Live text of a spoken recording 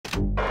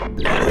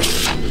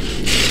Earth.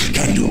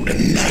 Can you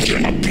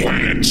imagine a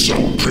planet so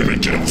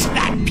primitive?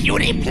 That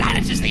puny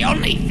planet is the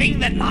only thing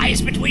that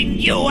lies between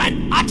you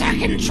and utter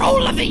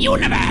control of the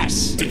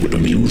universe. It would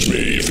amuse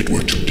me if it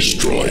were to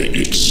destroy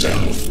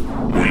itself.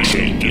 We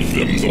shall give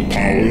them the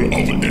power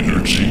of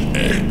Energy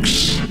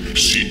X.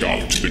 Seek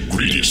out the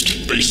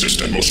greediest,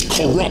 basest, and most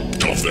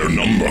corrupt of their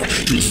number.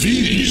 To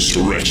these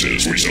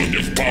wretches we shall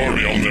give power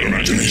beyond their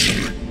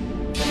imagination.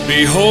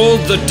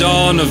 Behold the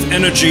dawn of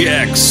Energy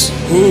X.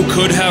 Who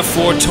could have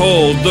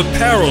foretold the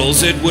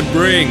perils it would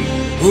bring?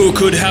 Who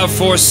could have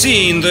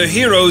foreseen the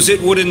heroes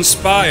it would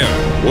inspire?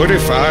 What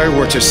if I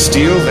were to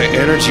steal the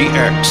Energy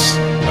X?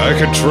 I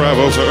could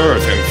travel to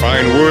Earth and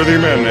find worthy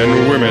men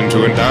and women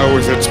to endow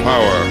with its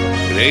power.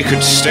 They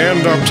could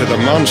stand up to the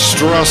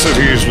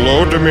monstrosities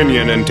low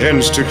dominion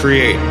intends to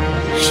create.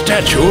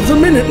 Statue of the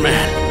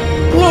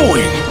Minuteman,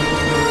 glowing,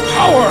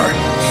 power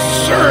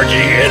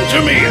surging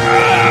into me.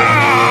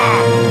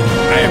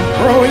 I am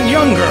growing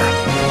younger,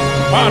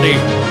 body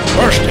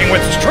bursting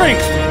with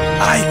strength.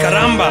 Ay,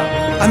 caramba!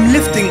 I'm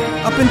lifting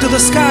up into the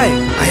sky.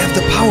 I have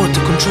the power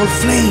to control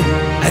flame.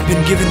 I've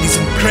been given these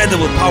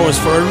incredible powers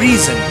for a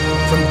reason.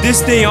 From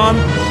this day on,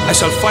 I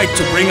shall fight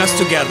to bring us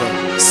together.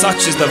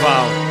 Such is the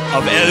vow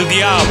of El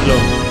Diablo.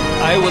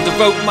 I will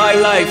devote my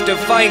life to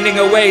finding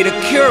a way to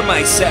cure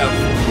myself.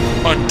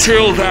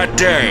 Until that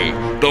day,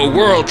 the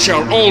world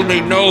shall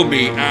only know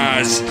me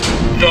as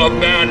the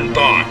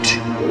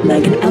Man-Bot.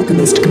 Like an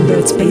alchemist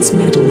converts base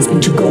metals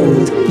into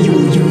gold, you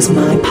will use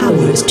my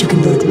powers to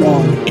convert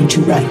wrong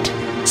into right.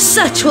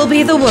 Such will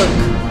be the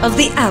work of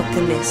the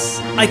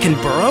alchemist. I can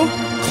burrow,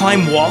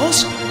 climb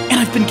walls, and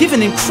I've been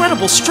given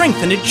incredible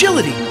strength and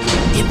agility.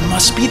 It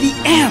must be the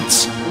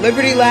ants.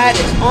 Liberty Lad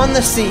is on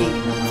the sea.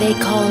 They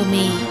call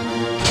me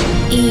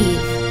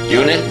Eve.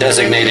 Unit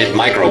designated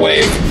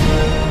microwave.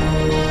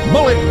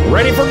 Bullet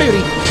ready for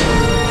duty.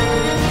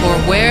 For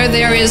where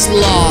there is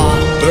law,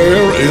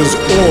 there is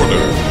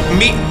order.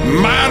 Meet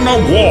Man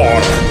of War.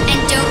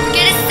 And don't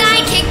forget a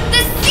sidekick,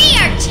 the sea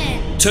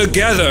urchin.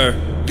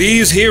 Together,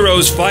 these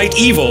heroes fight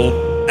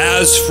evil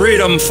as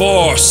Freedom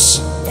Force.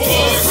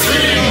 For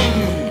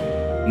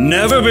freedom!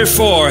 Never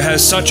before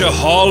has such a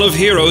hall of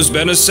heroes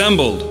been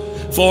assembled.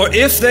 For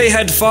if they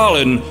had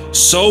fallen,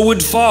 so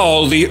would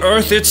fall the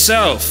earth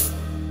itself.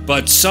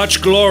 But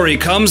such glory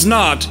comes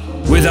not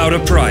without a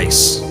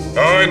price.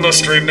 I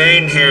must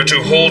remain here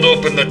to hold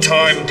open the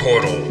time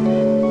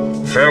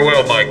portal.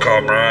 Farewell, my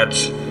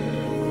comrades.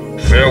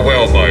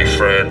 Farewell, my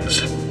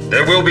friends.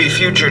 There will be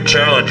future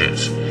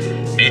challenges.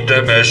 Meet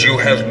them as you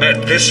have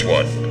met this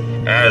one,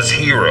 as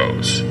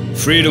heroes.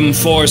 Freedom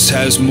Force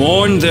has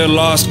mourned their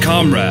lost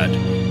comrade,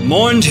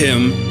 mourned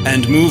him,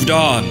 and moved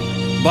on.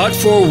 But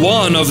for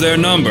one of their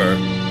number,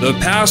 the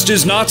past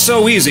is not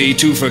so easy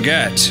to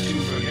forget.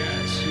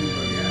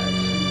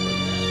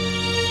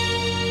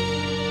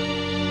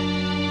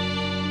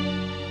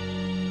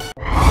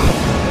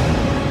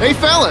 Hey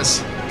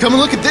fellas, come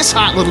and look at this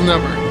hot little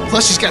number.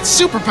 Plus she's got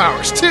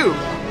superpowers too.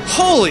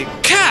 Holy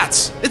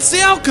cats! It's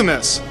the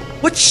alchemist!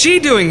 What's she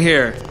doing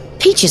here?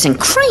 Peaches and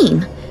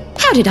cream?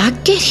 How did I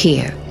get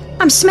here?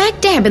 I'm smack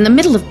dab in the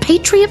middle of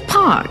Patriot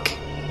Park.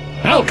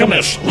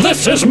 Alchemist,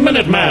 this is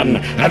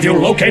Minuteman. Have you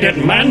located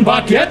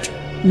Man-Bot yet?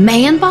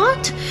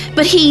 Man-Bot?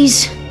 But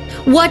he's...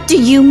 What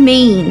do you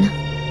mean?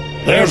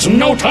 There's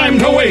no time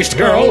to waste,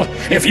 girl.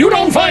 If you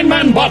don't find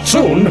Man-Bot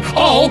soon,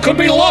 all could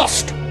be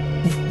lost.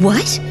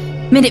 What?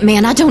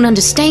 Minuteman, I don't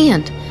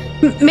understand.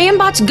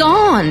 Man-Bot's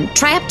gone,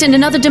 trapped in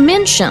another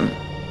dimension.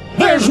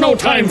 There's no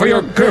time for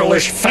your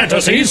girlish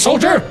fantasies,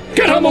 soldier.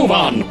 Get a move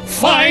on.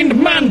 Find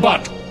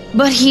Man-Bot.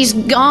 But he's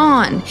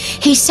gone.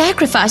 He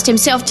sacrificed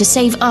himself to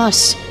save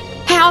us.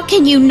 How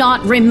can you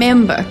not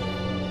remember?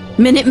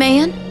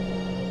 Minuteman?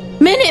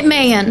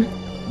 Minuteman!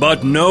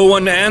 But no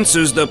one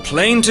answers the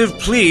plaintive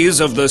pleas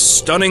of the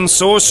stunning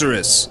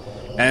sorceress.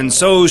 And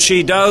so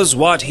she does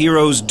what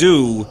heroes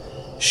do.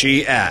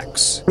 She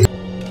acts.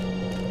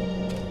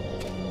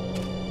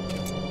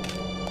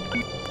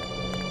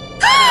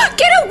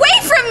 Get away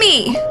from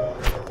me!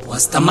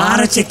 What's the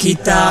matter,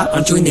 Chiquita?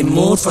 Aren't you in the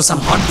mood for some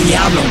hot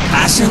Diablo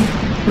passion?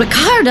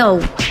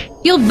 Ricardo,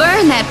 you'll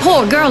burn that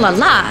poor girl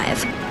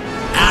alive.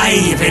 Aye,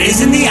 if it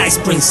isn't the Ice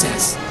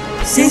Princess.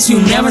 Since you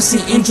never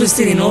seem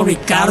interested in old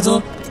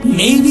Ricardo,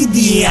 maybe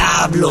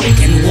Diablo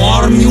can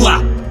warm you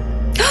up.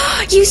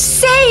 You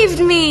saved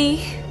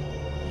me!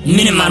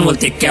 Minuteman will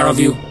take care of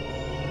you.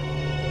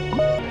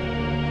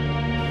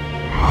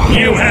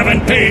 You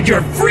haven't paid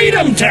your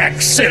freedom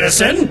tax,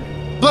 citizen!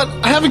 But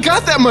I haven't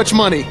got that much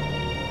money.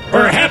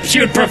 Perhaps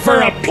you'd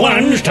prefer a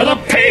plunge to the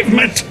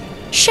pavement.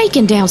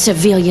 Shaking down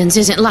civilians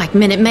isn't like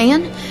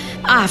Minuteman.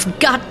 I've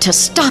got to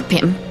stop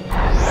him.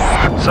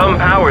 Some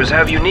powers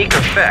have unique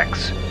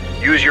effects.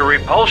 Use your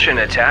repulsion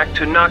attack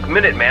to knock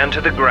Minuteman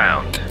to the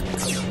ground.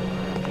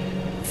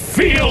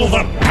 Feel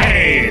the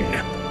pain!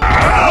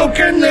 How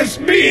can this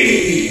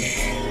be?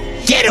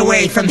 Get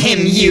away from him,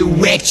 you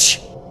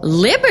witch!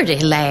 Liberty,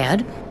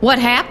 lad? What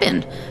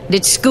happened?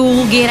 Did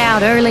school get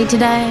out early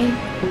today?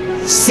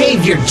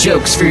 Save your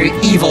jokes for your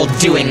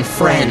evil-doing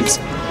friends.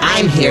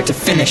 I'm here to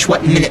finish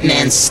what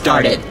Minuteman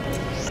started.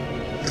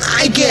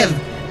 I give.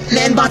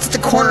 Manbot's at the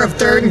corner of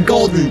 3rd and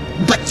Golden,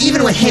 but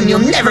even with him, you'll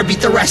never beat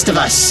the rest of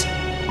us.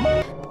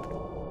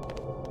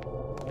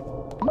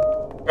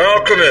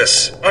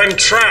 Alchemist, I'm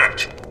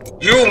trapped.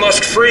 You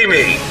must free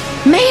me.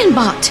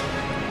 Manbot!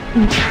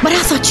 But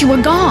I thought you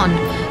were gone,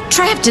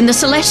 trapped in the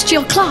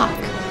celestial clock.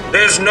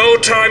 There's no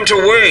time to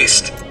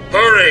waste.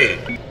 Hurry!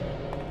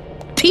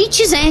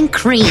 Peaches and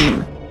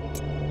cream.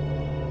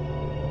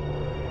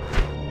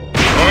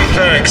 My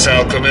thanks,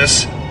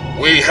 Alchemist.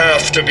 We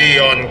have to be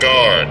on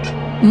guard.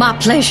 My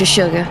pleasure,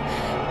 Sugar.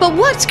 But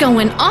what's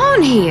going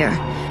on here?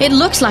 It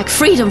looks like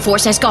Freedom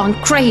Force has gone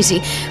crazy.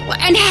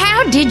 And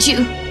how did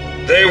you...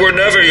 They were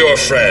never your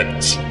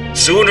friends.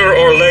 Sooner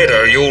or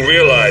later, you'll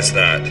realize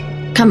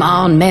that. Come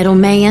on, Metal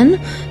Man.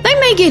 They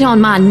may get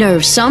on my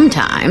nerves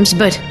sometimes,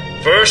 but...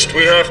 First,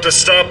 we have to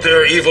stop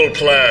their evil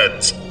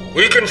plans.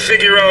 We can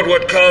figure out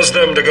what caused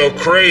them to go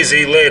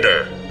crazy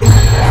later.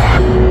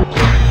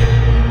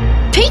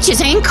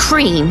 Peaches and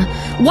cream,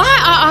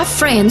 why are our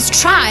friends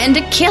trying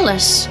to kill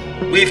us?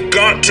 We've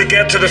got to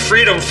get to the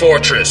Freedom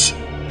Fortress.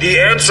 The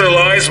answer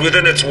lies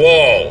within its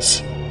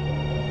walls.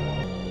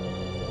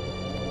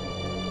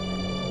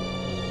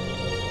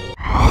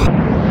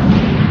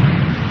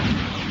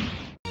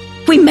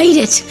 We made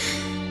it.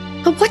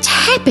 But what's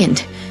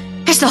happened?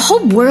 Has the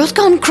whole world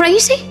gone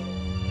crazy?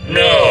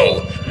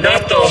 No,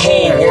 not the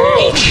whole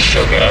world,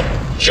 Sugar.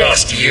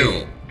 Just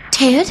you.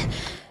 Ted?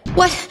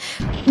 What?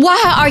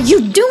 Why are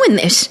you doing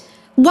this?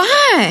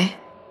 Why?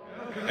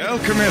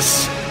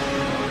 Alchemist!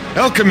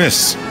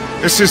 Alchemist!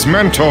 This is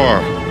Mentor.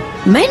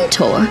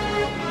 Mentor?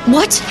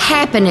 What's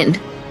happening?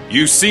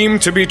 You seem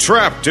to be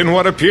trapped in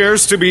what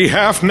appears to be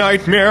half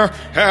nightmare,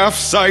 half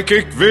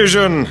psychic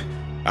vision.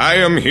 I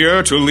am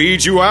here to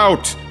lead you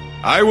out.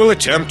 I will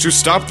attempt to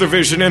stop the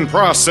vision in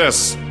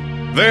process.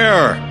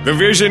 There, the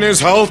vision is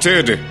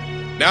halted.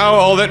 Now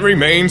all that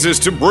remains is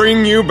to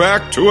bring you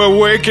back to a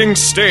waking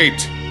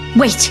state.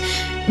 Wait,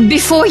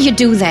 before you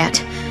do that,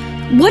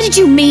 what did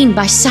you mean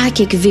by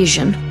psychic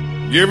vision?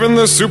 Given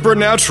the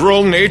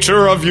supernatural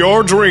nature of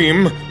your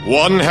dream,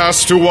 one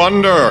has to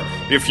wonder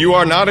if you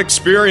are not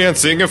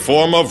experiencing a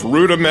form of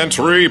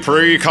rudimentary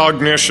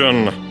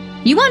precognition.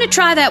 You want to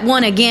try that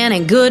one again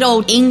in good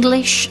old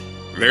English?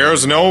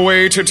 There's no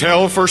way to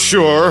tell for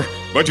sure,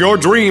 but your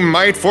dream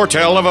might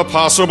foretell of a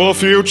possible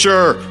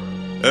future.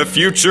 A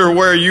future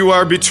where you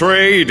are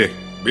betrayed.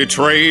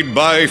 Betrayed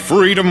by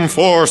Freedom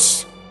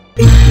Force.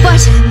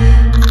 But...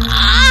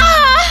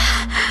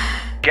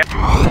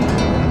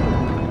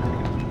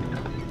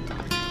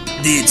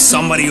 Did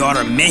somebody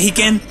order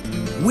Mexican?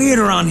 Weird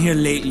around here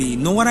lately,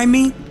 know what I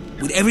mean?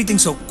 With everything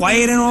so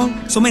quiet and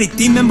all, so many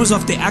team members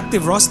off the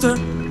active roster,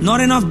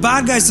 not enough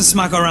bad guys to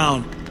smack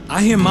around.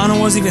 I hear Mano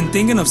was even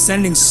thinking of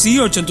sending Sea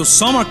Urchin to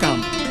summer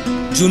camp.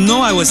 You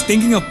know I was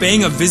thinking of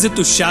paying a visit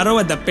to Shadow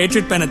at the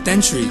Patriot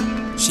Penitentiary.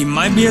 She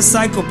might be a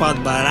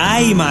psychopath, but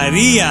ay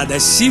Maria,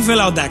 that she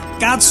fill out that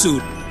cat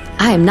suit.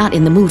 I am not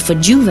in the mood for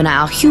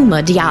juvenile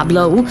humor,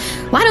 Diablo.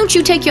 Why don't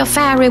you take your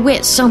fiery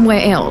wit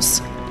somewhere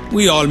else?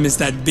 We all miss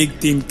that big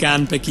tin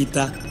can,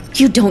 Paquita.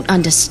 You don't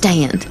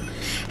understand.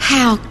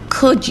 How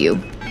could you?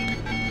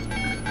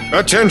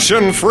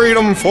 Attention,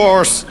 Freedom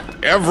Force!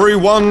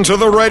 Everyone to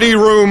the ready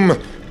room!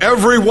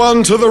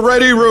 Everyone to the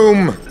ready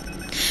room!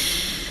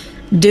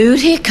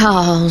 Duty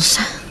calls.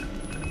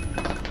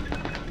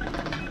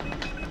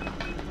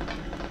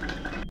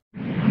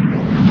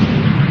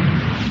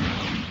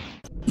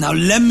 Now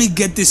let me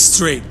get this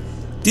straight.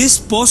 This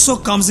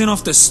pozo comes in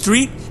off the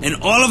street and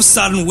all of a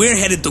sudden we're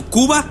headed to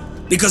Cuba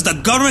because the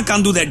government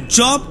can't do their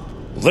job?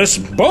 This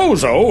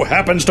bozo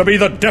happens to be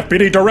the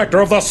deputy director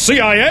of the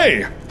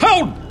CIA!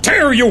 How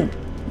dare you!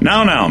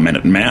 Now,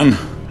 Minuteman.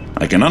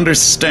 I can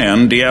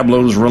understand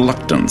Diablo's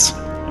reluctance.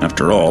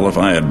 After all, if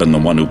I had been the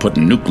one who put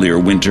Nuclear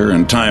Winter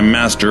and Time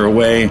Master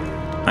away,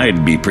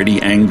 I'd be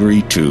pretty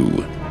angry too.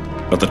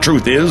 But the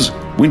truth is,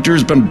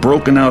 Winter's been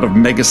broken out of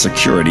mega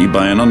security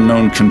by an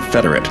unknown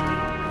Confederate,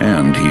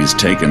 and he's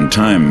taken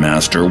Time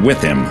Master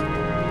with him.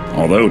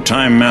 Although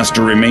Time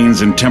Master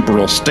remains in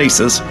temporal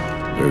stasis,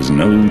 there's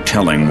no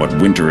telling what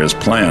Winter has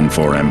planned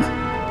for him.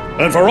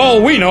 And for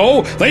all we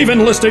know, they've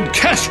enlisted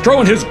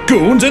Castro and his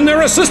goons in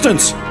their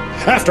assistance.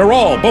 After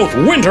all, both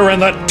Winter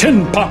and that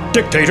tin-pot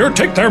dictator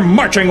take their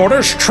marching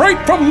orders straight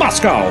from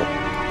Moscow.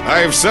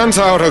 I've sent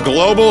out a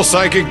global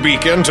psychic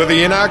beacon to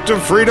the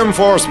inactive Freedom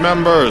Force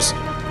members.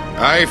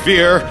 I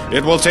fear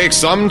it will take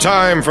some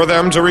time for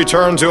them to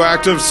return to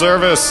active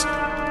service.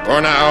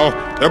 For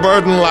now, the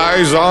burden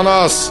lies on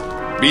us.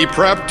 Be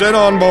prepped and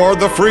on board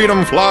the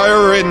Freedom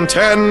Flyer in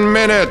 10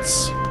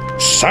 minutes.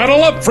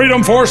 Saddle up,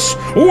 Freedom Force.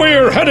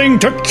 We're heading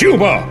to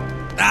Cuba.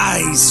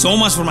 Ay, so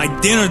much for my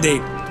dinner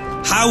date.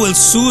 How will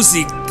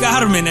Susie,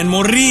 Carmen, and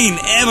Maureen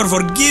ever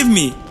forgive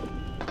me?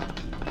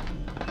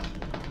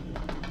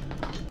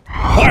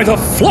 By the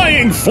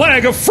flying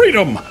flag of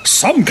freedom!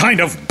 Some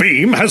kind of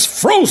beam has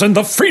frozen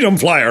the Freedom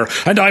Flyer,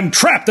 and I'm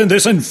trapped in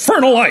this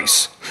infernal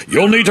ice.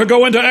 You'll need to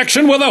go into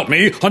action without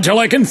me until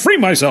I can free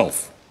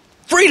myself.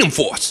 Freedom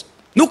Force!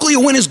 Nuclear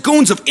Winter's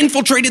goons have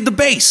infiltrated the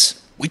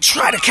base. We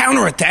tried to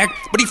counterattack,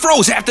 but he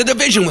froze half the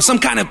division with some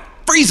kind of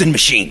freezing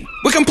machine.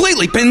 We're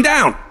completely pinned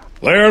down.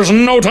 There's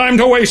no time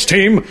to waste,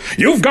 team.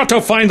 You've got to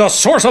find the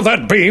source of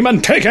that beam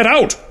and take it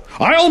out.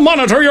 I'll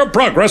monitor your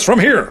progress from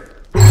here.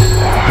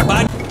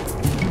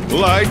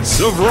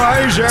 Lights of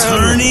Reich!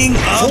 Turning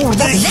up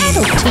the heat.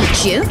 That'll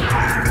teach you.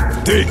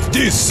 Take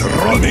this,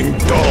 running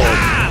dog!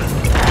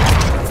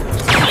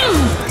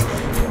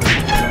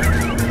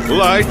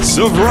 Lights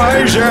of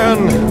Reich!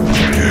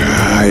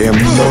 I am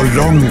no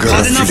longer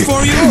Hot enough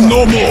for you?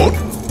 No more!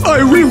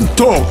 I will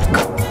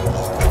talk!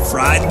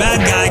 Fried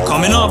bad guy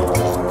coming up.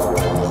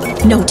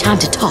 No time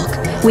to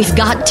talk. We've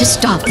got to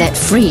stop that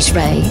freeze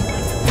ray.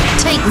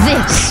 Take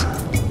this.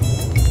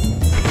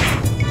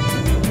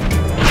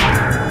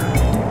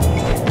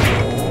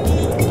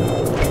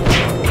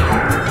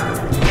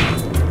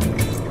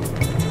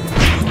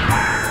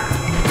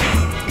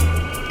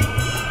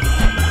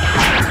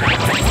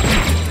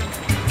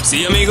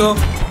 See, amigo?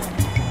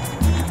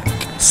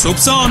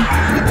 Soup's on.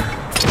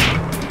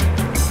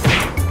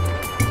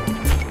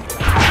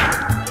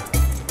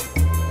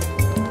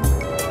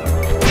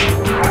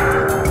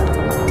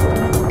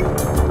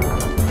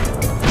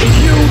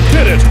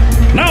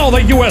 Now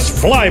the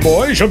U.S.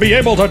 flyboy should be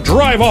able to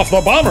drive off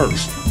the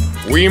bombers.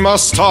 We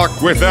must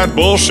talk with that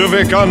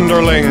Bolshevik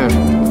underling.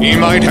 He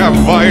might have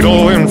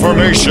vital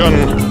information.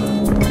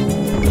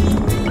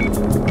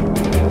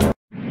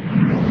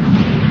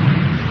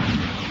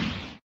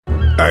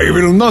 I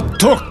will not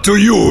talk to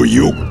you,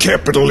 you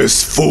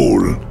capitalist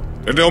fool.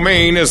 The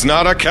domain is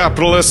not a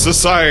capitalist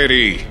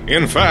society.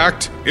 In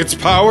fact, its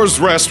powers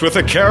rest with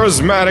a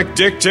charismatic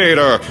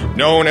dictator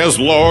known as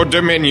Lord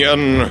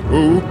Dominion,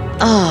 who...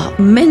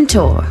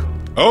 Mentor.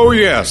 Oh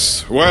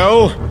yes,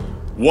 well,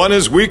 one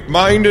as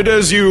weak-minded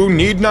as you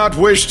need not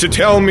wish to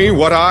tell me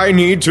what I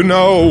need to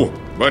know,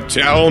 but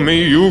tell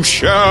me you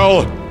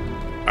shall.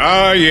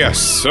 Ah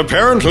yes,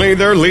 apparently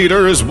their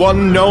leader is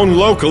one known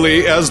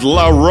locally as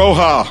La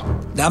Roja.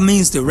 That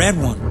means the red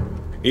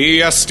one.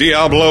 Yes,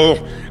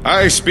 Diablo.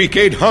 I speak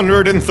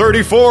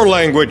 834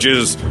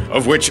 languages,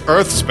 of which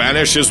Earth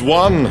Spanish is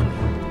one.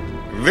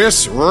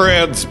 This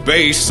Red's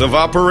base of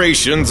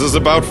operations is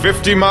about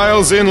 50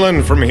 miles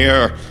inland from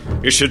here.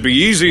 It should be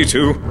easy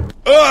to...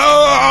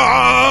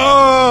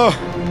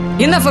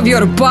 Enough of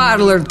your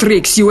parlor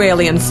tricks, you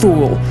alien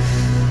fool.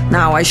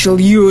 Now I shall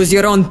use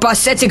your own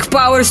pathetic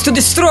powers to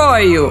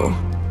destroy you.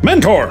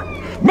 Mentor!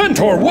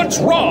 Mentor, what's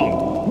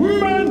wrong?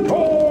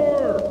 Mentor!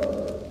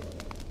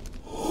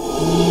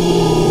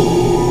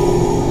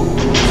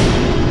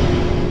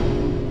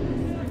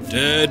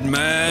 Dead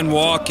man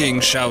walking,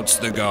 shouts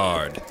the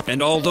guard.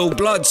 And although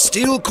blood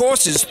still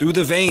courses through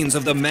the veins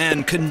of the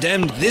man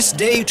condemned this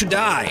day to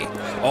die,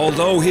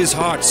 although his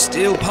heart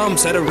still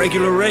pumps at a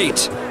regular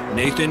rate,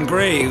 Nathan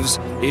Graves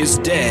is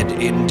dead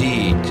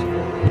indeed.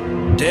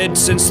 Dead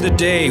since the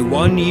day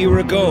 1 year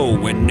ago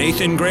when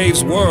Nathan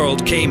Graves'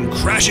 world came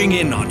crashing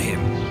in on him.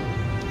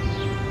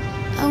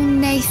 Oh,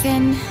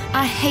 Nathan,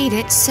 I hate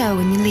it so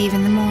when you leave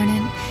in the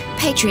morning.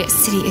 Patriot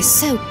City is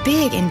so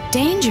big and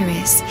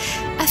dangerous.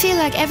 I feel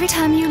like every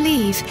time you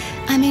leave,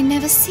 I may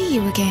never see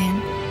you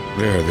again.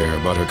 There,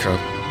 Buttercup.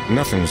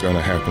 Nothing's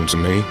gonna happen to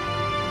me.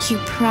 You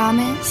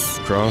promise?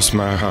 Cross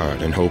my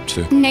heart and hope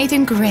to...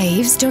 Nathan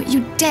Graves, don't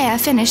you dare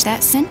finish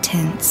that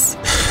sentence.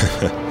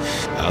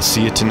 I'll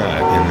see you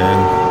tonight, and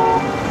then...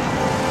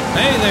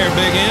 Hey there,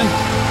 Big N.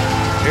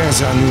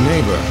 There's our new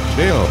neighbor,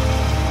 Bill.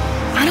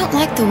 I don't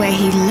like the way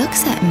he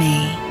looks at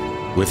me.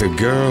 With a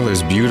girl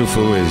as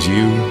beautiful as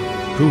you,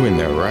 who in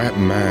their right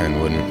mind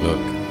wouldn't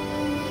look?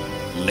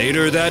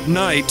 Later that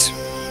night...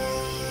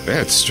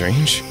 That's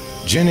strange.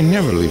 Jenny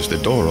never leaves the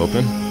door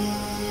open.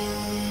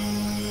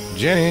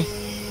 Jenny,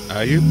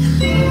 are you...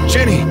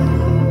 Jenny!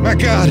 My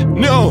God,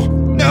 no!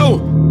 No!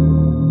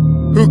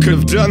 Who could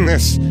have done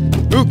this?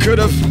 Who could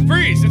have...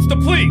 Freeze! It's the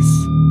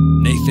police!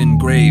 Nathan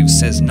Graves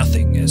says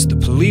nothing as the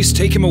police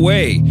take him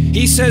away.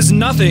 He says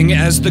nothing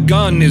as the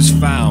gun is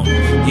found.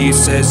 He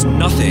says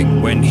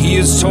nothing when he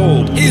is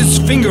told his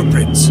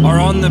fingerprints are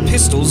on the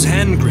pistol's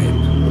hand grip.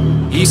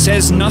 He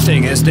says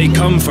nothing as they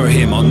come for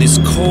him on this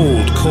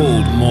cold,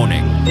 cold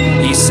morning.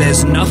 He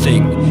says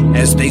nothing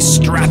as they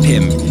strap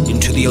him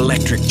into the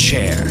electric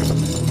chair.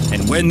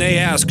 And when they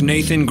ask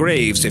Nathan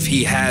Graves if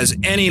he has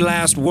any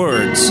last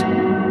words,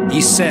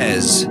 he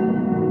says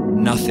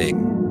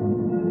nothing.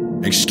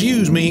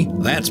 Excuse me,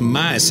 that's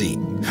my seat,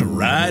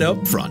 right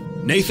up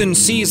front. Nathan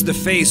sees the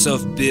face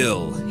of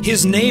Bill,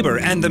 his neighbor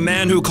and the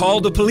man who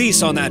called the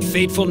police on that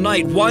fateful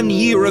night 1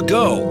 year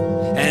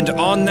ago. And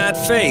on that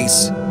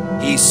face,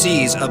 he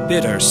sees a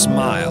bitter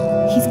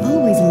smile. He's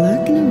always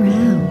lurking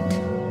around.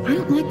 I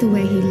don't like the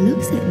way he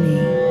looks at me.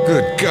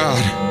 Good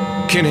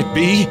God, can it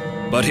be?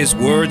 But his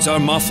words are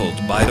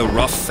muffled by the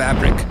rough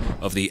fabric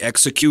of the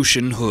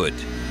execution hood.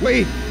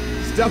 Wait!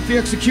 Stop the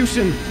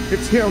execution!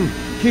 It's him!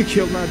 He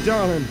killed my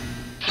darling!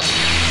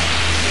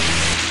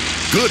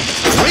 Good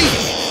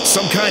gravy!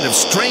 Some kind of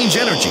strange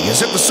energy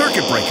is at the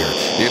circuit breaker.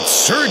 It's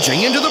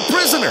surging into the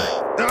prisoner.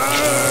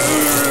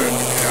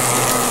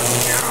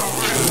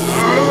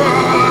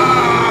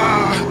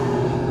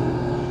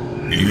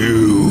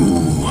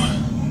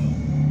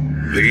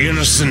 The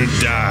innocent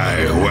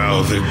die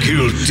while the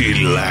guilty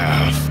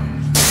laugh.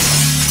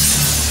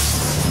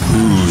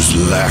 Who's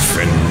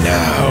laughing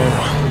now?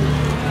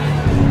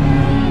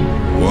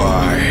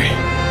 Why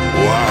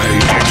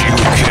did you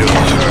kill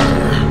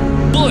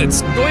her?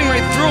 Bullets going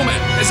right through him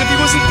as if he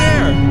wasn't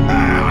there.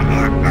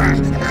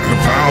 The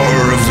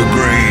power of the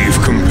grave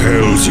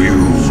compels you.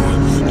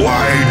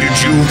 Why did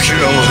you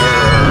kill her?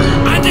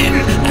 I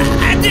didn't.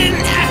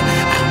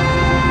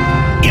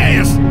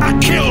 Yes, I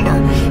killed her.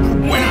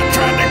 When I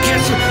tried to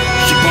kiss her,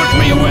 she pushed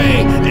me away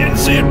and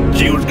said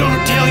she was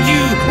gonna tell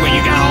you when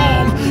you got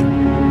home.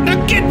 Now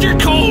get your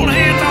cold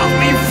hands off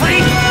me,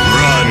 freak!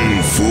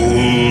 Run,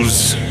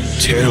 fools!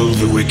 Tell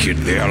the wicked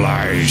their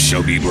lies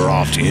shall be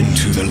brought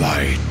into the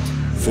light.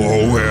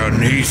 For where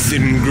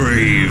Nathan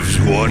Graves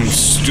once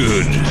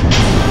stood,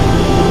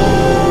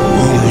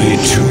 only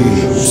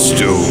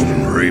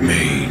Tombstone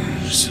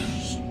remains.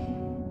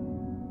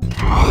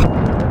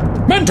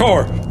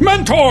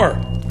 Mentor!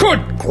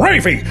 Good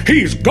gravy!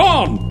 He's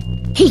gone!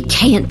 He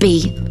can't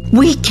be.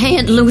 We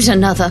can't lose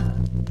another.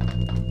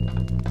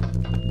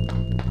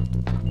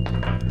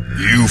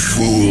 You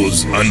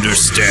fools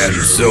understand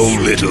so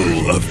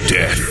little of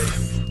death.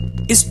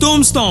 It's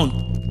Tombstone.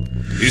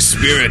 His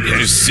spirit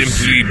has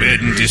simply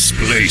been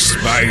displaced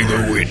by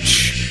the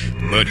witch,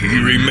 but he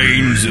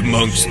remains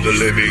amongst the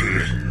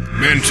living.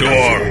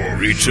 Mentor,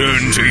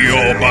 return to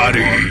your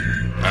body.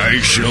 I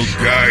shall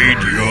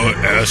guide your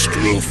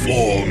astral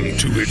form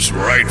to its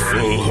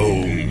rightful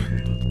home.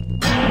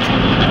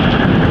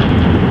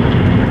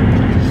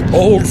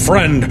 Old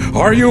friend,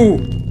 are you?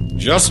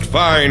 Just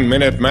fine,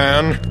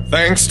 Minuteman.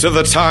 Thanks to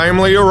the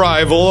timely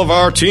arrival of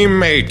our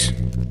teammate.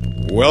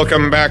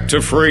 Welcome back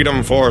to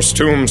Freedom Force,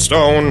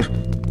 Tombstone.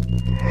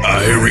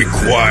 I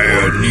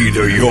require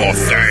neither your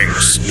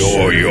thanks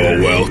nor your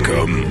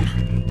welcome.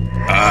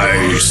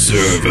 I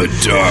serve a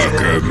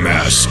darker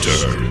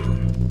master.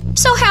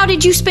 So how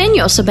did you spend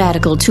your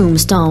sabbatical,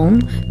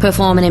 Tombstone?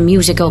 Performing in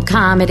musical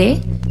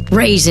comedy?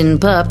 Raising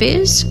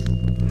puppies?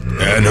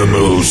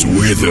 Animals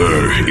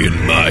wither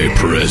in my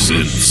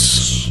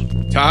presence.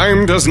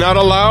 Time does not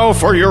allow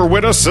for your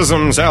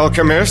witticisms,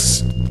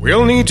 alchemists.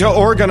 We'll need to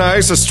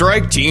organize a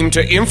strike team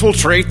to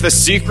infiltrate the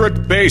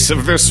secret base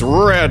of this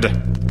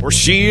Red, for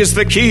she is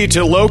the key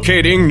to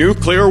locating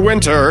Nuclear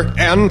Winter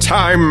and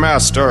Time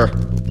Master.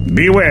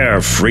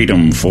 Beware,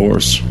 Freedom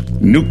Force.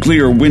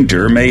 Nuclear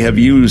Winter may have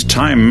used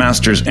Time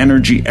Master's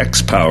Energy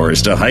X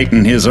powers to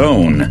heighten his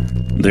own.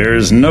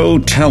 There's no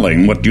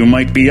telling what you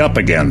might be up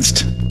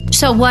against.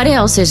 So what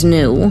else is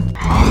new?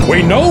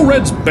 We know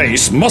Red's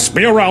base must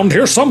be around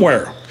here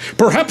somewhere.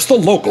 Perhaps the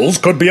locals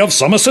could be of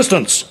some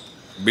assistance.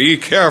 Be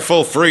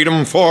careful,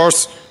 Freedom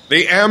Force.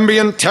 The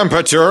ambient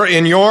temperature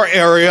in your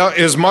area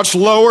is much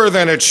lower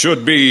than it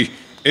should be.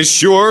 A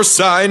sure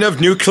sign of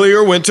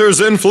Nuclear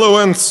Winter's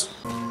influence.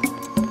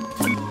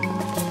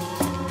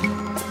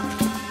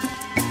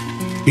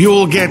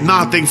 You'll get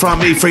nothing from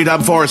me,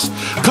 Freedom Force.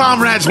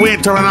 Comrades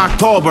Winter and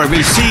October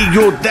will see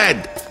you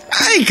dead.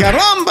 Ay,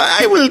 caramba,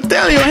 I will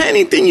tell you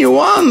anything you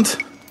want.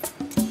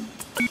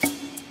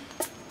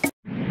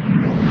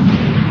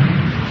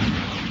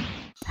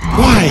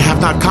 Why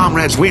have not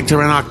Comrades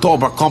Winter and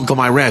October come to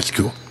my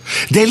rescue?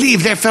 They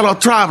leave their fellow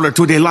traveler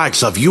to the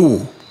likes of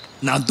you.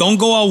 Now don't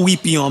go all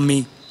weepy on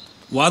me.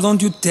 Why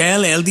don't you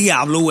tell El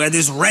Diablo where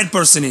this red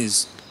person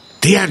is?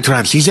 The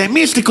entrance is a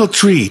mystical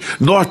tree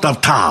north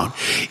of town.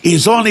 It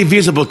is only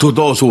visible to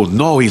those who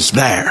know it's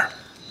there.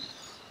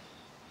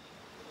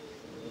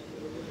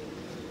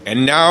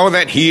 And now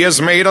that he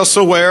has made us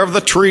aware of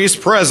the tree's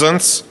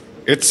presence,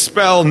 its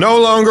spell no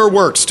longer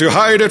works to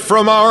hide it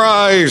from our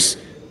eyes.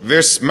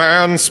 This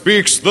man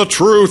speaks the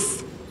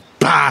truth.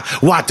 Bah,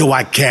 what do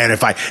I care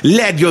if I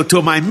led you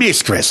to my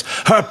mistress?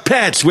 Her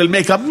pets will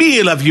make a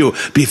meal of you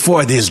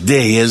before this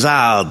day is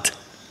out.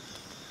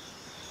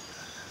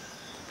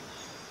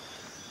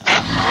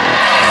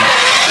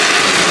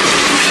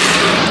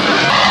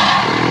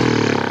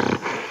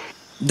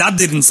 That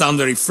didn't sound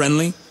very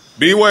friendly.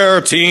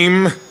 Beware,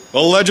 team. The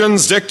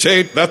legends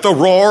dictate that the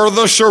roar of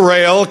the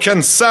Shirael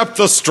can sap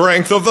the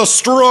strength of the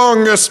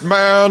strongest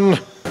man.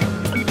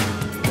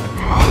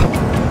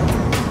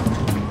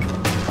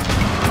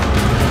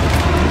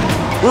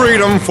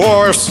 Freedom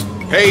Force,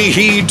 pay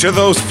heed to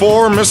those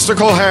four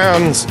mystical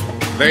hands.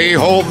 They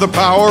hold the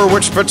power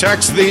which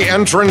protects the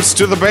entrance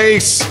to the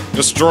base.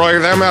 Destroy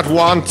them at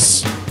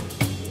once.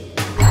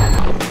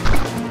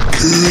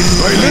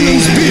 By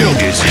Lennon's bill,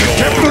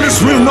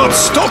 capitalists will not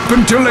stop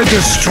until they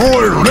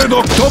destroy Red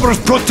October's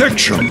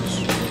protections.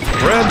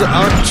 Red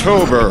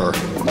October.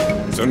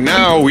 So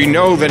now we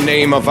know the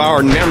name of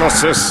our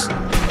nemesis.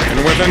 And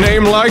with a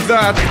name like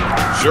that,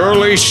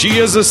 surely she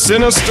is a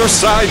sinister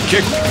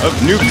sidekick of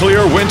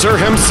Nuclear Winter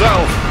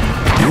himself.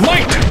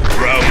 Light!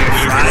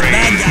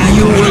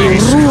 You will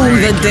rue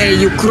the day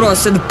you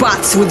crossed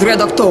paths with Red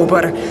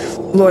October,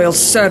 loyal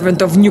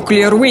servant of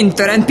Nuclear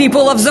Winter and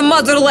people of the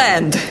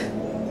Motherland.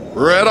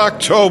 Red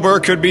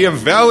October could be a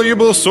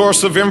valuable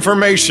source of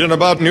information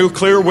about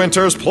Nuclear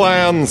Winter's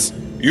plans.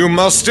 You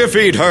must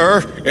defeat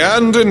her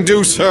and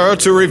induce her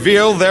to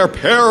reveal their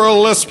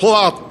perilous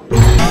plot.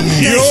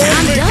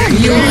 I'm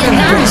done. You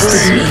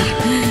embarrassed me.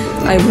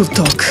 I will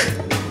talk.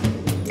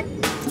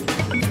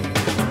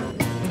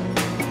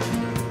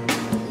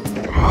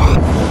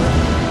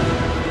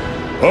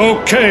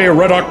 Okay,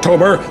 Red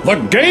October, the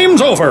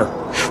game's over.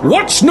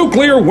 What's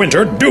Nuclear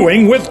Winter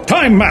doing with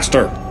Time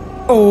Master?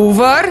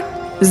 Over?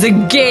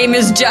 The game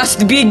is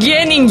just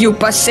beginning, you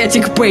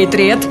pathetic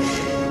patriot.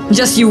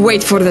 Just you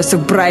wait for the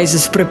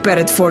surprises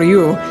prepared for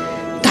you.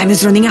 Time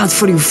is running out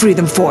for you,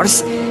 Freedom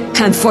Force.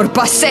 And for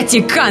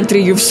pathetic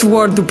country you've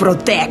sworn to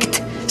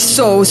protect.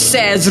 So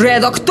says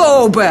Red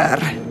October.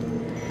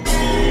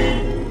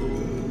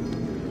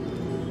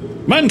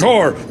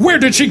 Mentor, where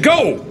did she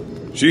go?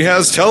 She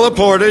has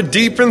teleported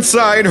deep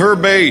inside her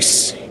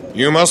base.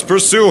 You must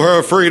pursue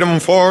her, Freedom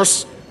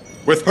Force.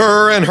 With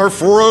her and her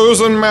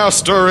frozen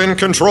master in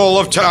control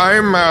of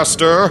Time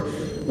Master,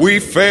 we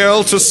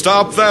fail to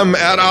stop them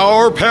at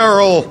our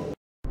peril.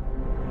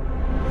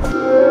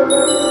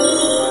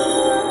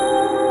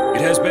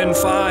 It has been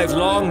 5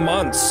 long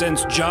months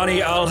since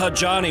Johnny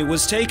Al-Hajani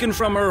was taken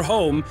from her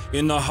home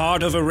in the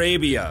heart of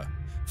Arabia.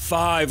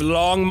 5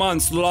 long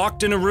months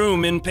locked in a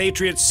room in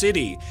Patriot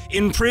City,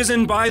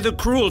 imprisoned by the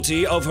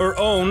cruelty of her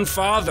own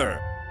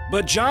father.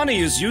 But Johnny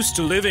is used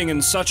to living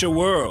in such a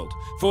world,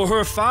 for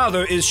her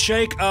father is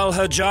Sheikh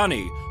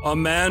Al-Hajani, a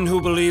man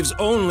who believes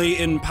only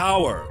in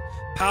power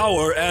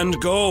and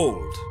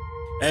gold.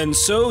 And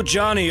so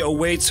Johnny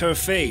awaits her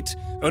fate,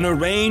 an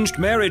arranged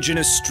marriage in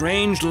a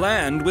strange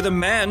land with a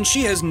man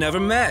she has never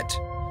met.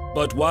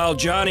 But while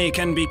Johnny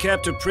can be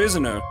kept a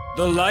prisoner,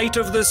 the light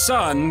of the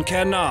sun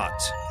cannot.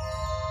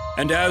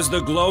 And as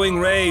the glowing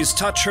rays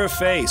touch her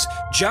face,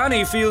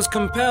 Johnny feels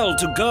compelled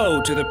to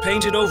go to the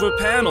painted-over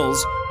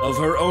panels of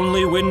her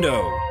only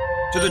window,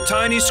 to the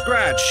tiny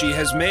scratch she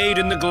has made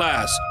in the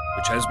glass,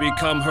 which has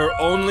become her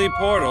only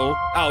portal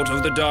out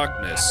of the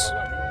darkness.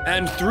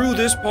 And through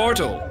this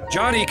portal,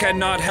 Johnny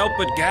cannot help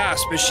but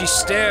gasp as she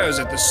stares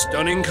at the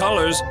stunning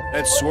colors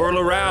that swirl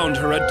around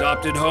her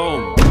adopted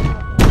home.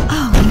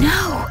 Oh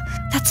no!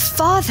 That's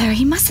Father.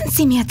 He mustn't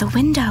see me at the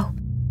window.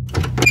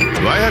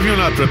 Why have you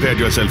not prepared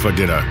yourself for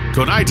dinner?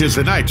 Tonight is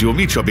the night you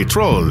meet your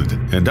betrothed,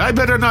 and I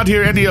better not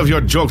hear any of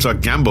your jokes or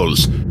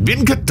gambles.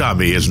 Bin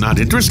Katami is not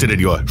interested in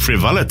your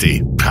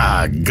frivolity.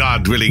 Ah,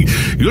 God willing,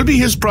 you'll be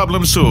his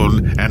problem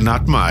soon, and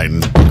not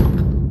mine.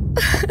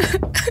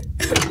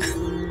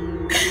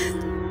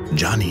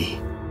 Johnny?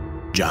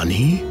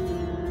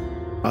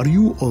 Are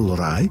you all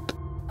right?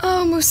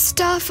 Oh,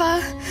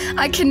 Mustafa,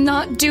 I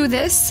cannot do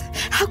this.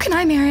 How can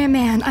I marry a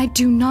man I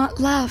do not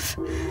love?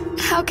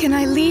 How can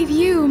I leave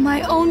you,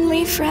 my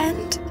only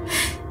friend?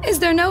 Is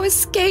there no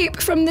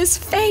escape from this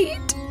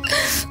fate?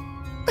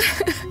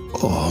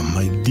 Oh,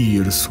 my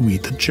dear,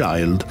 sweet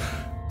child.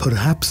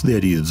 Perhaps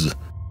there is.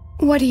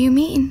 What do you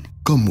mean?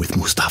 Come with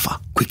Mustafa,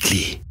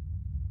 quickly.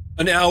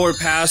 An hour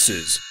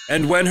passes,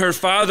 and when her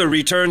father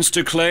returns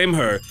to claim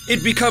her,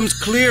 it becomes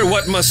clear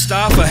what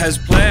Mustafa has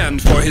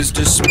planned for his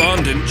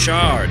despondent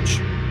charge.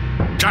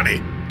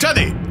 Johnny!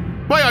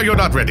 Why are you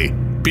not ready?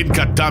 Bin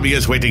Katami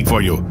is waiting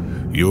for you.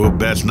 You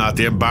best not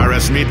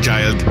embarrass me,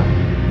 child.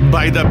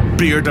 By the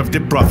beard of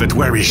the prophet,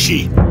 where is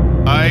she?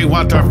 I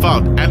want her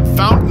found, and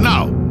found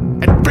now.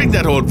 And bring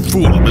that old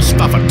fool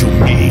Mustafa to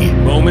me.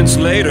 Moments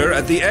later,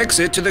 at the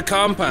exit to the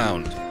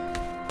compound.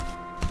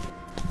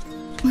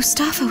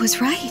 Mustafa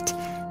was right.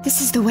 This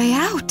is the way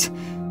out.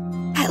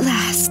 At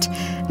last,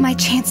 my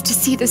chance to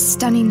see the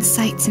stunning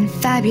sights and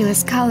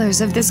fabulous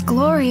colors of this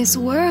glorious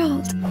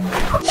world.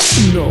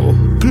 No,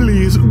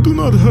 please do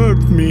not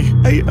hurt me.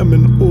 I am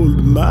an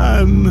old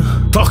man.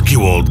 Talk,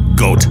 you old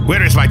goat.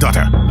 Where is my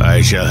daughter?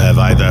 I shall have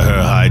either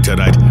her hide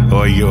tonight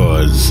or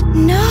yours.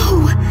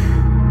 No!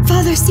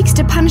 Father seeks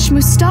to punish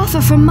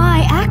Mustafa for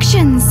my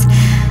actions.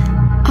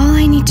 All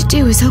I need to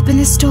do is open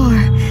this door,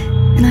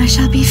 and I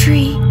shall be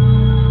free.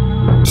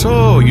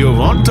 So, you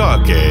won't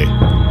talk, eh?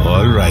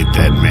 All right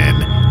then,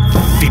 man.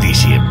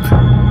 Finish him.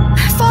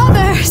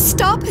 Father,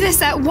 stop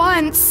this at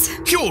once.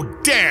 You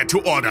dare to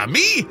order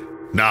me?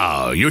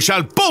 Now, you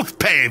shall both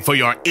pay for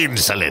your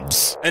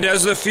insolence. And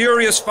as the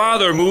furious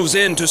father moves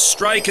in to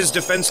strike his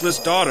defenseless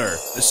daughter,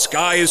 the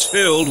sky is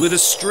filled with a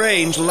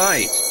strange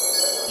light.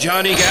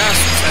 Johnny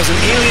gasps as an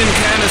alien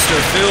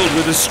canister filled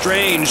with a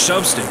strange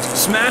substance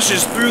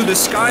smashes through the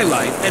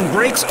skylight and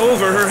breaks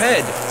over her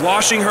head,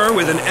 washing her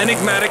with an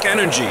enigmatic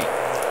energy.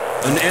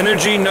 An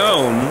energy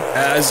known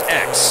as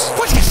X.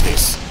 What is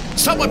this?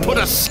 Someone put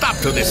a stop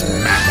to this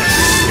madness.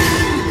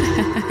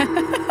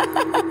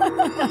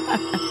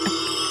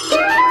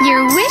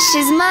 Your wish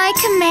is my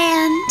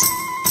command.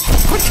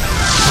 What?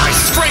 My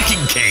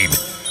striking cane!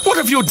 What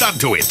have you done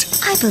to it?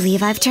 I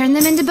believe I've turned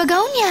them into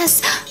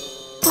begonias.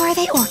 Or are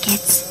they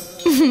orchids?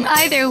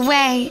 Either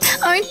way,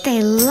 aren't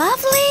they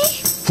lovely?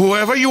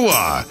 Whoever you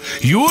are,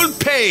 you'll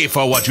pay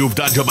for what you've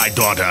done to my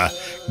daughter.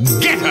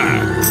 Get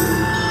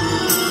her!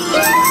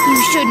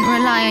 You shouldn't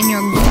rely on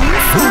your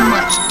goons so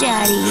much,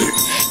 Daddy.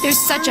 They're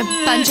such a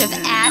bunch of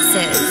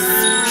asses.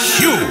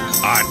 You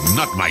are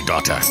not my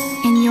daughter.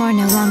 And you're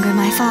no longer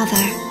my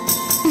father.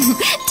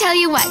 Tell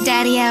you what,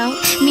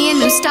 Daddy-O, me and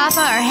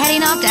Mustafa are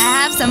heading off to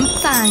have some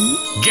fun.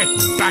 Get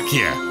back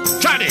here.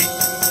 Johnny!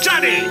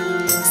 Johnny!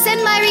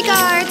 Send my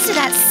regards to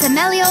that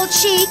smelly old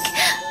cheek.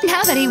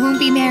 Now that he won't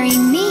be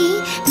marrying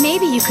me,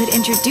 maybe you could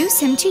introduce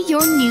him to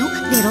your new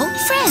little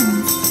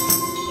friends.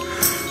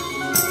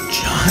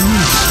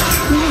 Johnny,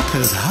 what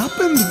has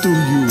happened to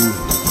you?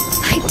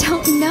 I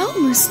don't know,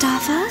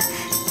 Mustafa.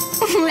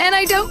 And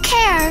I don't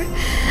care.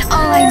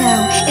 All I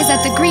know is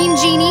that the Green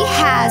Genie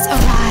has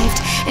arrived,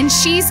 and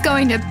she's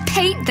going to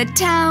paint the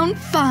town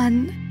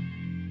fun.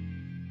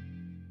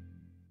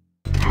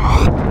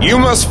 You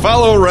must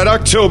follow Red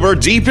October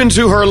deep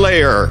into her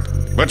lair.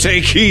 But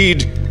take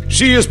heed,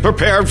 she is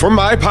prepared for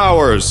my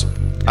powers.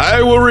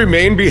 I will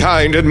remain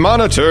behind and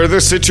monitor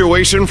the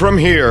situation from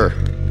here.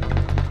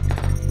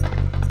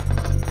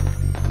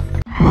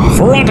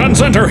 Front and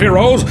center,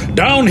 heroes!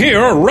 Down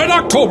here, Red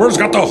October's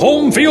got the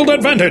home field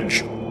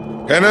advantage!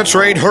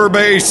 Penetrate her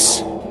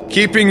base,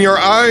 keeping your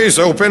eyes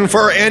open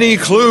for any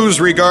clues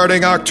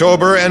regarding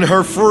October and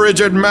her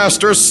frigid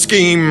master's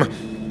scheme.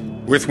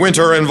 With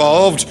Winter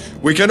involved,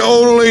 we can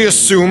only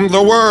assume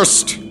the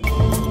worst.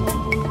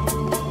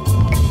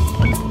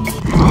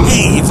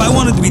 Hey, if I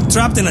wanted to be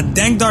trapped in a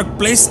dank dark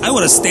place, I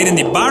would have stayed in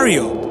the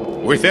barrio.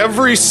 With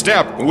every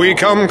step, we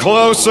come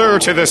closer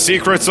to the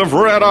secrets of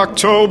Red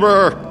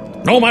October.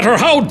 No matter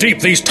how deep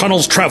these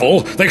tunnels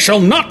travel, they shall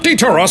not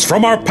deter us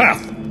from our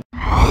path.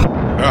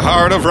 The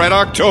heart of Red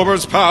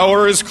October's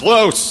power is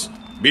close.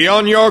 Be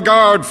on your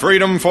guard,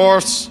 Freedom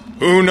Force.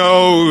 Who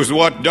knows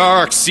what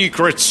dark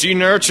secrets she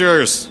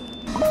nurtures?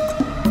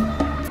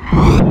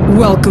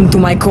 Welcome to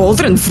my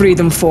cauldron,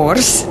 Freedom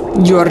Force.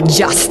 You're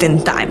just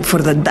in time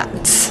for the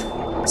dance.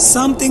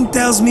 Something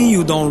tells me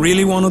you don't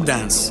really want to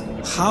dance.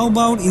 How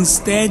about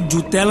instead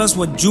you tell us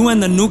what you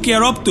and the Nuki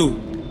are up to?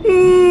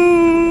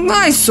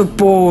 I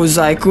suppose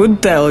I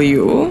could tell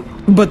you.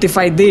 But if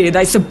I did,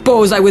 I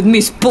suppose I would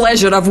miss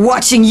pleasure of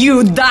watching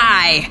you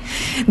die.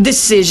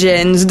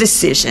 Decisions.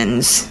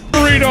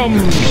 Freedom!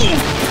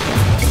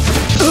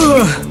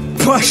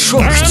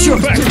 Пошел к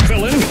черту!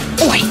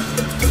 Ой!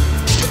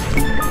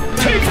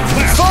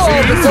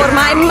 Fall before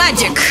my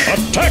magic!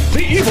 Attack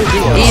the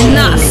evildoer!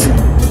 Enough!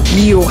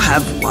 You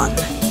have won.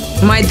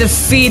 My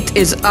defeat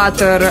is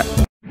utter.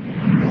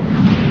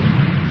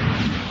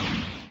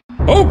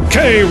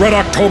 Okay, Red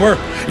October,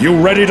 you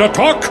ready to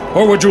talk,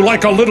 or would you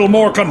like a little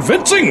more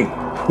convincing?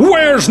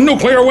 Where's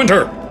Nuclear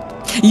Winter?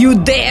 You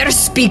dare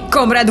speak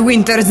Comrade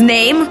Winter's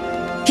name?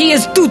 He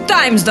is 2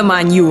 times the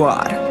man you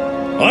are.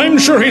 I'm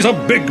sure he's a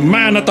big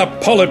man at the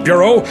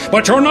Politburo,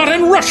 but you're not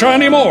in Russia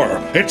anymore.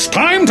 It's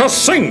time to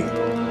sing.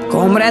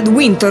 Comrade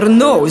Winter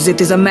knows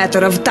it is a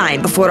matter of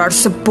time before our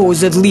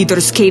supposed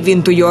leaders cave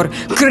into your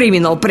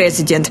criminal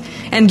president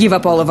and give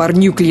up all of our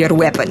nuclear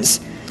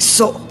weapons.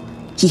 So,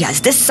 he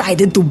has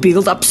decided to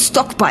build up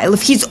stockpile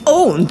of his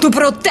own to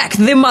protect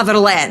the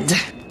motherland.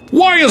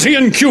 Why is he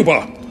in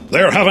Cuba?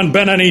 There haven't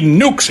been any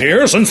nukes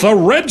here since the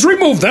Reds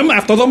removed them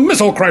after the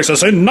missile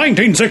crisis in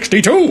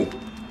 1962.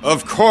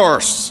 Of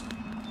course.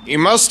 He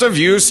must have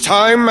used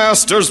Time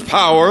Master's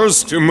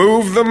powers to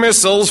move the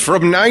missiles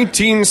from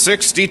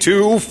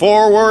 1962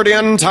 forward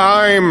in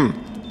time.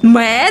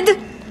 Mad?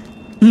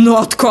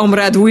 Not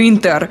Comrade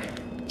Winter.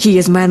 He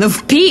is man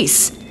of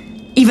peace.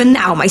 Even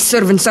now, my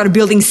servants are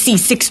building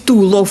C62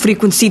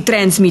 low-frequency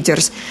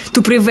transmitters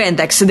to prevent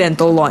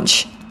accidental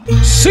launch.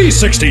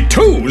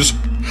 C62s?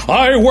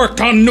 I worked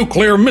on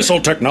nuclear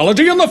missile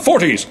technology in the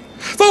 40s.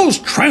 Those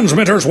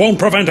transmitters won't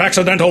prevent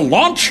accidental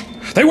launch.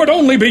 They would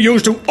only be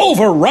used to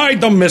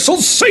override the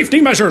missile's safety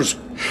measures.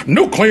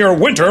 Nuclear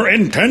Winter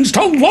intends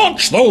to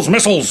launch those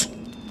missiles.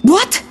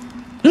 What?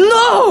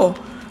 No!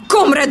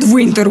 Comrade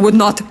Winter would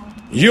not.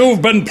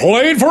 You've been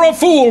played for a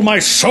fool, my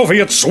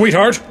Soviet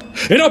sweetheart.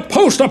 In a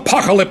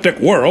post-apocalyptic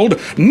world,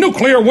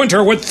 Nuclear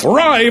Winter would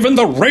thrive in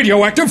the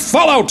radioactive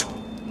fallout.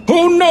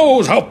 Who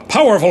knows how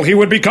powerful he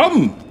would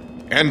become?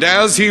 And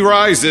as he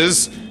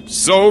rises,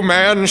 so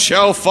man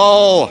shall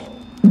fall.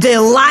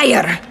 The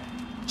liar!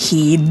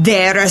 He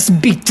dares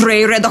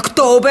betray Red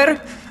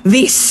October?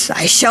 This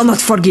I shall not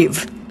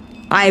forgive.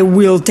 I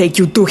will take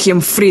you to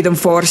him, Freedom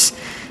Force.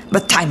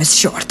 But time is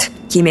short.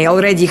 He may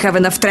already have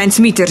enough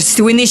transmitters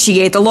to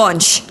initiate a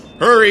launch.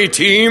 Hurry,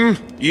 team!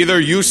 Either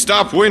you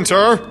stop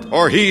Winter,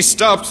 or he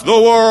stops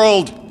the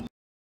world!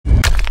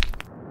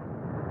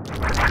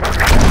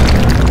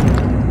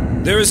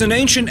 There is an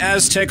ancient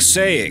Aztec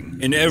saying,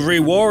 "In every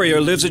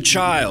warrior lives a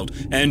child,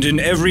 and in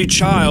every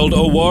child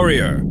a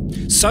warrior."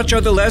 Such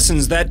are the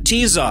lessons that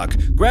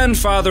Tizak,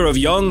 grandfather of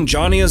young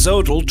Johnny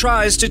Azotl,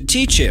 tries to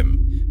teach him.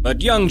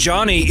 But young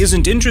Johnny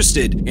isn't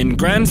interested in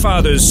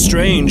grandfather's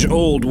strange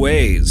old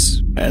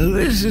ways. And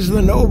this is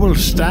the noble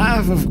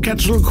staff of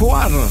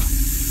Quetzalcoatl.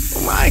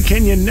 Why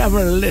can you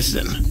never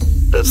listen?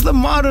 Does the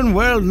modern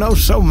world know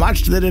so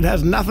much that it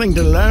has nothing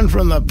to learn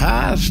from the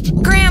past?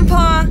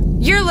 Grandpa,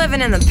 you're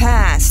living in the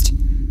past.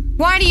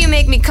 Why do you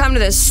make me come to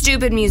this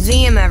stupid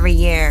museum every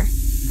year?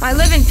 I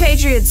live in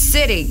Patriot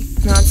City,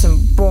 not some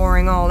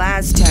boring old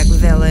Aztec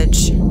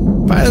village.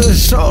 By the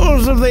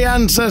souls of the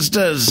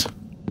ancestors!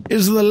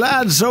 Is the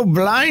lad so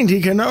blind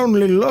he can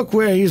only look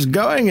where he's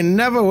going and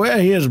never where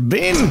he has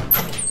been?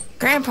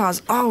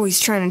 Grandpa's always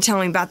trying to tell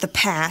me about the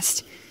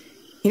past.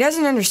 He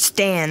doesn't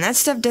understand. That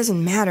stuff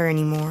doesn't matter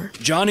anymore.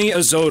 Johnny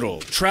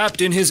Azotl,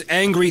 trapped in his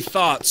angry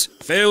thoughts,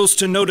 fails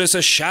to notice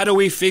a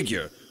shadowy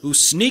figure who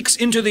sneaks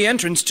into the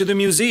entrance to the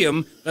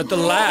museum that the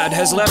lad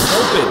has left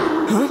open.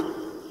 Huh?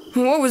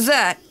 What was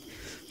that?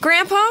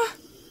 Grandpa?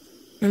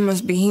 I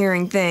must be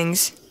hearing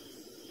things.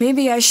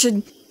 Maybe I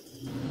should...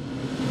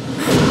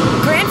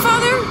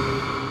 Grandfather?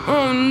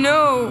 Oh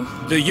no!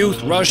 The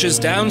youth rushes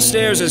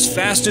downstairs as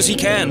fast as he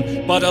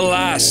can, but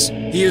alas,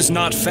 he is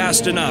not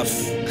fast enough.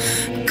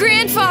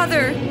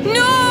 Grandfather!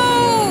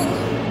 No!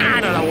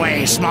 Out of the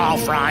way, small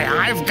fry.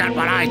 I've got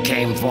what I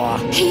came for.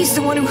 He's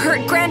the one who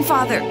hurt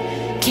Grandfather.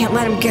 Can't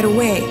let him get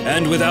away.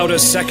 And without a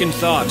second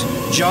thought,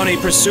 Johnny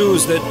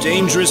pursues the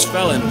dangerous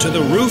felon to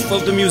the roof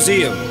of the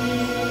museum.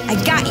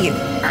 I got you.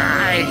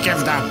 I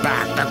give that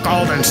back. The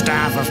golden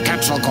staff of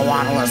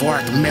Quetzalcoatl is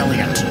worth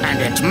millions,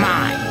 and it's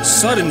mine.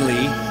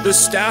 Suddenly, the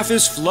staff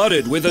is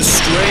flooded with a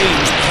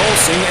strange,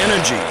 pulsing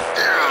energy.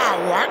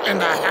 What in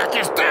the heck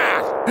is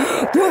that?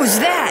 What was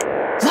that?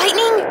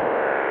 Lightning?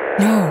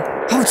 No.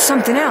 Oh, it's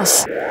something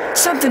else.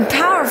 Something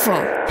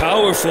powerful.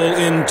 Powerful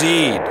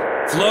indeed.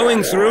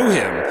 Flowing through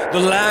him, the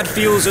lad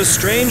feels a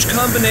strange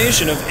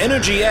combination of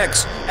Energy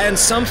X and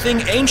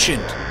something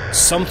ancient,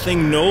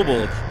 something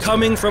noble,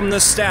 coming from the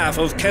staff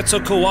of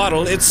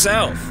Quetzalcoatl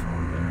itself.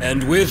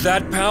 And with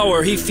that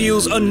power, he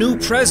feels a new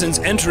presence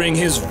entering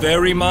his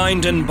very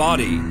mind and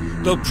body.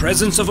 The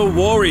presence of a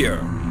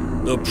warrior.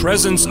 The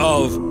presence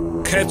of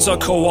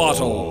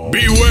Quetzalcoatl.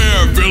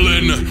 Beware,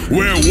 villain!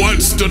 Where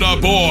once stood a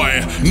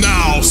boy,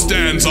 now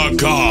stands a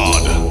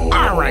god!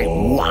 Alright,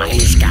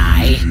 wise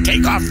guy.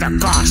 Take off the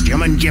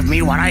costume and give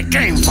me what I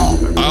came for.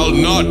 I'll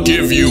not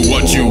give you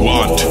what you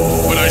want,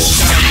 but I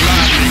shall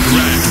gladly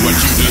grant what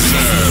you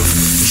deserve.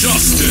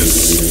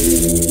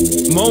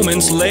 Justice!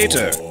 Moments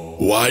later.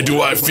 Why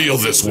do I feel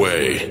this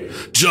way?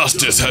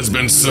 Justice has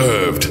been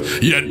served,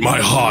 yet my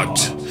heart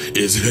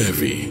is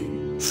heavy.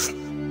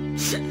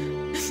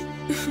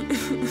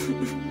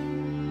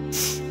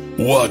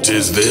 What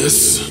is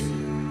this?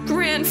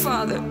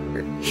 Grandfather.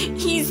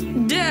 He's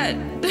dead.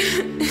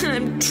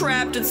 I'm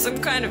trapped in some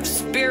kind of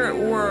spirit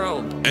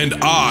world. And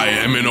I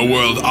am in a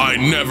world I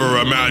never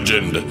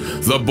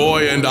imagined. The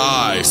boy and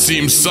I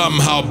seem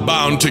somehow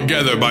bound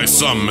together by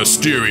some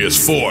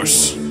mysterious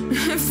force.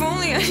 If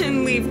only I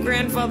didn't leave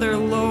Grandfather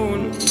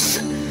alone.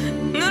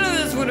 None of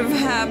this would have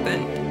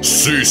happened.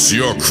 Cease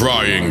your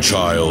crying,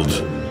 child.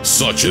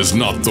 Such is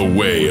not the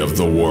way of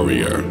the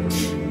warrior.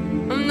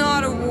 I'm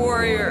not a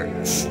warrior.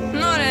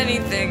 Not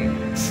anything.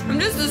 I'm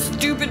just a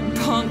stupid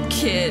punk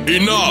kid.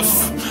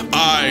 Enough!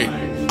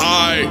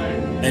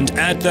 And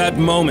at that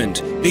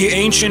moment, the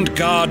ancient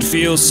god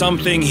feels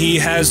something he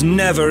has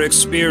never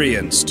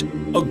experienced.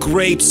 A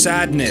great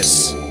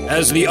sadness,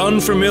 as the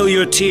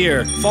unfamiliar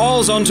tear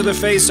falls onto the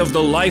face of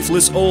the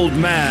lifeless old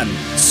man.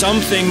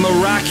 Something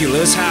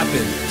miraculous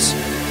happens.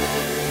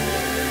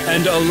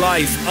 And a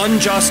life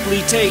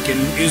unjustly taken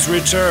is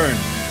returned.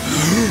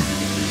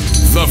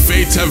 The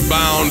fates have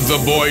bound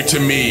the boy to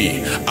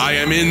me. I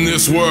am in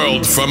this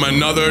world from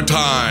another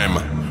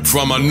time.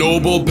 From a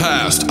noble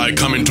past, I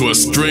come into a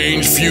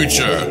strange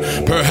future.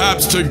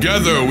 Perhaps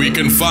together we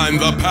can find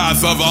the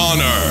path of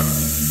honor.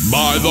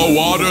 By the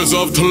waters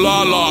of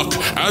Tlaloc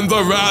and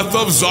the wrath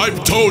of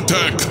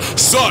Zyptotec,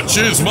 such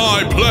is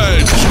my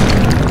pledge!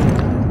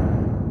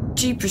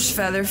 Jeepers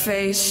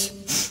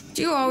Featherface.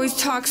 Do you always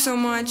talk so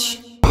much?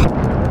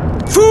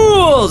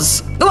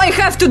 Fools! Do I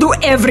have to do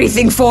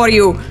everything for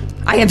you?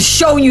 I have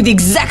shown you the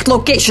exact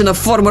location of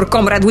former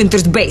Comrade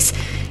Winter's base,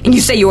 and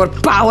you say you are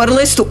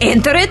powerless to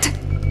enter it?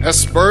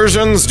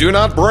 Aspersions do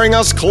not bring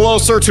us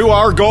closer to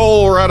our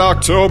goal, Red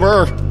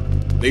October.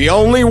 The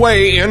only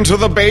way into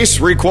the base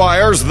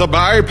requires the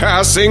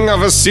bypassing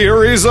of a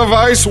series of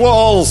ice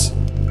walls.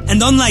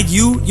 And unlike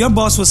you, your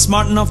boss was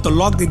smart enough to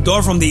lock the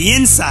door from the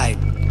inside.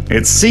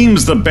 It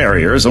seems the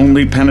barriers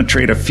only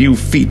penetrate a few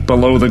feet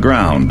below the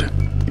ground.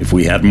 If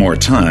we had more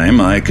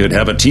time, I could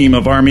have a team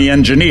of Army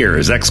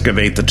engineers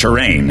excavate the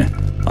terrain,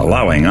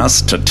 allowing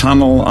us to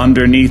tunnel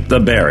underneath the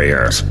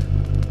barriers.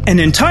 An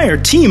entire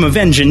team of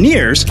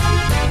engineers?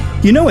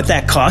 You know what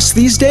that costs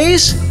these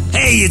days?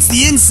 Hey, it's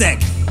the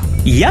insect!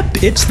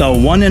 Yep, it's the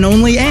one and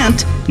only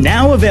ant,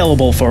 now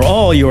available for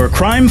all your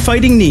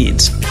crime-fighting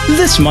needs.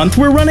 This month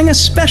we're running a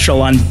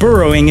special on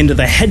burrowing into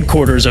the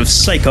headquarters of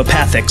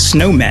psychopathic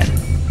snowmen.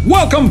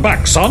 Welcome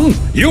back, son!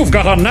 You've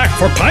got a knack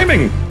for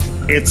timing!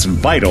 It's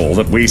vital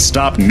that we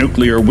stop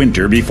Nuclear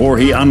Winter before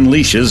he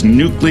unleashes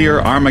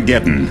Nuclear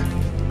Armageddon.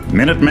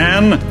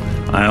 Minuteman,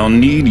 I'll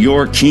need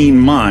your keen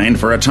mind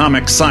for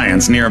atomic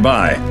science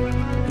nearby.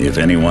 If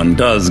anyone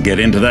does get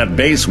into that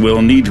base,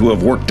 we'll need to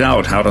have worked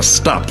out how to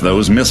stop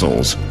those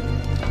missiles.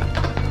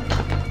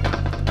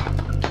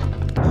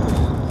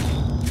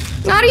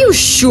 Are you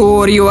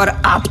sure you are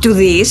up to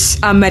this,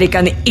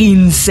 American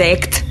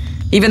insect?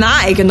 Even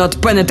I cannot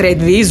penetrate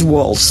these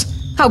walls.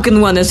 How can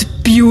one as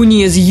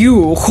puny as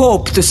you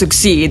hope to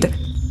succeed?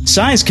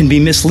 Size can be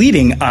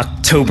misleading,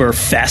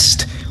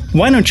 Oktoberfest.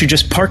 Why don't you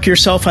just park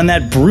yourself on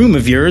that broom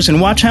of yours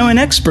and watch how an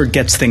expert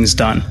gets things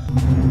done?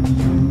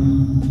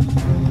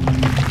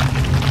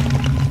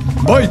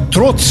 By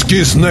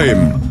Trotsky's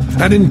name,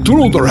 an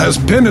intruder has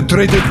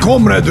penetrated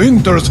Comrade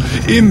Winter's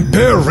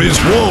Imperi's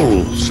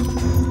walls.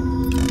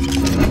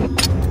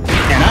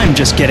 And I'm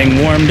just getting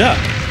warmed up.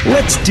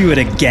 Let's do it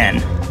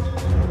again.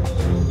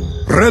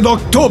 Red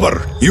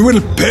October, you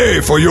will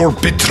pay for your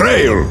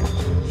betrayal.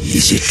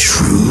 Is it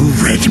true,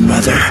 Red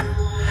Mother?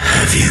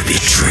 Have you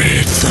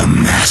betrayed the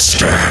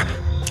Master?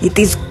 It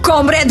is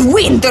Comrade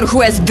Winter who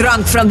has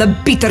drunk from the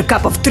bitter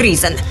cup of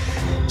treason.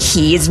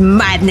 His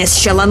madness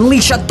shall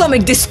unleash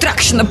atomic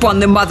destruction upon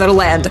the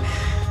motherland.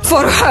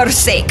 For her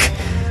sake,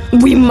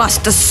 we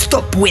must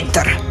stop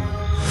Winter.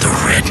 The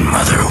Red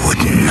Mother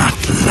would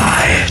not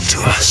lie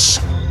to us.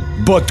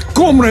 But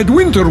Comrade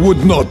Winter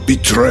would not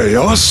betray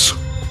us.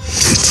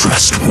 To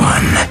trust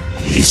one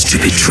is to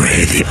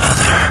betray the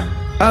other.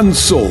 And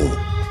so,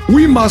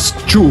 we must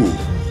choose.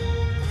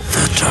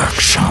 The Dark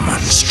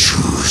Shamans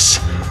choose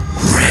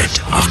Red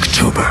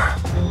October.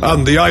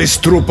 And the Ice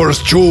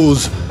Troopers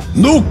choose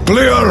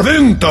Nuclear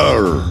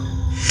Winter.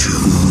 To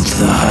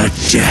the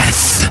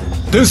death.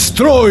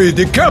 Destroy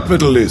the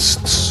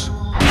capitalists.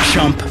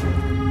 Chump.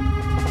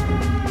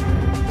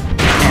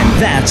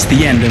 And that's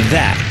the end of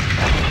that.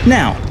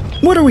 Now,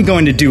 what are we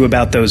going to do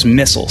about those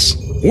missiles?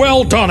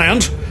 Well done,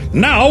 Ant.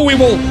 Now we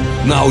will...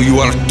 Now you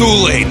are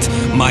too late.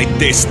 My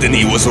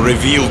destiny was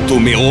revealed to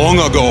me long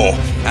ago,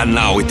 and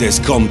now it has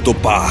come to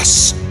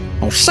pass.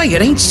 Oh, say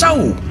it ain't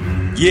so.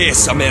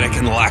 Yes,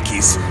 American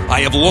lackeys.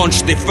 I have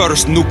launched the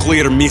first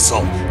nuclear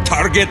missile.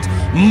 Target,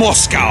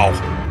 Moscow.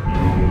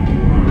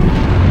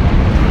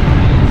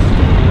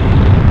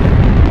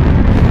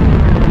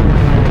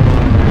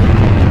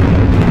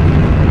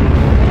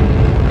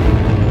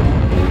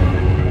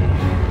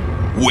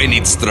 When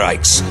it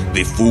strikes,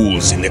 the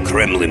fools in the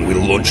Kremlin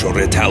will launch a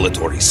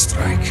retaliatory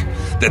strike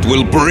that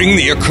will bring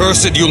the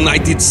accursed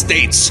United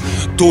States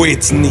to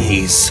its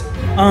knees.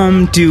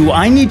 Do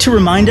I need to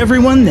remind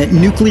everyone that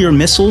nuclear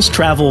missiles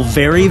travel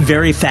very,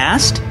 very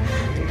fast?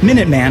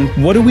 Minuteman,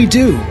 what do we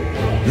do?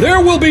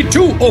 There will be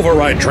 2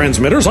 override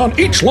transmitters on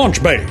each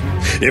launch bay.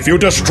 If you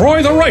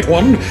destroy the right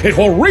one, it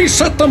will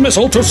reset the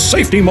missile to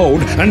safety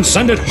mode and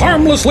send it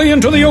harmlessly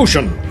into the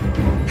ocean.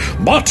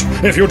 But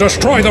if you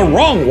destroy the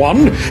wrong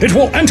one, it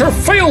will enter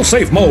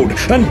failsafe mode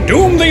and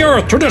doom the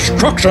Earth to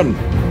destruction.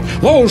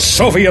 Those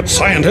Soviet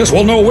scientists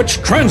will know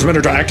which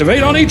transmitter to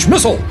activate on each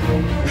missile.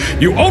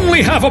 You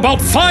only have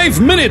about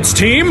 5 minutes,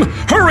 team!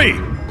 Hurry!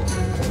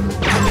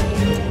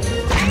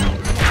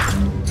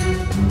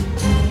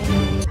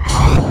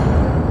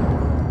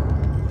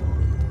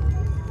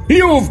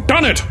 You've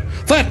done it!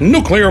 That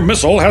nuclear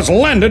missile has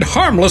landed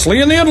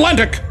harmlessly in the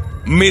Atlantic!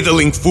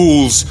 Middling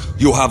fools,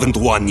 you haven't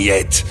won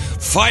yet.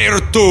 Fire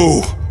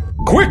 2!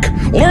 Quick!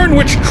 Learn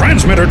which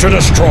transmitter to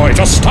destroy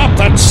to stop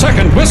that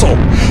second missile!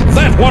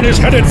 That one is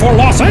headed for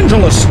Los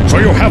Angeles, so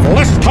you have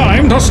less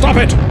time to stop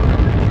it!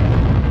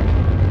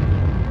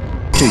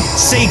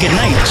 Say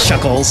goodnight,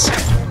 Chuckles.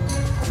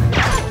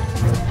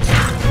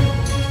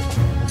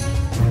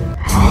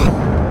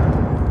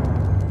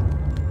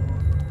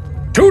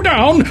 Two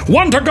down,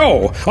 1 to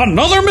go!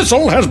 Another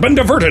missile has been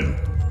diverted!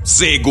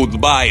 Say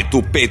goodbye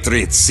to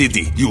Patriot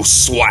City, you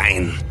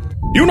swine!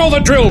 You know the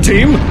drill,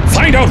 team!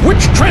 Find out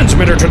which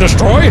transmitter to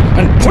destroy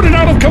and put it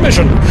out of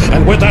commission!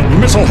 And with that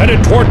missile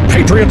headed toward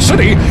Patriot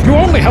City, you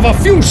only have a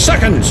few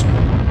seconds!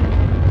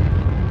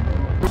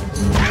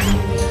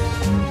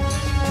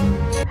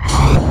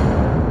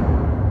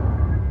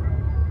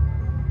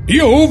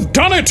 You've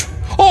done it!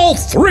 All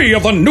 3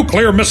 of the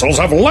nuclear missiles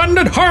have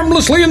landed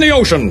harmlessly in the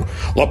ocean.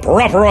 The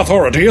proper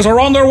authorities are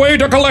on their way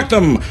to collect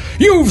them.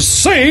 You've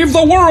saved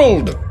the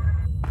world!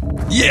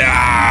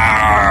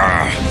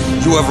 Yeah!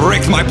 You have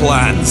wrecked my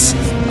plans.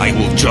 I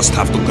will just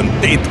have to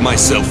content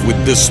myself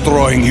with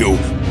destroying you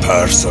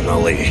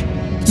personally.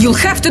 You'll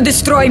have to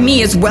destroy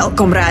me as well,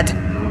 comrade.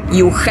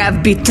 You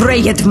have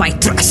betrayed my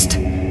trust.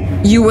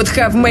 You would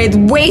have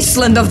made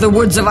wasteland of the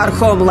woods of our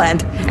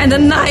homeland and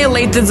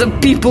annihilated the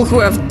people who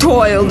have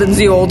toiled in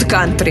the old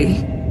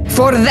country.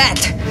 For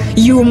that,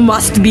 you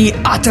must be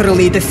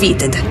utterly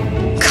defeated.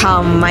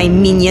 Come, my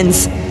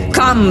minions,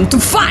 come to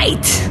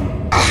fight!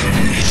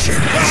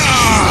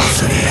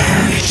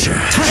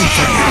 Time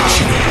for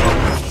action.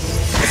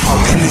 How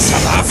can this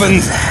have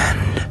happened?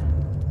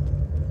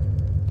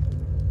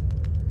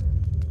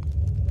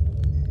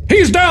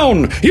 He's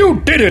down!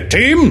 You did it,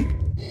 team!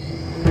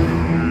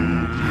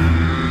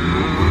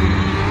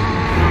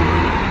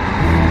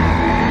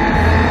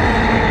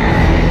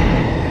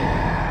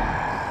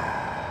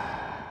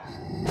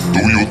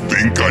 Do you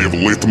think I have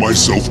let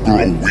myself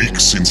grow weak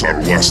since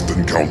our last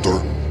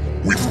encounter?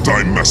 With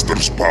Time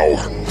Master's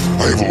power,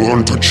 I have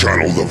learned to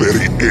channel the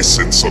very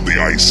essence of the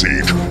Ice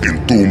Age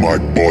into my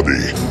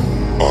body.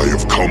 I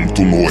have come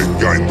to know a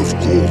kind of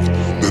gold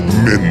that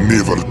men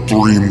never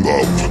dreamed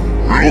of.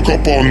 Look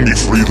upon me,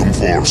 Freedom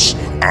Force,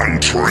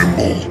 and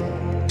tremble.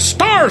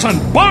 Stars and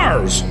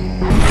bars!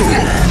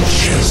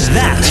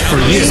 That's for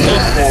you.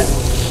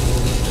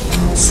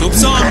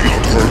 Soup's on.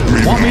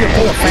 Want me to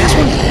pull a fast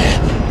one?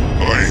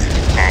 I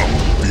am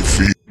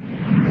defeated.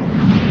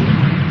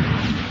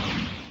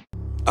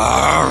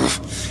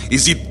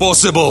 Is it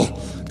possible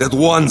that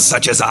one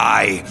such as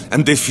I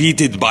am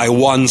defeated by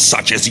one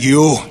such as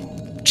you?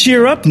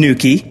 Cheer up,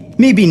 Nuki.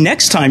 Maybe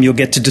next time you'll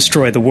get to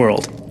destroy the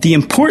world. The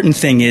important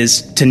thing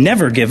is to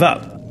never give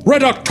up.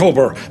 Red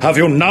October, have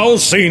you now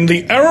seen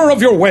the error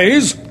of your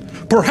ways?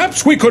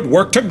 Perhaps we could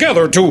work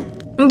together to...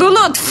 Do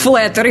not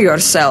flatter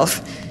yourself,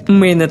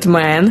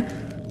 Minuteman.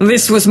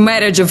 This was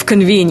marriage of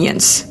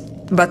convenience.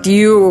 But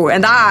you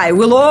and I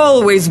will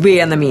always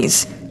be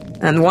enemies.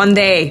 And one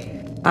day,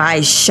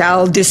 I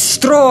shall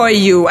destroy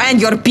you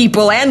and your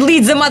people and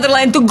lead the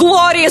motherland to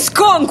glorious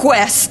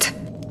conquest!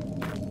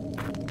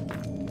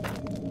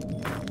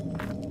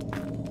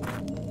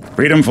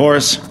 Freedom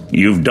Force,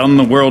 you've done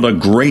the world a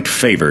great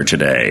favor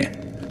today.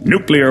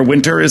 Nuclear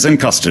Winter is in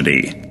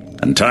custody,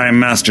 and Time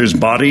Master's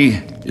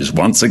body is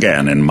once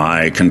again in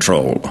my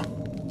control.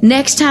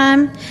 Next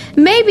time,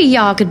 maybe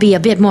y'all could be a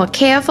bit more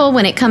careful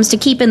when it comes to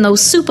keeping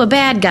those super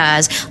bad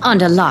guys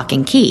under lock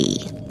and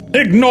key.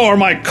 Ignore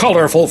my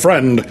colorful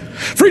friend.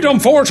 Freedom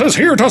Force is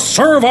here to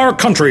serve our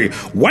country,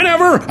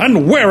 whenever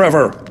and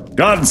wherever.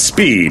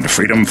 Godspeed,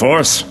 Freedom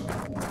Force.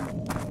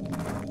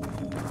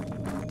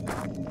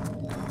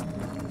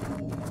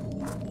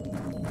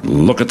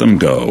 Look at them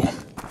go.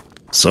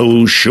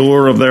 So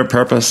sure of their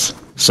purpose,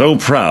 so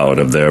proud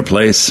of their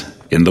place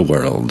in the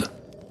world.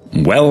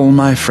 Well,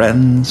 my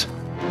friends,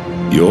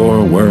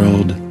 your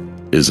world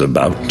is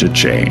about to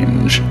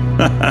change.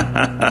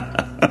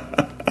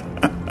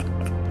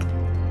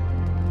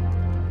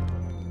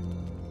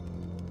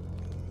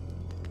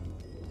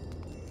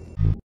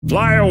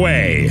 Fly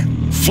away,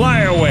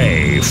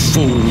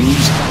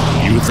 fools!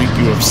 You think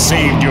you have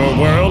saved your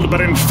world,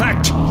 but in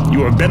fact,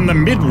 you have been the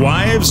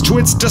midwives to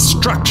its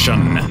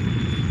destruction.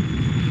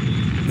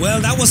 Well,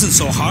 that wasn't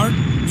so hard.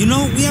 You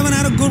know, we haven't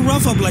had a good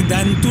rough-up like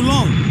that in too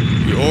long.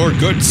 Your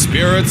good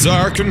spirits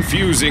are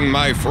confusing,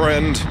 my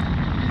friend.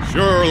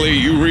 Surely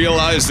you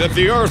realize that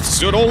the Earth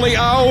stood only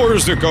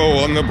hours ago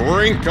on the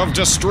brink of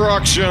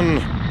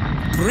destruction.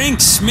 Brink,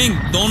 Schmink,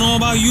 don't know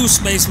about you,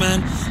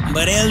 spaceman,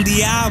 but El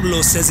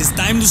Diablo says it's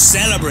time to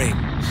celebrate.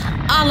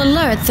 I'll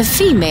alert the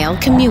female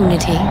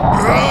community.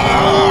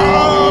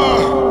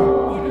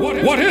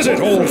 What is it,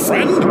 old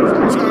friend?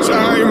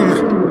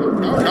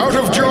 I'm out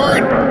of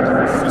joint.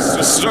 This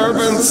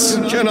disturbance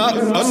cannot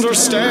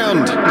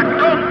understand.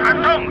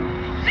 Achtung!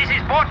 This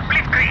is Port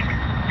Blitzkrieg.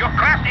 Your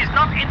craft is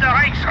not in the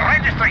Reich's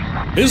registry.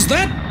 Is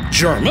that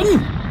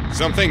German?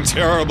 Something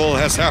terrible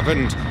has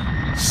happened.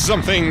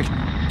 Something...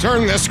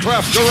 Turn this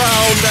craft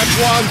around at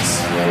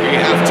once! We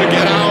have to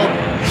get out!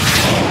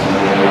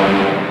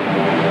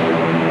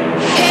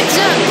 Heads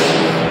up!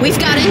 We've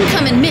got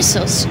incoming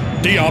missiles.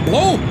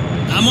 Diablo?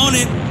 I'm on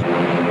it.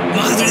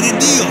 Madre de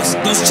Dios!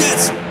 Those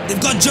jets! They've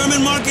got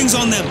German markings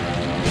on them!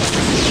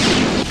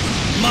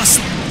 Must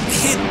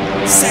hit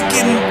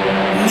second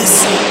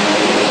missile.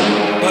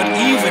 But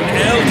even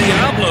El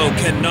Diablo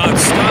cannot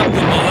stop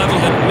the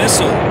malevolent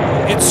missile.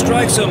 It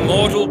strikes a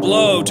mortal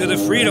blow to the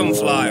Freedom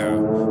Flyer.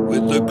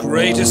 With the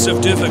greatest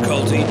of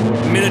difficulty,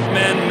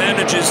 Minuteman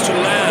manages to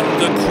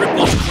land the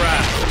crippled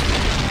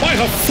craft. By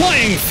the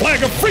flying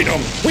flag of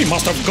freedom, we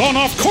must have gone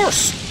off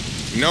course.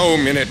 No,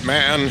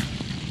 Minuteman.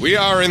 We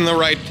are in the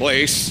right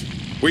place.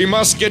 We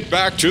must get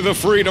back to the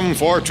Freedom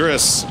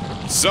Fortress.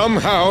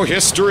 Somehow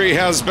history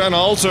has been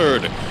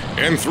altered,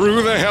 and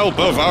through the help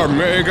of our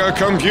mega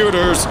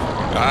computers,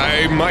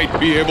 I might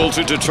be able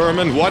to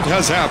determine what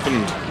has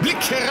happened. Blick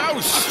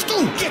heraus!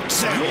 Achtung! Get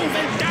them! Move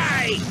and die!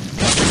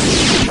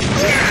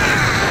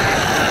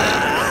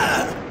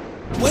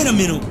 Wait a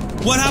minute.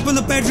 What happened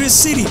to Patriot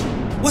City?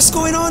 What's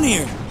going on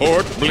here?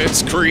 Port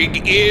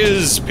Blitzkrieg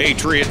is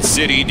Patriot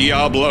City,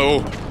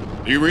 Diablo.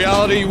 The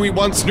reality we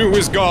once knew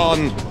is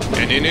gone,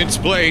 and in its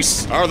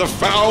place are the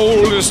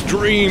foulest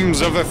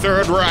dreams of the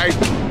Third Reich.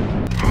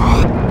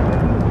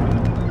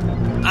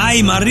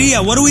 Ay,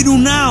 Maria, what do we do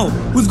now?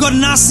 We've got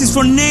Nazis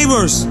for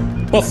neighbors.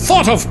 The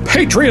thought of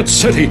Patriot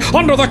City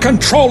under the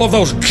control of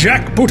those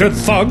jackbooted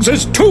thugs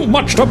is too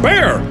much to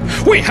bear.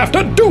 We have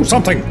to do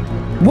something.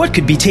 What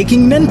could be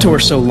taking Mentor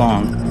so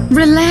long?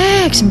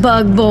 Relax,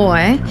 bug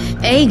boy.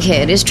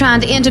 Egghead is trying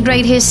to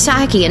integrate his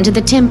psyche into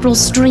the temporal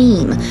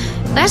stream.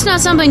 That's not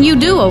something you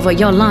do over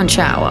your lunch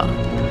hour.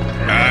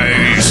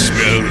 I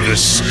smell the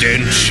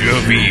stench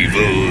of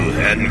evil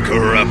and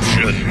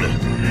corruption.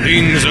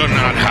 Things are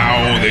not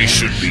how they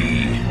should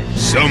be.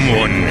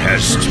 Someone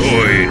has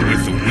toyed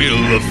with the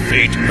will of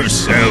fate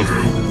herself.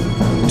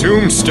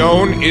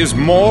 Tombstone is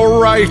more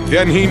right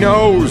than he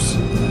knows.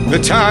 The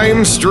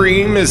time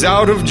stream is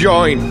out of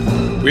joint.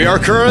 We are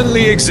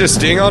currently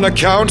existing on a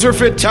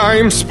counterfeit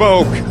time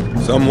spoke.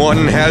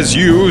 Someone has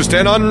used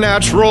an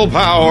unnatural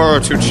power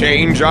to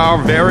change our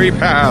very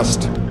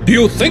past. Do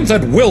you think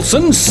that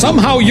Wilson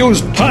somehow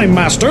used Time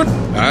Master?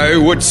 I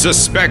would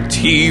suspect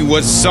he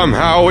was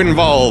somehow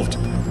involved.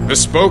 The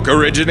spoke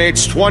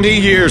originates 20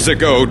 years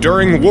ago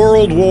during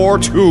World War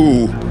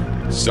II.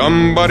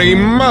 Somebody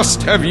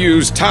must have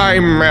used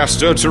Time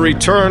Master to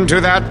return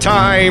to that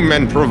time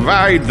and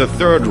provide the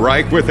Third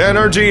Reich with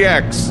Energy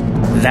X.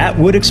 That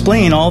would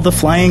explain all the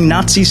flying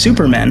Nazi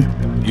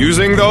supermen.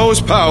 Using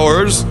those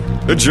powers,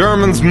 the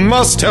Germans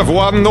must have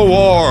won the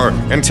war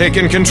and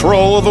taken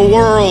control of the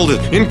world,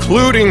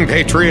 including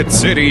Patriot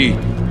City.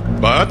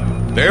 But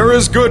there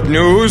is good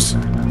news.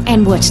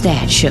 And what's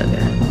that,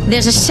 Sugar?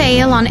 There's a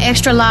sale on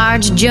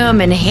extra-large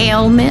German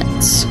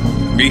helmets?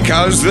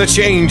 Because the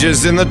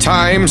changes in the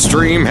time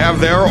stream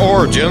have their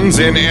origins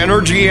in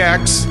Energy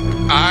X,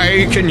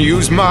 I can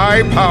use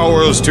my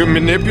powers to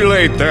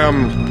manipulate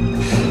them.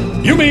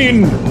 You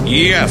mean...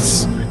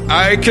 Yes.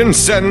 I can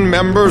send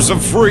members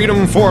of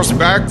Freedom Force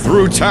back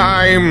through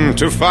time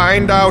to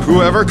find out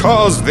whoever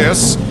caused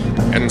this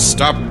and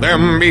stop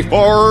them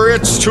before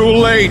it's too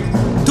late.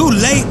 Too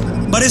late?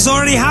 But it's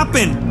already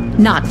happened.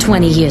 Not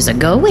 20 years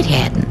ago, it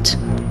hadn't.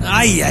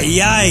 Ay,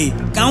 ay, ay.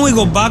 Can't we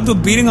go back to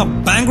beating up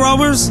bank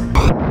robbers?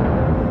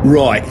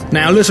 Right,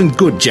 now listen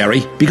good,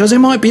 Jerry, because there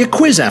might be a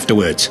quiz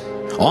afterwards.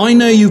 I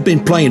know you've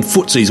been playing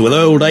footsies with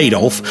old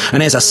Adolf,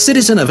 and as a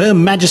citizen of Her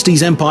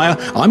Majesty's Empire,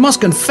 I must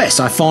confess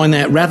I find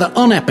that rather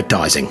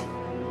unappetizing.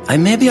 I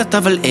may be a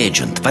double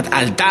agent, but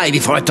I'll die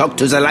before I talk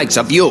to the likes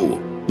of you.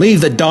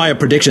 Leave the dire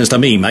predictions to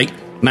me, mate.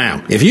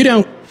 Now, if you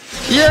don't...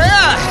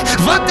 Yeah!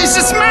 What is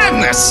this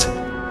madness?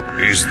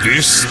 Is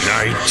this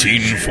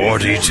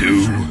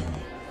 1942?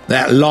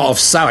 That lot of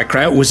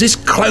sauerkraut was this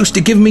close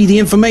to giving me the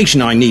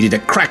information I needed to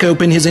crack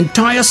open his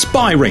entire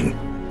spy ring.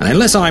 And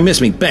unless I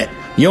miss me bet,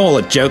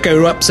 you're the joker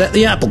who upset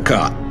the apple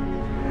cart.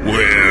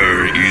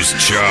 Where is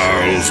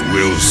Charles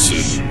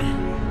Wilson?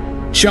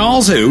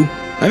 Charles who?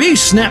 Have you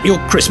snapped your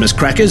Christmas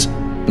crackers?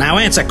 Now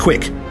answer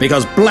quick,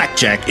 because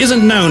Blackjack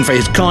isn't known for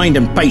his kind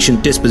and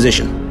patient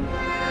disposition.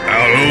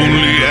 I'll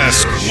only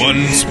ask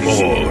once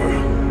more.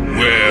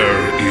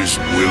 Where is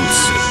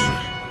Wilson?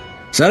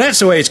 So that's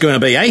the way it's going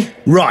to be, eh?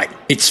 Right,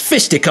 it's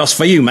fisticuffs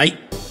for you, mate.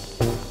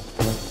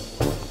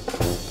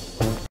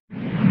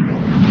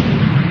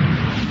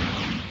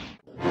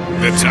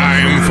 The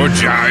time for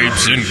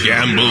jibes and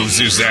gambles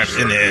is at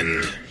an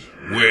end.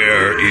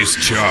 Where is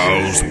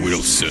Charles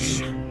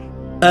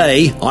Wilson?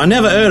 A, I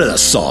never heard of the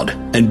sod,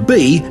 and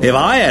B, if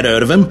I had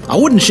heard of him, I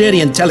wouldn't share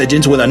the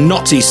intelligence with a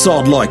Nazi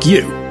sod like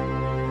you.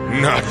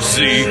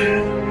 Nazi?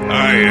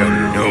 I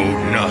am no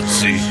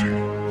Nazi.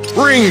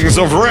 Rings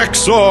of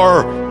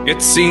Rexor!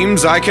 It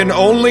seems I can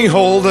only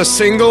hold a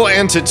single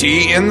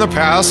entity in the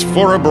past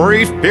for a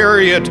brief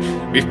period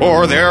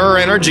before their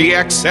energy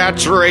X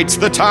saturates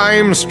the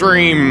time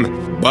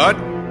stream. But,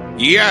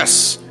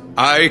 yes,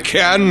 I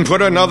can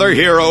put another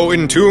hero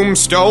in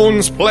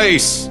Tombstone's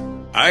place.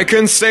 I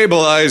can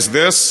stabilize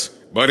this,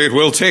 but it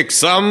will take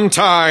some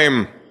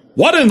time.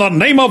 What in the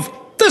name of...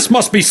 This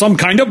must be some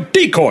kind of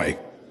decoy.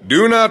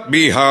 Do not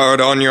be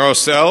hard on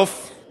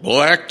yourself.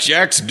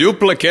 Blackjack's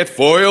duplicate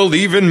foiled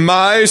even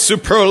my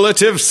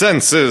superlative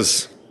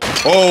senses.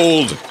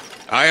 Hold.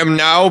 I am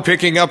now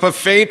picking up a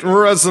faint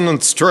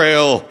resonance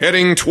trail,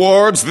 heading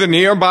towards the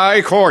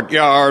nearby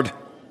courtyard.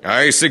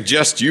 I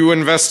suggest you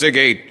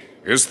investigate.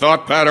 His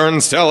thought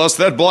patterns tell us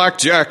that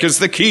Blackjack is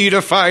the key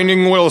to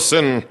finding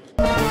Wilson.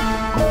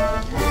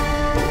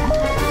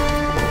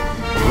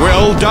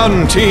 Well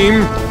done,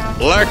 team.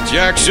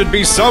 Blackjack should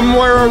be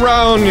somewhere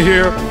around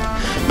here.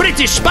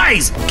 British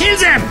spies! Kill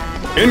them!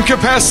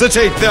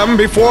 Incapacitate them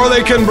before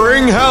they can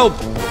bring help.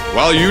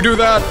 While you do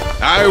that,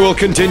 I will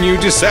continue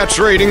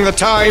desaturating the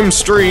time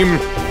stream.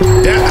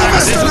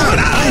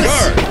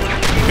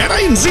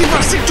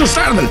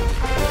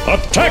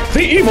 Attack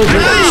the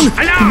evildoers!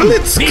 Alarm!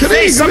 We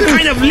face some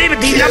kind of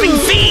liberty-loving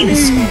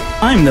fiends!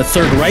 I'm the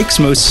Third Reich's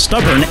most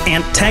stubborn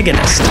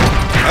antagonist.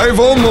 I've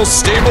almost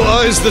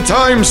stabilized the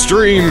time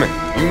stream.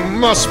 You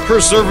must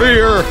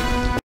persevere.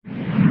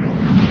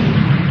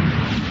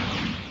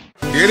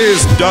 It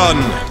is done.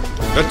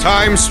 The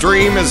time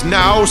stream is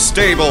now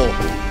stable.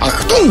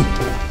 Achtung!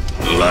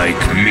 Like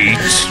meat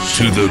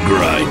to the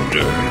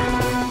grinder.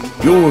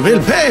 You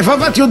will pay for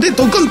what you did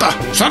to Gunther.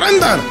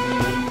 Surrender!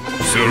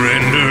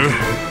 Surrender?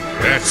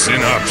 That's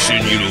an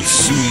option you'll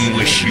soon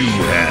wish you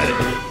had.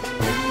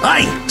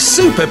 Hey,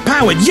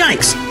 super-powered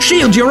Yanks!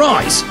 Shield your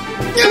eyes!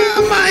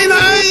 My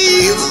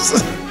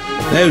eyes!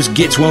 Those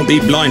gits won't be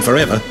blind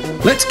forever.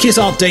 Let's kiss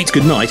our dates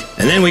goodnight,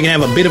 and then we can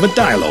have a bit of a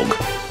dialogue.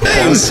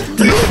 Perhaps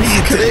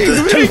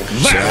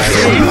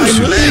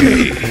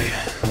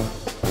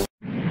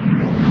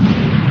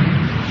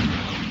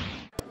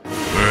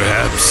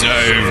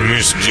I've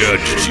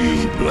misjudged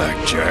you,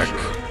 Blackjack.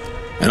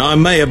 And I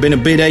may have been a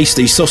bit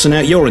hasty sussing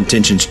out your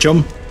intentions,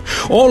 chum.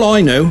 All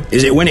I know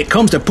is that when it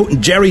comes to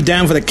putting Jerry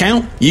down for the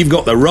count, you've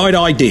got the right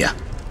idea.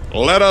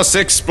 Let us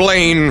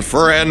explain,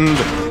 friend.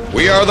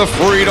 We are the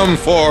Freedom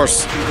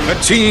Force, a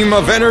team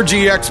of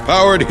Energy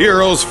X-powered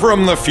heroes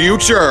from the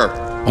future.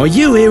 Are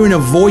you hearing a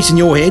voice in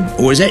your head,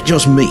 or is that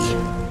just me?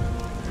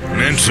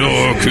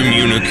 Mentor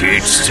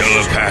communicates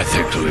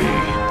telepathically.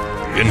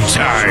 In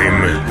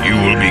time, you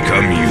will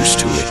become used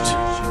to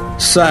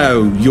it.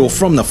 So, you're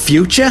from the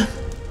future?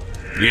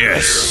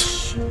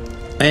 Yes.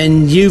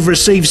 And you've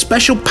received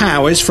special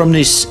powers from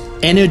this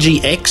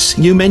Energy X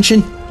you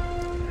mentioned?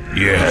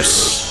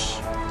 Yes.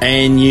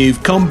 And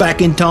you've come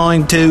back in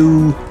time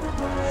to...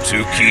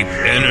 To keep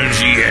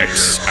Energy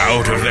X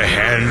out of the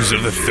hands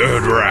of the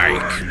Third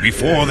Reich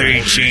before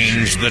they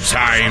change the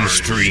time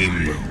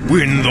stream,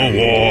 win the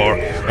war,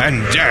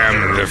 and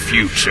damn the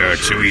future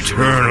to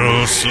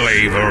eternal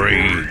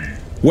slavery.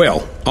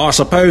 Well, I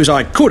suppose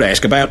I could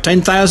ask about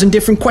 10,000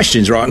 different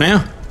questions right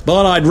now,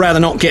 but I'd rather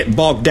not get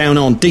bogged down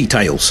on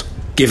details.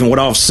 Given what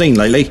I've seen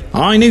lately,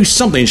 I knew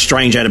something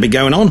strange had to be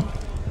going on.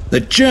 The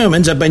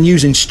Germans have been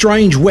using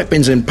strange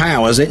weapons and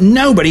powers that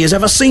nobody has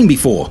ever seen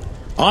before.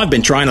 I've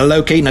been trying to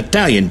locate an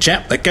Italian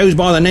chap that goes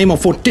by the name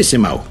of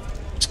Fortissimo.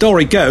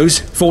 Story goes,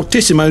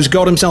 Fortissimo's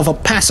got himself a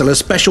passel of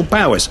special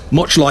powers,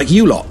 much like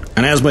you lot,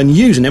 and has been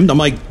using them to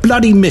make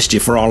bloody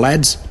mischief for our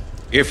lads.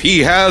 If he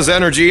has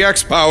Energy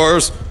X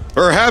powers,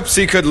 perhaps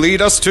he could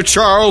lead us to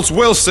Charles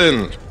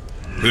Wilson.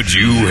 Could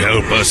you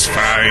help us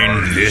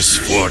find this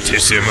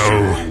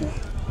Fortissimo?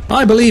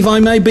 I believe I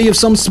may be of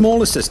some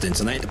small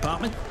assistance in that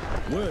department.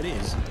 Word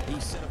is,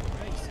 he's set up a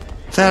base.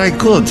 Very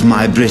good,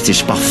 my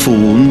British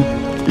buffoon.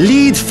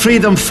 Lead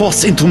Freedom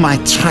Force into my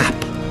trap.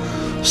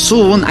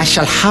 Soon I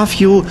shall have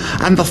you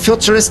and the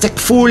futuristic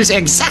fools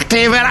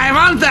exactly where I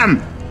want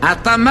them.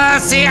 At the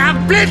mercy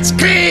of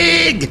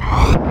Blitzkrieg!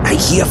 I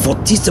hear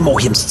Fortissimo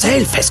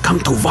himself has come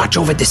to watch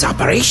over this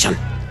operation.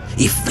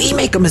 If we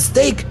make a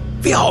mistake,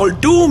 we are all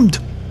doomed.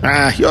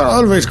 You're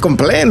always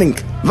complaining.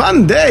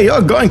 One day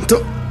you're going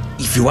to...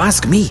 If you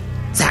ask me,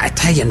 the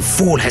Italian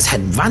fool has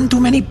had one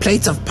too many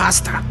plates of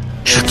pasta.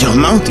 Shut your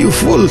mouth, you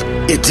fool.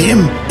 It's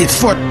him.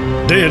 It's Fort...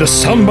 Did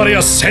somebody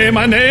say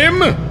my name?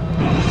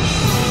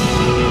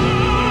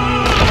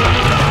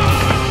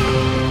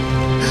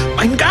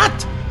 Mein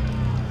Gott!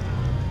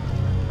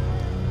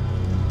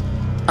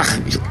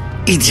 You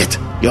idiot.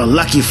 You're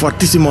lucky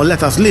Fortissimo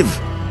let us live.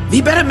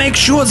 We better make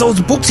sure those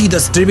books he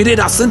distributed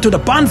are sent to the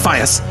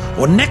bonfires,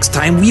 or next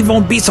time we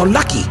won't be so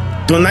lucky.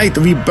 Tonight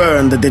we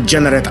burn the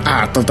degenerate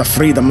art of the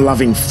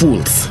freedom-loving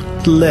fools.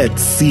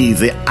 Let's see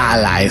the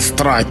Allies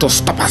try to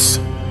stop us.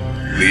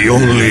 The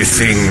only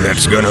thing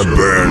that's gonna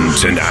burn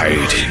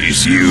tonight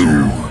is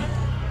you.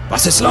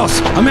 Was ist los?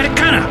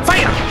 Amerikaner!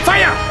 Fire!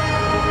 Fire!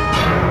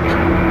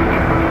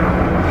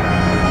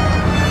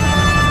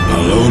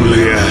 I'll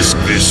only ask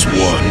this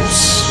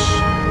once.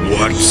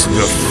 What's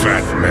the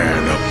fat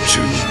man up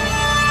to?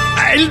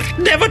 I'll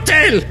never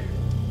tell!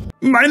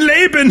 Mein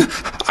Leben!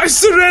 I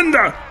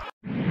surrender!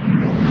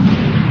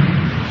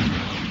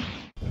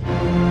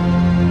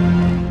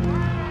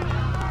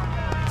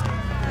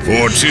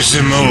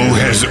 Fortissimo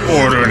has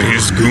ordered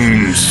his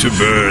goons to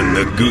burn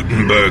the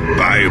Gutenberg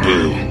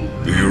Bible,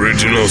 the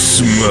original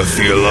Summa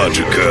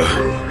Theologica,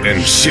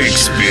 and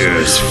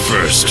Shakespeare's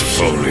first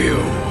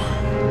folio.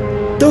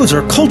 Those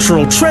are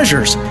cultural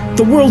treasures.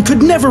 The world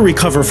could never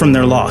recover from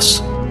their loss.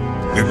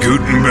 The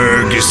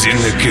Gutenberg is in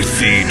the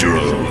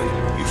cathedral.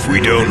 If we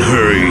don't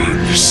hurry,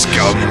 the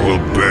scum will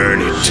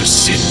burn it to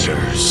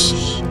cinders.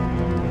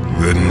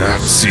 The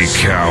Nazi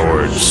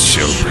cowards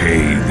shall pay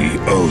the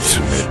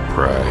ultimate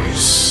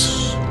price.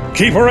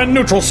 Keep her in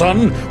neutral,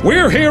 son.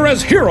 We're here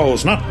as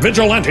heroes, not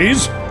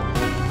vigilantes.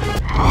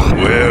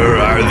 Where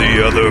are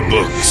the other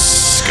books,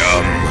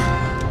 scum?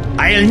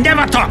 I'll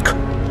never talk!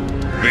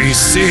 They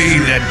say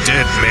that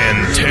dead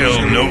men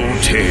tell no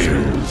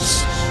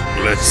tales.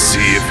 Let's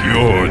see if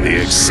you're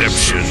the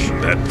exception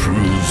that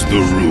proves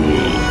the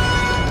rule.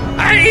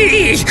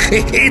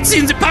 It's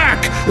in the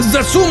park!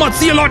 The Summa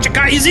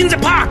Theologica is in the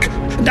park!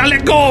 Now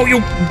let go,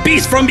 you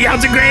beast from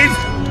beyond the grave!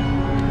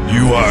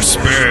 You are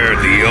spared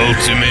the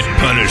ultimate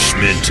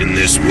punishment in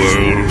this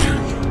world.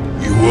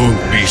 You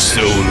won't be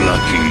so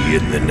lucky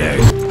in the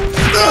next.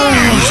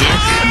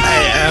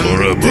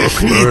 Or a book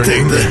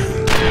burning.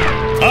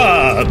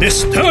 The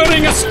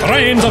stirring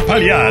strains of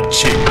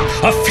Pagliacci,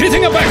 a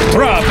fitting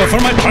backdrop for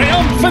my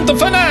triumphant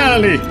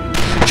finale.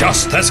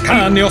 Just as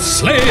Canio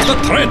slays the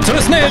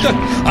treacherous Ned,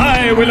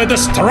 I will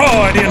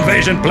destroy the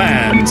invasion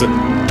plans.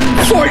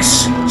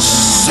 Voice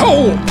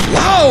so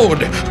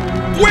loud!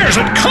 Where's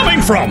it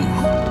coming from?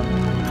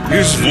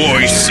 His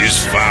voice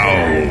is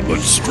foul but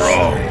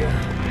strong.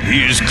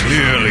 He is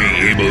clearly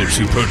able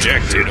to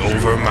project it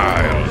over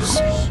miles.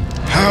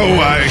 How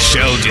I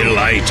shall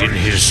delight in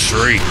his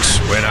shrieks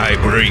when I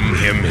bring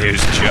him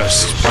his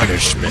just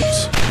punishment.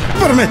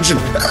 Formention,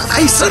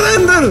 I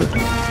surrender!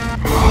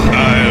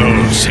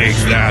 I'll take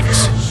that.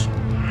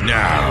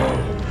 Now,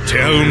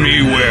 tell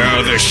me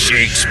where the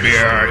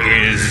Shakespeare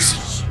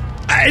is.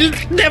 I'll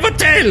never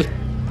tell!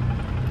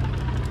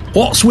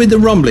 What's with the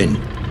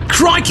rumbling?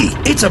 Crikey,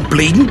 it's a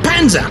bleeding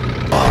panzer!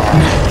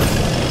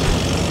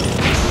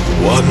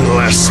 One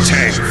less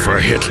tank for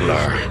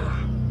Hitler.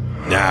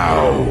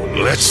 Now,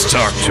 let's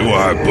talk to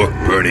our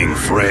book-burning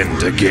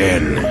friend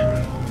again.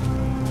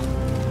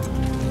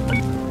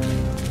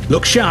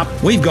 Look sharp,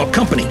 we've got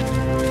company.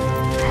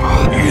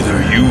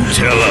 Either you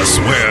tell us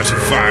where to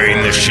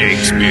find the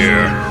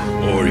Shakespeare,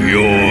 or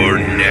you're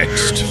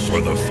next for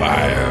the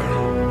fire.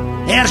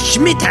 Herr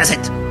Schmidt has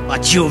it,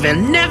 but you will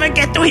never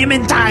get to him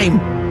in time.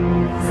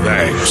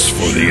 Thanks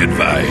for the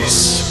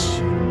advice.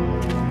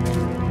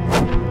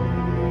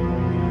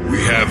 We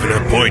have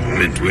an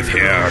appointment with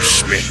Herr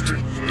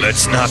Schmidt.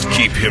 Let's not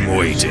keep him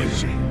waiting.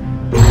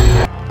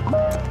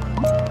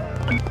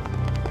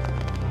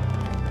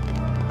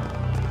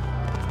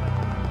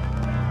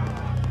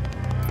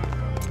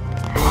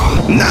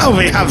 Now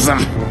we have them.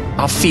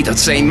 Auf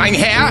Wiedersehen, mein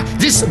Herr.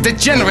 This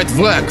degenerate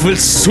work will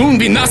soon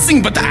be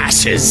nothing but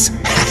ashes.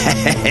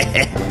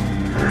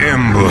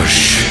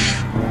 Ambush.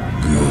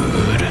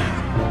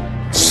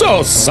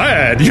 So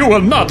sad you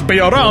will not be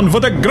around for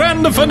the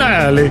grand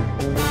finale.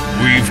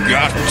 We've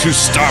got to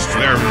stop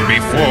them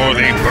before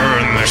they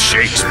burn the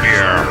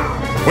Shakespeare.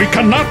 We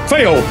cannot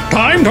fail.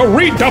 Time to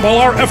redouble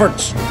our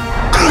efforts.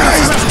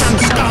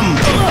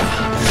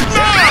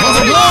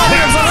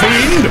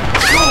 Fiend!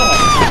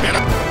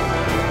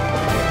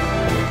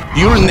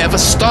 You'll never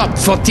stop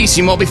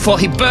Fortissimo before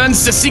he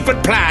burns the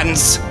secret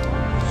plans.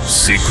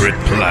 Secret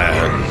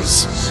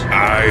plans.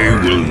 I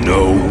will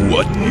know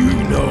what you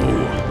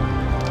know.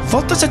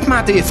 What does it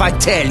matter if I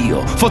tell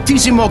you?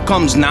 Fortissimo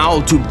comes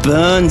now to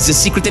burn the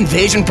secret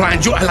invasion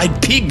plans you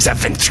allied pigs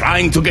have been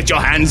trying to get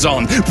your hands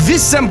on.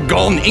 With them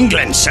gone,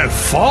 England shall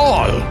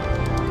fall.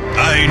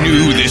 I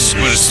knew this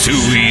was too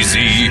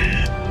easy.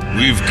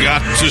 We've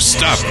got to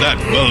stop that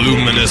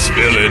voluminous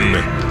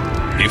villain.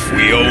 If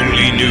we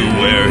only knew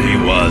where he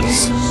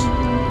was.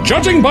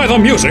 Judging by the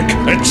music,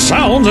 it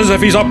sounds as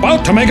if he's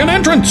about to make an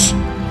entrance.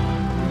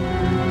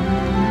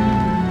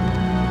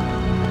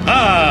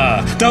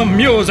 The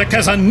music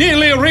has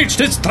nearly reached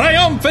its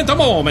triumphant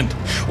moment.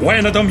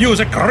 When the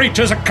music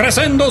reaches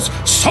crescendos,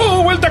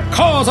 so will the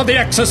cause of the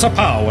excess of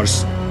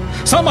powers.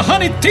 Some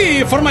honey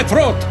tea for my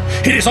throat.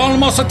 It is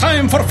almost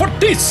time for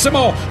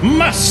Fortissimo,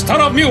 master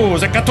of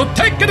music, to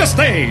take the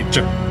stage.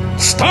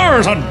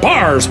 Stars and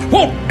bars!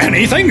 Won't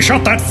anything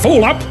shut that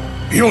fool up?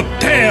 You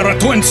dare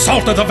to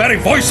insult the very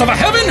voice of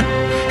heaven?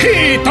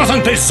 He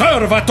doesn't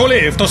deserve to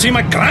live to see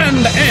my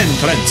grand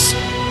entrance.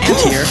 And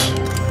here,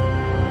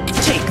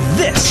 take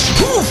this.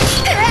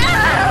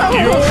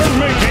 You're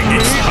making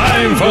it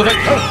time for the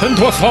curtain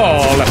to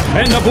fall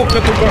and the book to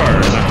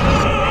burn.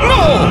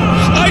 No!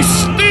 I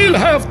still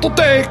have to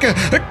take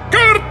a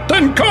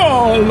curtain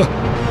call!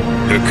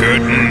 The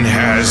curtain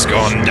has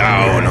gone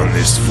down on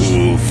this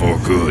fool for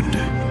good.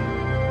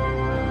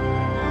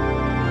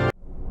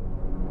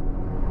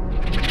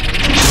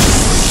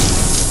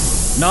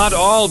 Not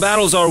all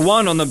battles are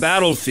won on the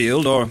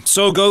battlefield, or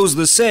so goes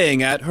the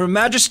saying at Her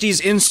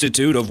Majesty's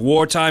Institute of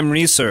Wartime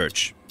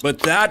Research.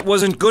 But that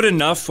wasn't good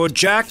enough for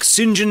Jack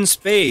St. John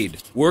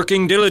Spade,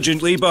 working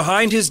diligently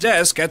behind his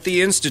desk at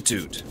the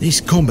Institute.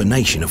 This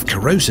combination of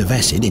corrosive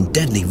acid and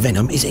deadly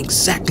venom is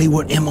exactly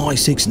what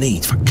MI6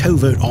 needs for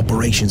covert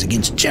operations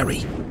against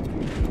Jerry.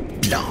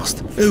 Blast,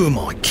 who am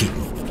I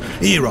kidding?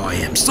 Here I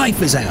am,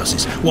 safe as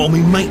houses, while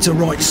me mates are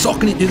right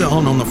socking it to the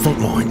Hun on the front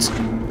lines.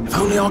 If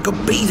only I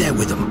could be there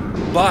with them.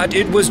 But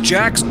it was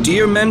Jack's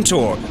dear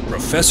mentor,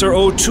 Professor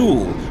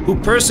O'Toole, who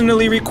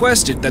personally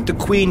requested that the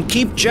Queen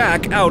keep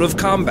Jack out of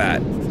combat.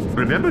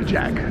 Remember,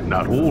 Jack,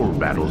 not all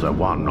battles are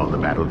won on the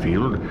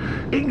battlefield.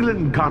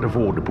 England can't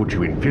afford to put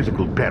you in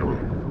physical peril.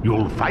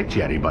 You'll fight,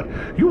 Jerry, but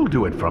you'll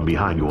do it from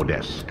behind your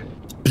desk.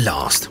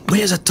 Blast,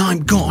 where's the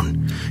time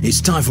gone?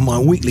 It's time for my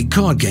weekly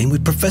card game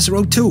with Professor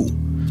O'Toole.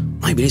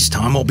 Maybe this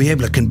time I'll be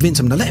able to convince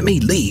him to let me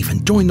leave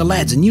and join the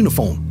lads in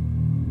uniform.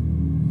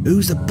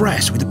 Who's the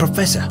brass with the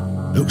Professor?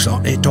 Looks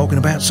like they're talking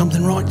about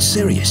something right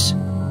serious.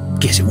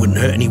 Guess it wouldn't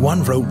hurt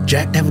anyone for old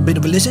Jack to have a bit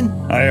of a listen.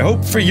 I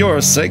hope for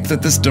your sake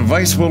that this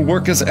device will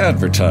work as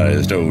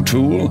advertised,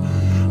 O'Toole.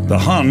 The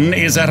Hun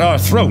is at our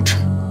throat.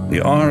 The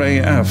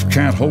RAF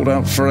can't hold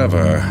out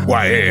forever.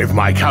 Why, if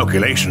my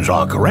calculations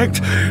are correct,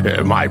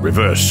 my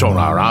reverse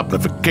sonar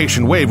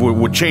amplification wave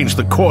would change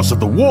the course of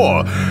the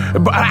war.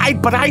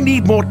 But I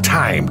need more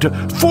time to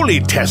fully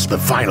test the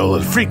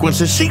final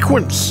frequency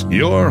sequence.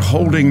 You're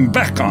holding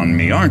back on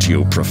me, aren't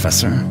you,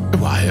 Professor?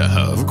 Why,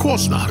 of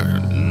course not.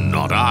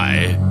 Not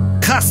I.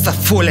 Curse the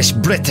foolish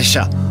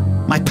Britisher.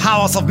 My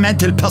powers of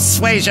mental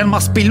persuasion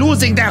must be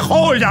losing their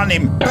hold on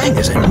him.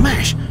 Bangers and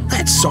mash.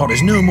 That sod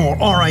is no more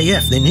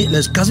RAF than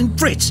Hitler's cousin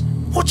Fritz.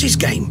 What's his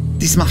game?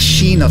 This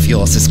machine of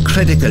yours is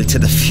critical to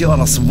the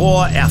Führer's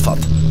war effort.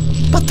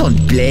 But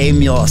don't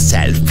blame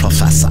yourself,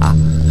 Professor.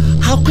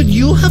 How could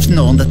you have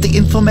known that the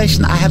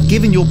information I have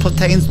given you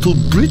pertains to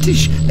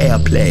British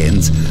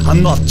airplanes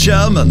and not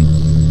German?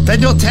 When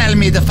you tell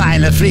me the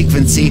final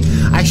frequency,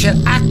 I shall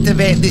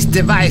activate this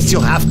device you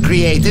have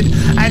created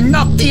and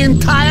knock the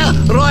entire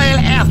Royal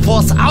Air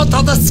Force out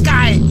of the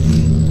sky.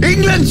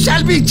 England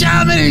shall be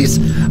Germany's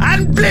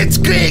and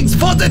Blitzkrieg's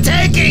for the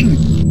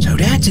taking. So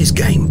that's his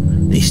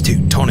game. This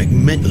Teutonic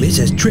mentalist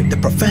has tricked the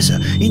Professor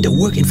into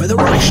working for the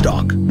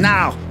Reichstag.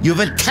 Now you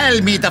will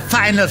tell me the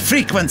final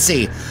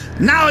frequency.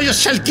 Now you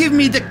shall give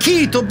me the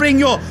key to bring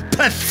your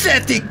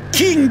pathetic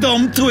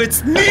kingdom to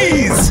its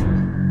knees.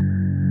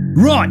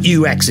 Right,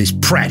 you Axis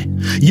Pratt.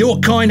 Your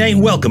kind ain't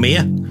welcome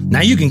here.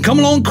 Now you can come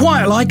along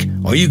quiet like,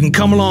 or you can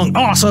come along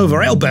arse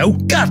over elbow.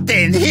 Gott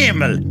den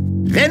Himmel!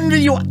 When will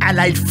you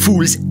allied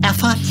fools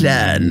ever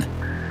learn?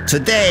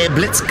 Today,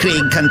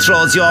 Blitzkrieg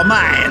controls your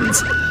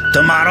minds.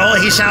 Tomorrow,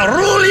 he shall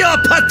rule your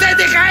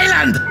pathetic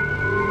island!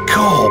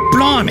 God,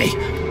 blimey.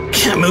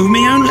 Can't move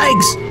me own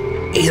legs.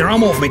 Either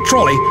I'm off me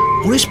trolley,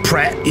 or this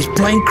Pratt is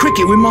playing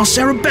cricket with my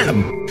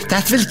cerebellum.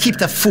 That will keep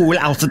the fool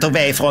out of the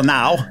way for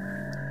now.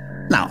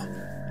 Now,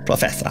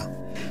 Professor,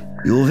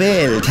 you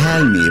will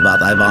tell me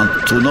what I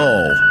want to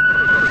know.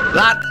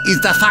 What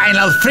is the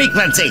final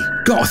frequency?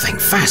 Gotta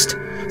think fast.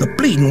 The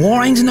bleeding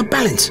war ain't in the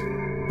balance.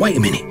 Wait a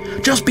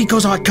minute. Just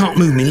because I can't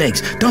move me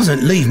legs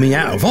doesn't leave me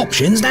out of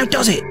options, now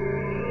does it?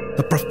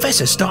 The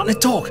Professor's starting to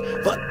talk,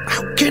 but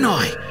how can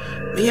I?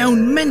 Me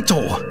own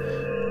mentor.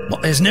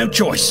 But there's no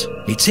choice.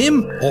 It's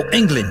him or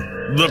England.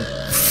 The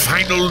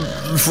final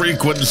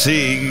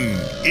frequency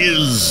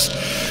is...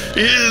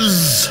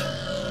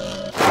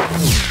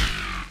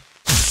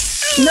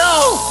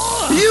 No!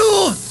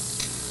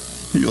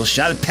 You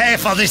shall pay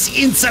for this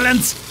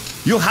insolence!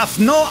 You have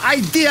no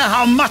idea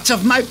how much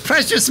of my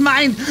precious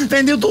mind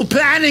went into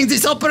planning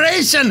this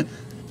operation!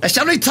 I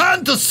shall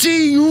return to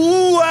see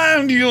you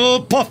and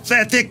your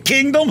pathetic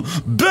kingdom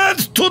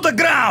burnt to the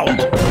ground!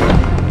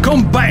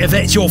 Come back if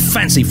that's your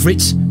fancy,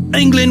 Fritz.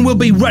 England will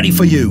be ready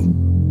for you.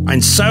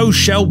 And so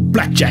shall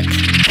Blackjack.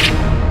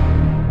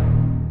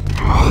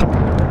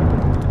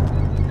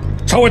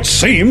 So it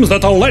seems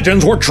that the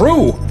legends were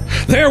true.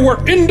 There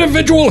were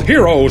individual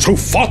heroes who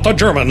fought the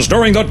Germans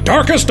during the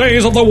darkest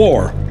days of the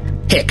war.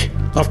 Heck,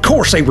 of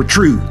course they were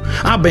true.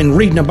 I've been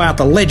reading about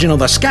the legend of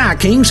the Sky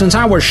King since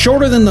I was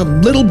shorter than the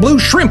little blue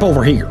shrimp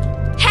over here.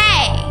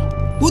 Hey!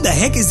 Who the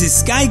heck is this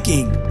Sky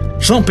King?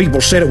 Some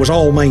people said it was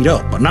all made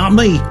up, but not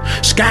me.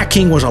 Sky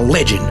King was a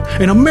legend,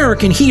 an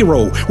American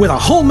hero with a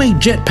homemade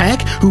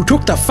jetpack who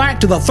took the fight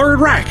to the Third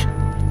Reich.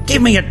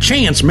 Give me a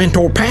chance,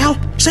 mentor pal.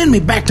 Send me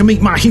back to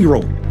meet my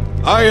hero.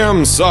 I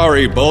am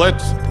sorry,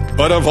 Bullet,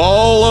 but of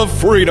all of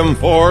Freedom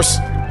Force,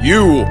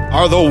 you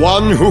are the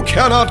one who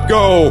cannot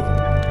go.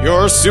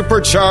 Your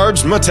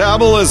supercharged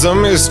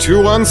metabolism is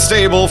too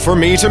unstable for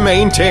me to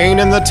maintain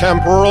in the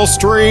temporal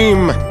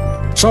stream.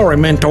 Sorry,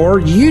 mentor,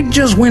 you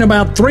just went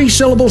about 3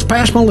 syllables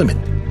past my limit.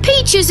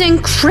 Peaches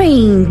and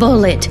cream,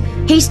 Bullet.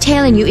 He's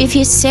telling you if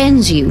he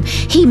sends you,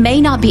 he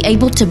may not be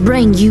able to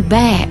bring you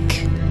back.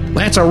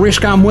 That's a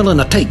risk I'm willing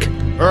to take.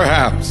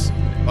 Perhaps,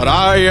 but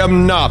I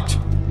am not.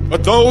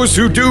 But those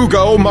who do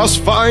go must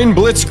find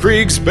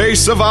Blitzkrieg's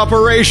base of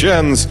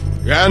operations,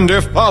 and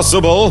if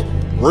possible,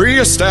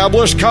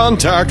 re-establish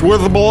contact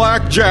with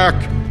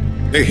Blackjack.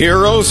 The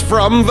heroes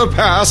from the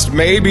past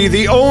may be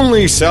the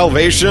only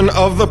salvation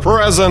of the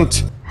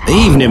present.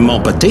 Evening,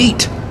 mon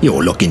petite.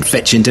 You're looking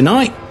fetching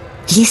tonight.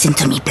 Listen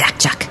to me,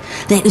 Blackjack.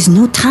 There is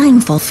no time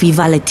for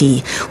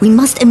frivolity. We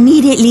must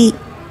immediately...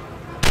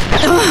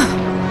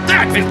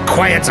 That will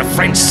quiet the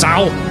French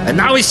sow. And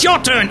now it's your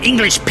turn,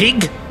 English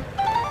pig.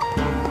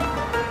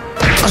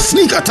 A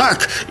sneak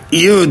attack!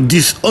 You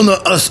dishonor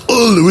us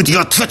all with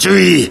your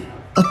treachery!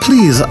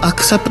 Please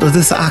accept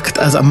this act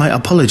as my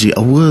apology,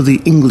 a worthy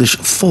English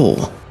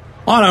fool.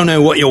 I don't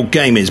know what your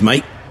game is,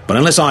 mate, but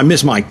unless I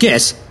miss my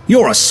guess,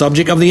 you're a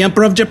subject of the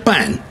Emperor of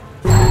Japan.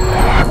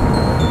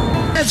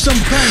 Have some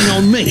pain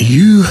on me.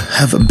 You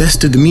have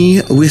bested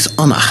me with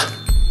honor.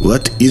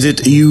 What is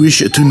it you wish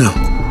to know?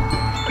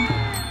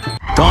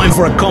 Time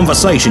for a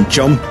conversation,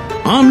 chum.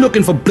 I'm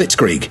looking for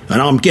Blitzkrieg,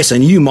 and I'm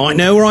guessing you might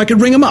know where I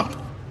could ring him up.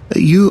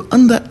 You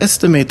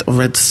underestimate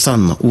Red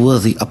Sun,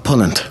 worthy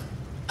opponent.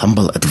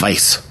 Humble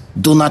advice.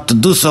 Do not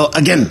do so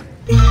again.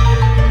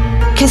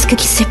 Qu'est-ce qui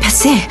s'est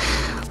passé?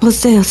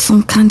 Was there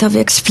some kind of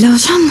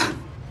explosion?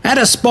 Had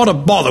a spot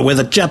of bother with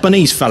a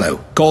Japanese fellow.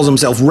 Calls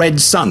himself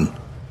Red Sun.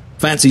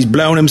 Fancies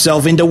blowing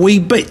himself into wee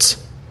bits.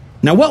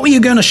 Now what were you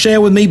going to share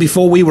with me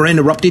before we were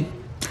interrupted?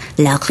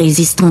 La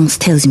Resistance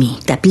tells me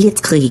that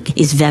Blitzkrieg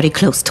is very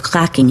close to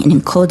cracking an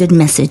encoded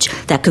message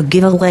that could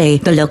give away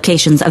the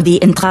locations of the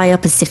entire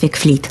Pacific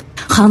Fleet.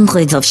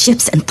 Hundreds of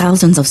ships and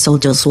thousands of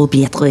soldiers will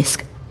be at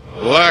risk.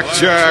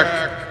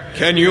 Blackjack,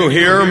 can you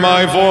hear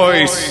my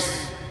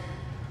voice?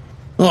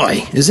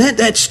 Oi, is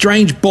that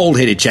strange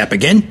bald-headed chap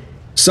again?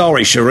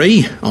 Sorry,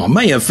 Cherie, I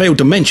may have failed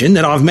to mention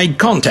that I've made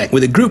contact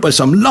with a group of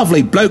some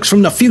lovely blokes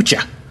from the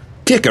future.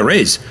 Kicker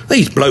is,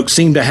 these blokes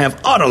seem to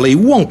have utterly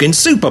wonking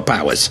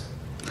superpowers.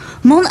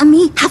 Mon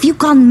ami, have you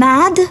gone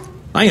mad?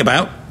 Hang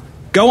about.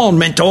 Go on,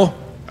 mentor.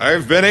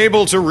 I've been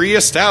able to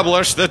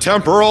re-establish the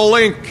temporal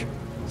link.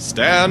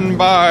 Stand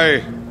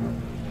by.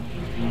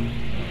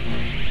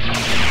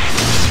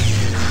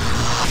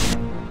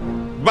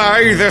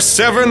 By the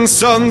 7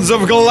 sons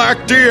of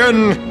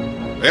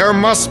Galactian! There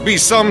must be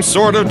some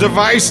sort of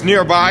device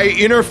nearby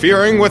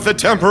interfering with the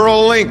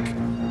temporal link.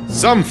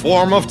 Some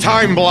form of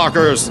time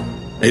blockers.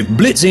 If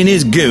Blitz and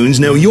his goons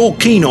know you're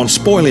keen on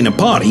spoiling the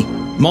party,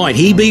 might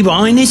he be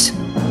behind this?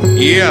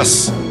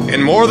 Yes,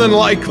 and more than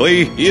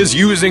likely, he is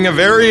using a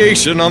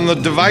variation on the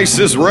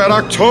devices Red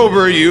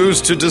October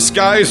used to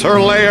disguise her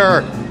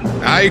lair.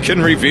 I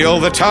can reveal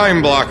the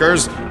time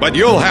blockers, but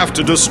you'll have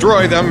to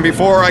destroy them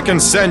before I can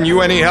send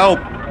you any help.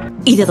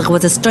 Either there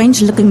was a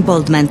strange-looking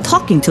bald man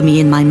talking to me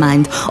in my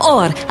mind,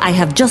 or I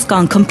have just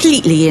gone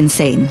completely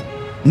insane.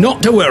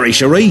 Not to worry,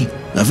 Cherie.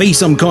 If he's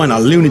some kind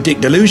of lunatic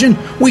delusion,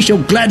 we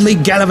shall gladly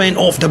gallivant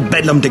off to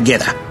Bedlam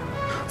together.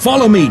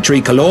 Follow me,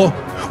 Tricolor.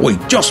 We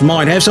just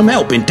might have some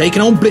help in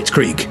taking on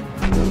Blitzkrieg.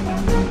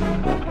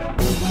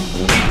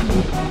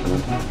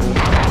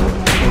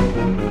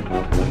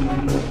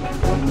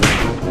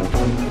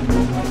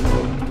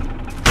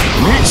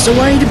 And that's the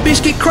way the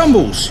biscuit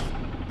crumbles.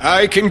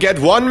 I can get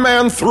one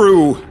man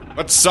through,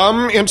 but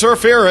some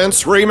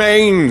interference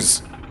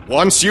remains.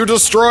 Once you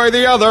destroy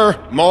the other,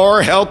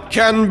 more help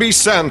can be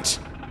sent.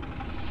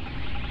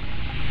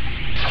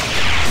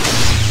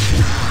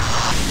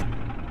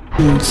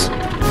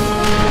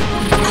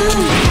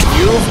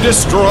 You've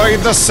destroyed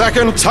the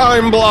second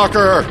time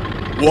blocker.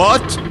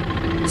 What?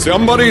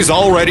 Somebody's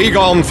already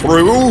gone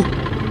through?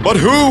 But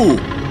who?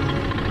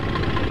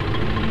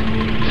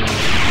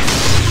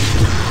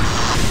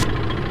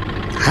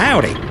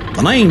 Howdy.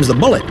 The name's the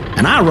Bullet,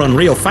 and I run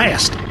real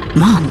fast.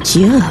 Mon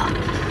Dieu.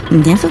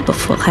 Never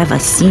before have I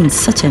seen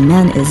such a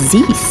man as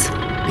this.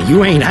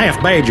 You ain't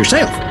half bad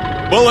yourself.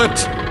 Bullet,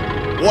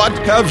 what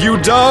have you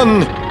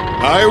done?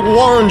 I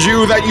warned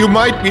you that you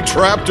might be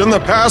trapped in the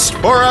past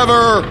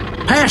forever.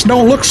 Past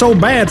don't look so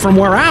bad from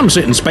where I'm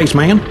sitting,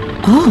 spaceman.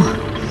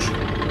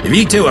 Oh. If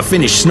you two are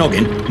finished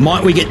snogging,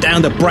 might we get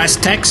down to brass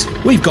tacks?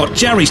 We've got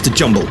Jerry's to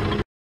jumble.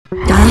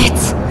 Right.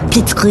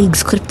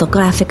 Blitzkrieg's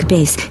cryptographic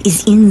base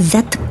is in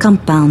that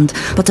compound,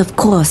 but of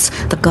course,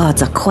 the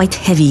guards are quite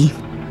heavy.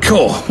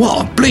 Cool,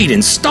 what a bleeding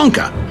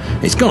stonker!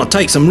 It's gonna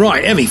take some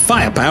right heavy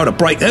firepower to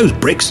break those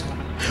bricks.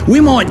 We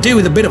might do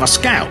with a bit of a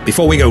scout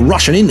before we go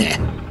rushing in there.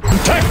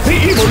 Attack the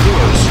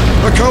evildoers!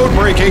 The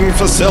code-breaking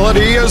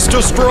facility is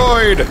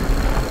destroyed!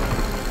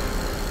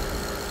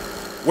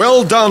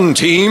 Well done,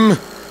 team.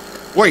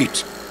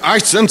 Wait, I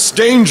sense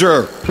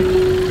danger.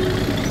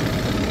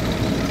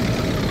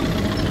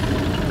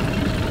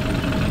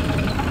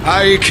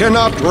 I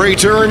cannot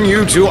return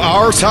you to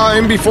our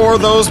time before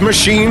those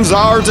machines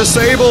are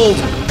disabled.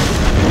 All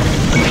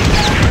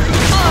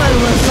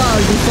will fall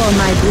before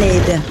my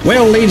blade.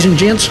 Well, ladies and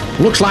gents,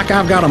 looks like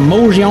I've got to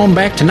mosey on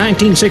back to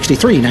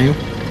 1963 now.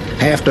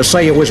 Have to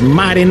say it was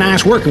mighty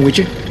nice working with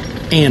you.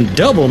 And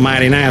double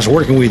mighty nice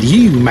working with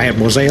you,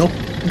 mademoiselle.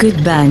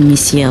 Goodbye,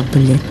 Monsieur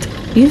Bullet.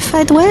 You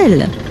fight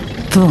well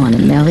for an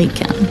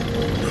American.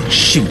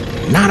 Shoot,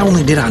 not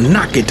only did I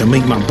not get to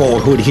meet my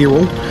boyhood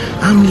hero,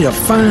 I meet a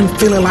fine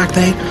filly like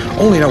that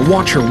only to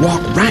watch her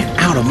walk right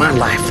out of my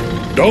life.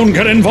 Don't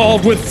get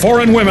involved with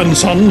foreign women,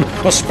 son,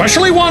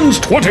 especially ones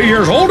 20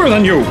 years older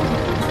than you.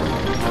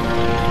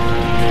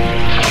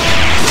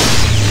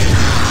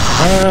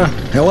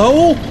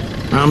 Hello?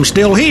 I'm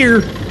still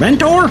here.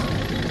 Mentor?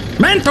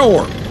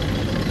 Mentor!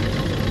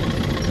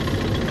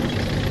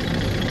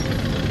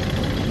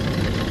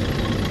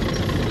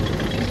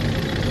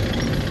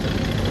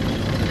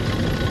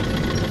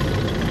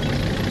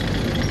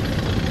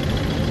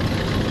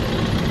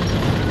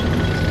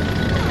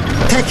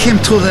 Take him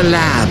to the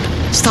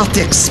lab. Start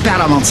the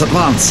experiments at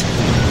once.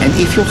 And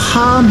if you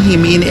harm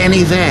him in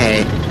any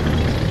way,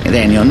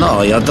 then you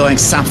know you're doing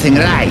something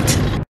right.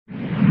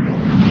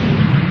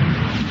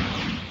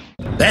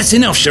 That's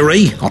enough,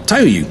 Cherie. I'll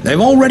tell you, they've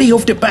already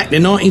hoofed it back to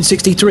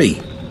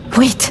 1963.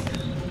 Wait,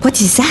 what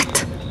is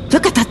that?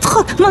 Look at that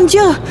truck, mon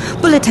Dieu!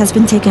 Bullet has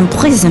been taken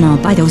prisoner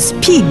by those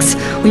pigs.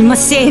 We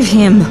must save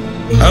him.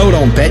 Hold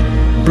on, pet.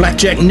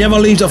 Blackjack never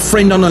leaves a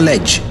friend on the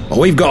ledge. But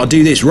we've got to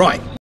do this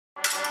right.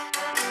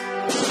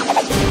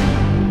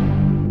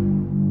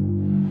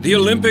 The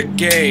Olympic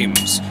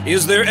Games.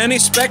 Is there any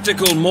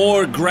spectacle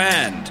more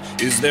grand?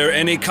 Is there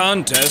any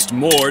contest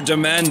more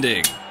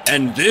demanding?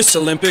 And this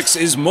Olympics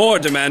is more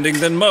demanding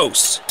than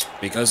most,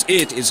 because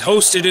it is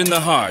hosted in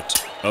the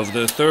heart of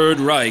the Third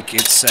Reich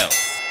itself.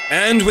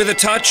 And with a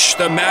touch,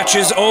 the match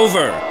is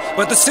over.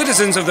 But the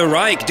citizens of the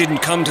Reich didn't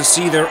come to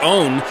see their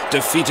own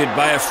defeated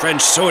by a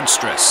French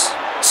swordstress.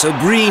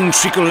 Sabrine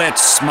Tricolette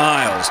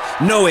smiles,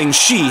 knowing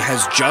she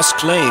has just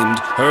claimed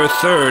her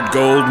third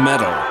gold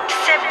medal.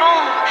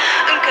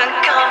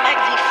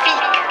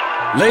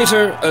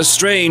 Later, a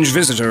strange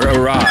visitor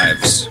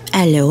arrives.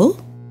 Hello?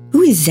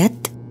 Who is that?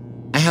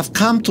 I have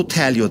come to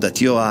tell you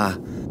that you are,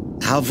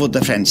 how would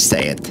the French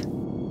say it?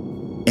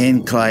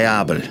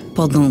 Incroyable.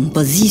 Pardon,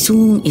 but this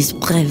room is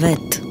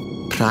private.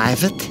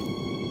 Private?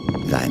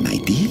 Why, my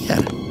dear,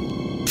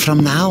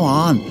 from now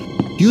on,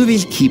 you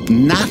will keep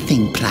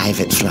nothing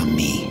private from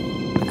me.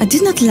 I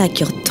do not like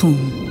your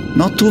tone.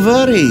 Not to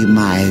worry,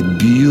 my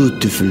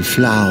beautiful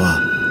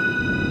flower.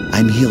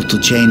 I'm here to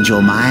change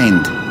your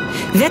mind.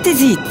 That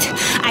is it.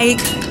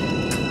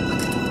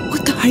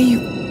 What are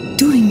you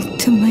doing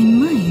to my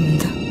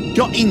mind?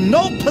 You're in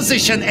no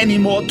position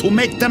anymore to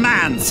make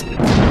demands.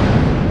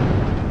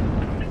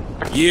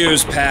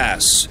 Years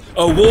pass.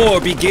 A war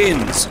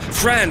begins,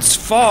 France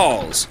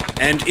falls,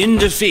 and in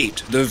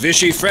defeat, the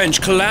Vichy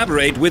French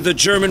collaborate with the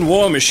German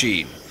war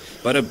machine.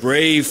 But a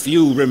brave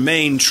few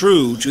remain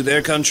true to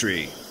their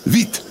country.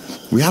 Vite!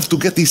 We have to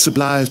get these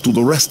supplies to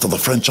the rest of the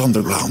French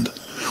underground.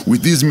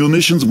 With these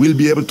munitions, we'll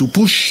be able to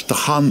push the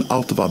Han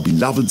out of our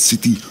beloved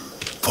city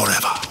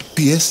forever.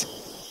 P.S.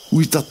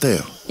 Who's that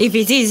there? If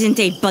it isn't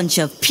a bunch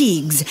of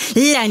pigs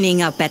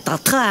lining up at the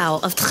trial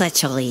of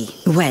treachery.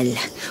 Well,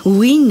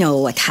 we know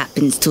what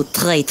happens to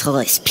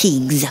traitorous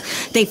pigs.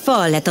 They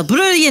fall at the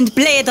brilliant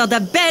blade of the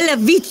Belle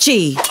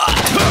Vici.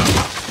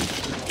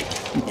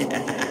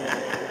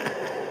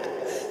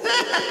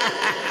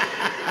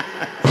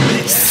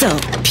 So,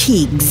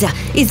 pigs,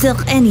 is there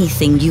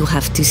anything you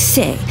have to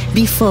say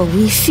before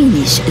we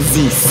finish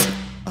this?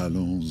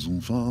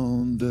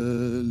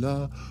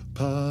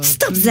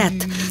 Stop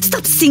that!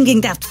 Stop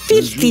singing that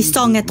filthy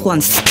song at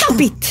once!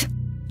 Stop it!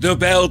 The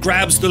bell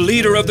grabs the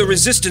leader of the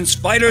resistance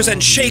fighters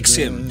and shakes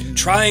him,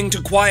 trying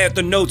to quiet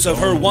the notes of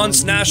her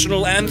once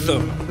national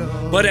anthem.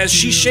 But as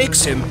she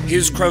shakes him,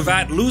 his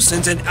cravat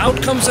loosens and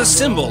out comes a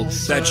symbol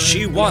that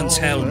she once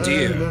held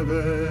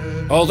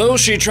dear. Although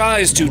she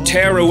tries to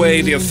tear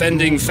away the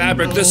offending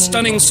fabric, the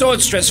stunning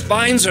sordstress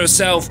finds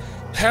herself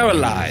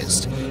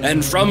paralyzed,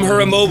 and from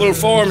her immobile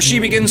form she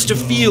begins to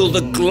feel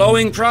the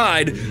glowing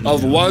pride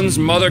of one's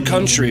mother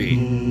country.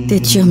 The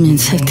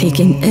Germans have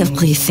taken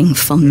everything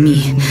from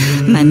me.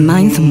 My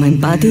mind, my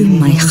body,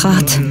 my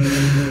heart.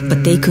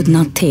 But they could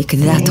not take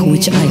that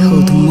which I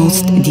hold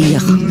most dear.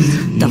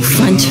 The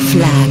French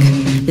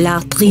flag. La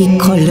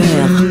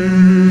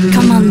tricolore.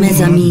 Come on,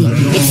 mes amis.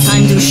 It's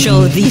time to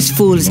show these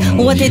fools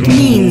what it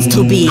means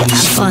to be a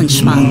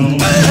Frenchman.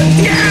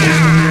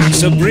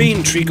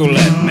 Sabrine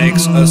Tricolette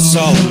makes a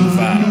solemn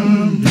vow.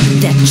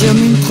 That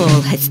German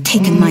troll has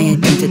taken my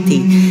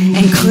identity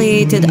and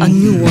created a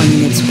new one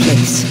in its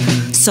place.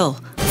 So,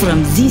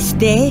 from this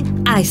day,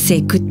 I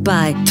say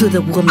goodbye to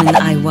the woman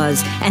I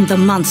was and the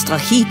monster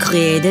he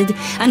created,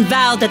 and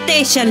vow that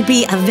they shall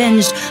be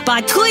avenged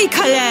by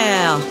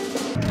Tricolore!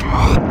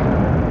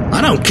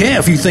 I don't care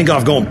if you think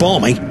I've gone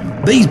balmy.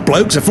 These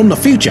blokes are from the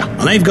future,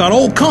 and they've got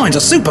all kinds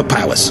of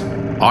superpowers.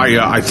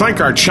 I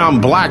think our chum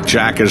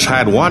Blackjack has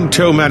had one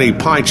too many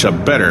pints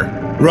of bitter.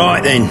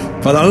 Right then,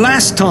 for the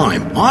last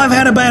time, I've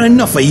had about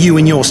enough of you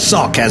and your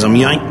sarcasm,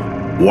 Yank.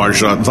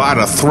 Was that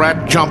a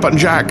threat, Jumpin'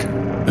 Jack?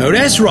 Oh,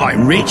 that's right,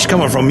 Rich,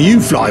 coming from you,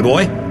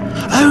 Flyboy.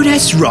 Oh,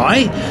 that's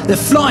right. The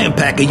flying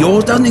pack of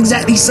yours doesn't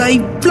exactly say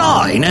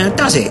fly, now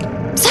does it?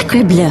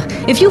 Sacre bleu!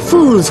 If you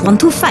fools want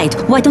to fight,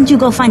 why don't you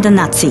go find a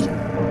Nazi?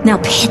 Now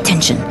pay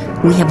attention.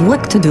 We have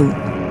work to do.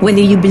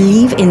 Whether you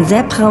believe in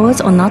their powers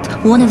or not,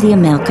 one of the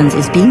Americans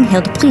is being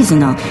held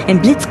prisoner in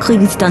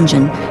Blitzkrieg's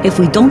dungeon. If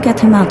we don't get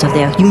him out of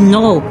there, you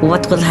know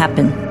what will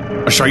happen.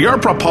 So you're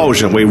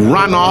proposing we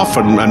run off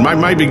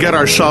and maybe get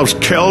ourselves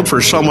killed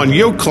for someone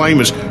you claim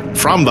is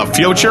from the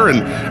future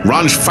and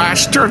runs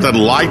faster than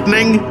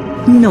lightning?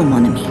 No,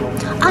 mon ami.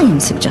 I am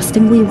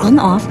suggesting we run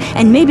off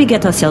and maybe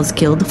get ourselves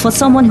killed for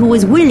someone who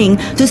is willing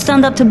to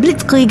stand up to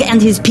Blitzkrieg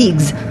and his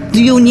pigs.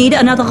 Do you need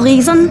another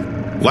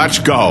reason? Let's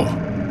go.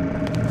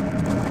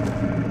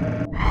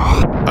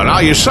 Now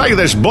you say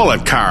this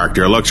Bullet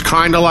character looks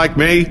kinda like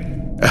me?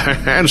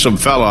 Handsome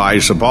fella, I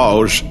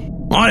suppose.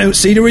 I don't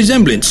see the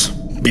resemblance.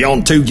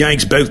 Beyond two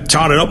Yanks both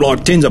tarted up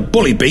like tins of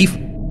bully beef.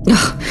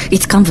 Oh,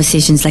 it's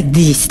conversations like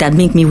this that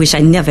make me wish I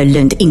never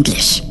learned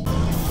English.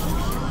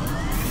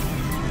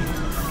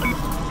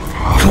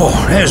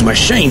 Oh, those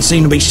machines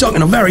seem to be sucking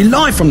the very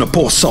life from the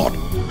poor sod.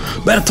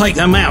 Better take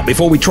them out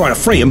before we try to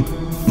free them.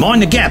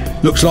 Mind the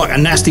gap. Looks like a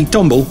nasty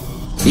tumble.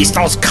 It's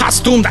those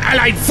costumed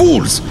allied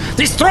fools!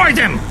 Destroy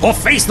them, or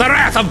face the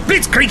wrath of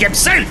Blitzkrieg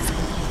himself!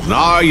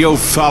 Now you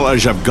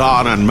fellas have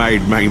gone and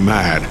made me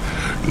mad.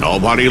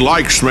 Nobody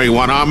likes me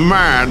when I'm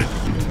mad.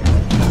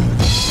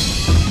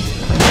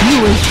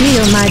 You will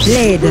feel my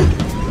blade.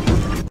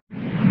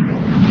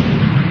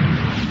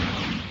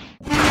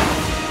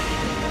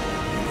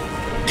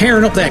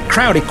 Tearing up that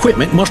crowd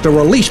equipment must have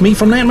released me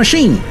from that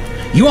machine.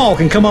 You all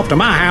can come up to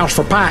my house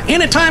for pie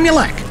anytime you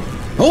like.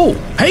 Oh,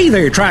 hey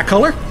there,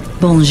 Tricolor.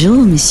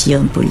 Bonjour,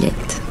 Monsieur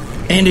Bullet.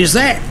 And is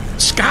that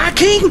Sky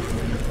King?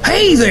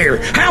 Hey there,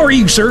 how are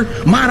you, sir?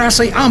 Might I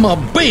say I'm a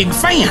big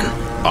fan.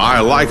 I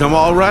like him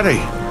already.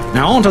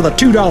 Now on to the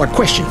 $2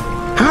 question.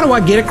 How do I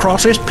get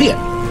across this pit?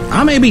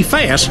 I may be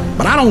fast,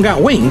 but I don't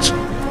got wings.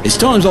 It's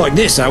times like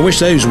this I wish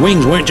those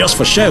wings weren't just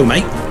for show,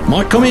 mate.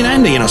 Might come in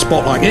handy in a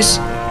spot like this.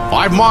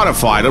 I've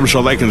modified them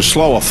so they can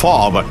slow a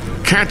fall, but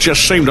can't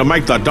just seem to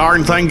make the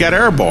darn thing get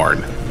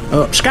airborne.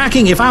 Sky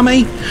King, if I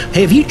may,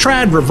 have you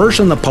tried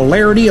reversing the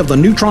polarity of the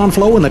neutron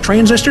flow in the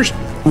transistors?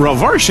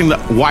 Reversing the...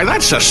 Why,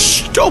 that's the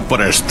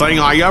stupidest thing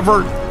I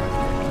ever...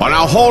 Well,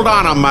 now, hold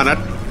on a minute.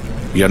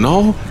 You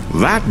know,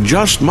 that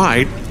just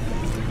might...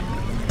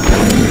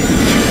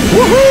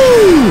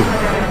 Woohoo!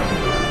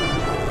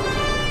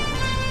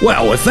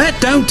 Well, if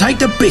that don't take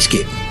the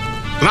biscuit.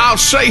 Now,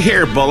 see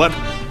here, Bullet.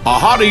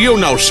 How do you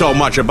know so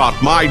much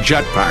about my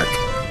jetpack?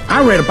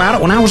 I read about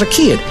it when I was a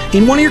kid,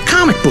 in one of your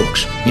comic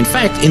books. In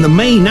fact, in the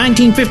May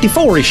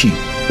 1954 issue.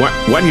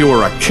 When you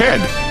were a kid?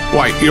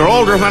 Why, you're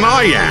older than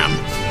I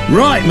am.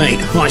 Right, mate.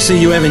 I see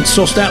you haven't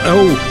sussed out the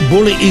whole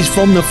bullet is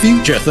from the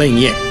future thing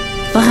yet.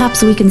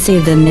 Perhaps we can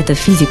save the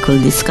metaphysical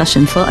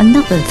discussion for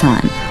another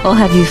time. Or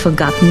have you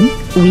forgotten?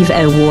 We've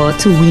a war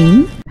to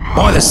win.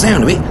 By the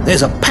sound of it,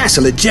 there's a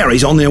passel of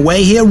Jerry's on their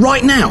way here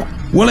right now.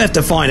 We'll have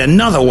to find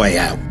another way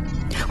out.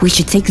 We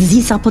should take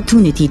this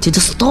opportunity to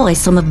destroy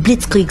some of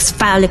Blitzkrieg's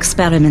foul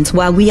experiments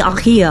while we are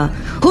here.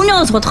 Who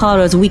knows what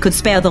horrors we could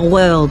spare the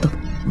world?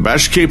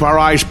 Best keep our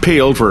eyes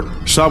peeled for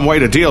some way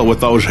to deal with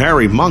those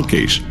hairy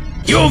monkeys.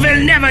 You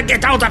will never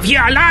get out of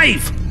here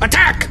alive!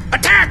 Attack!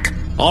 Attack!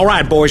 All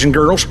right, boys and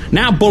girls.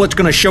 Now Bullet's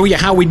gonna show you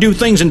how we do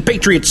things in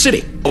Patriot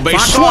City. We'll be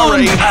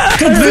sorry.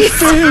 This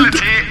facility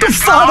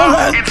is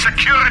now in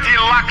security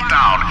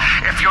lockdown.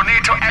 If you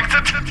need to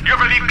exit, you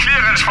will need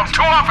clearance from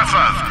 2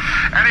 officers.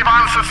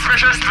 Anyone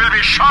suspicious will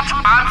be shot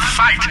on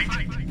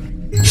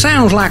sight.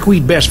 Sounds like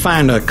we'd best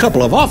find a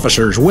couple of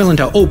officers willing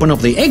to open up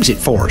the exit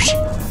for us.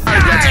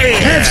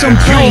 Have some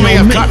You may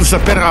have me. gotten the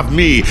better of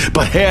me,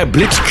 but Herr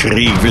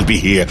Blitzkrieg will be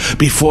here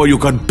before you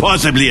can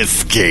possibly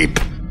escape.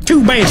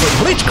 Too bad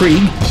for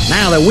Blitzkrieg.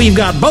 Now that we've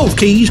got both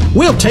keys,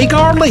 we'll take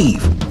our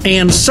leave.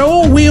 And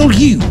so will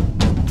you.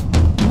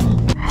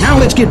 Now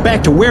let's get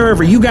back to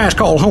wherever you guys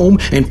call home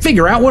and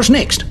figure out what's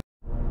next.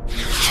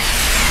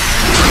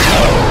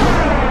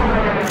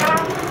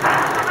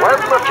 When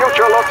the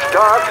future looks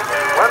dark,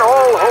 when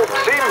all hope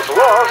seems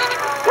lost,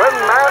 when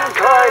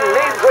mankind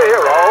needs a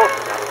hero,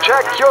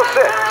 check your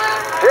 6.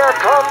 Here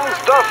comes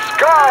the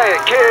Sky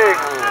King.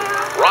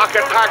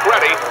 Rocket pack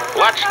ready.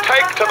 Let's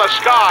take to the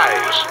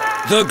skies.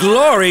 The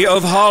glory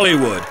of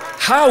Hollywood.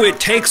 How it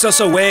takes us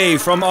away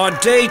from our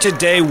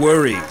day-to-day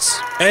worries.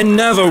 And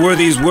never were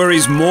these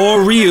worries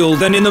more real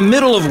than in the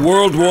middle of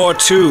World War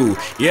II.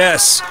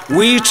 Yes,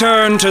 we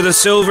turn to the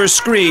silver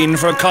screen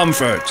for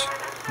comfort.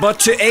 But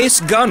to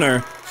Ace Gunner,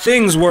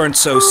 things weren't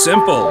so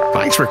simple.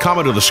 Thanks for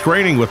coming to the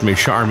screening with me,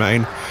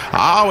 Charmaine.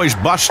 I always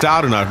bust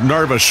out in a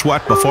nervous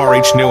sweat before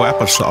each new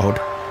episode.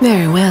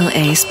 Very well,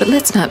 Ace, but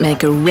let's not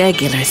make a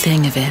regular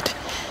thing of it.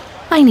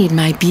 I need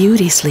my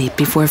beauty sleep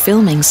before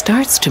filming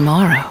starts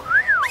tomorrow.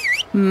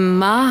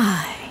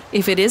 My,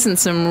 if it isn't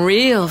some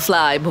real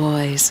fly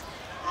boys.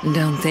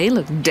 Don't they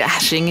look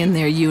dashing in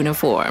their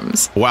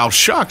uniforms? Well,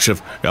 shucks,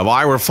 if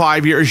I were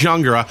 5 years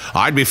younger,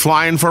 I'd be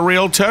flying for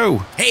real,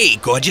 too. Hey,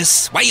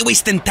 gorgeous, why are you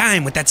wasting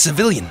time with that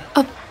civilian?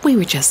 Oh, we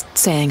were just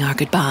saying our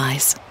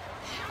goodbyes.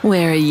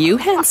 Where are you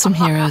handsome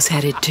heroes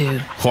headed to?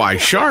 Why,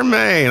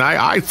 Charmaine,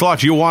 I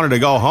thought you wanted to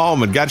go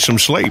home and get some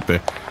sleep.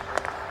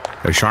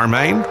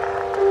 Charmaine?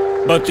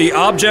 But the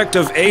object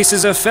of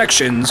Ace's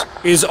affections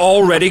is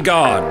already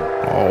gone.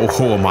 Oh,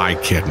 who am I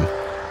kidding?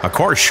 Of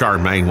course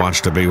Charmaine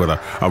wants to be with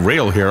a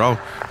real hero,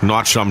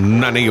 not some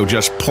ninny who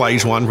just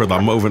plays one for the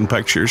moving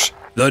pictures.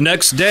 The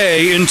next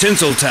day in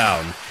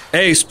Tinseltown,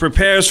 Ace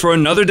prepares for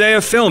another day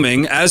of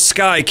filming as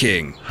Sky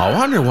King. I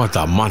wonder what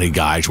the money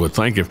guys would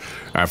think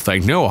if they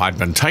knew I'd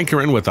been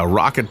tinkering with the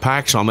rocket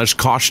packs on this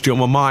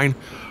costume of mine.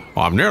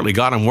 I've nearly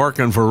got them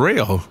working for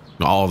real.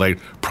 Oh, they'd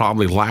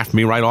probably laugh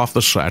me right off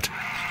the set.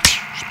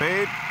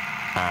 Speed,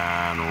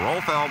 and roll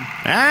film.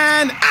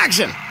 And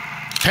action!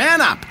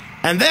 Pan up,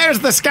 and there's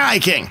the Sky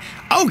King.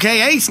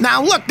 Okay, Ace,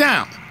 now look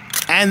down.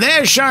 And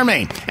there's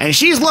Charmaine, and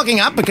she's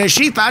looking up because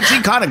she thought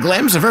she caught a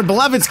glimpse of her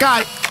beloved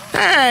Sky.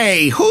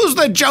 Hey, who's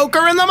the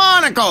Joker in the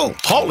monocle?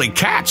 Holy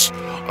cats!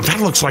 That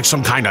looks like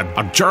some kind of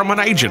a German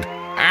agent.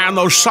 And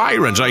those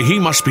sirens, he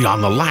must be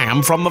on the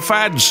lam from the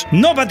feds.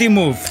 Nobody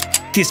move.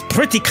 This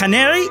pretty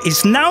canary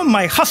is now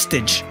my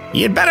hostage.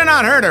 You'd better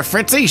not hurt her,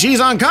 Fritzy. She's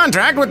on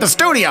contract with the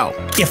studio.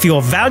 If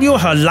you value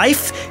her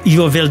life,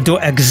 you will do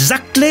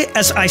exactly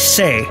as I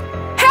say.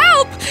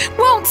 Help!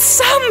 Won't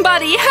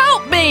somebody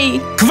help me?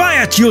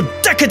 Quiet, you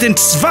decadent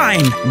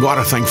swine!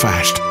 Gotta think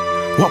fast.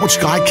 What would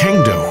Sky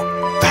King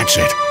do? That's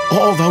it.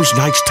 All those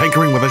nights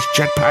tinkering with his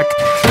jetpack.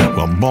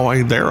 Well,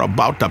 boy, they're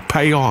about to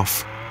pay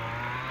off.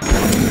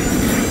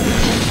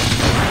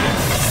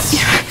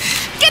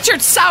 Get your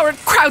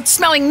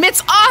sauerkraut-smelling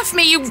mitts off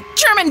me, you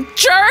German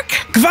jerk!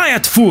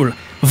 Quiet, fool!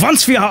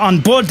 Once we are on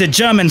board the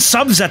German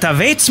sub that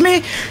awaits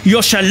me, you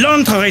shall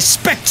learn to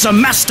respect the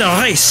master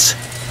race.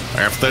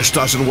 If this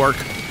doesn't work,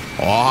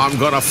 I'm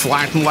gonna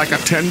flatten like a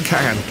tin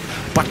can.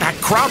 But that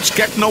crowd's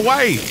getting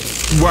away.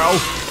 Well,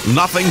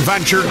 nothing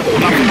ventured,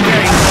 nothing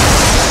gained.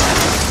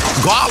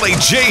 Golly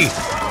gee,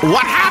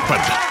 what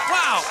happened?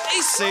 Wow,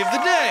 Ace saved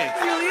the day.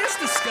 He really is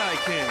the Sky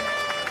King.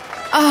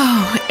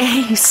 Oh,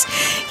 Ace,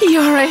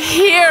 you're a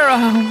hero.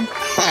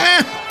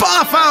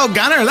 Boffo,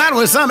 Gunner, that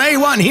was some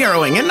A1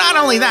 heroing. And not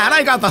only that,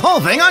 I got the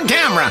whole thing on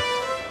camera.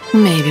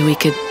 Maybe we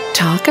could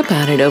talk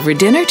about it over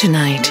dinner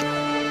tonight.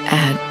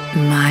 At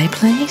my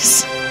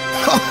place?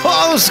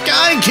 Oh,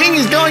 Sky King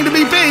is going to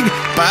be big,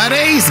 but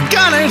Ace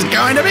Gunner's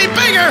going to be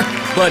bigger.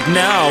 But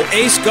now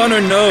Ace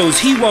Gunner knows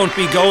he won't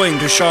be going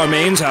to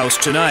Charmaine's house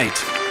tonight.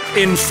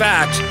 In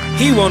fact,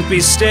 he won't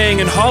be staying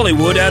in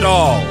Hollywood at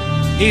all.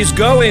 He's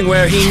going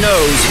where he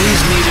knows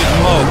he's needed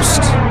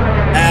most,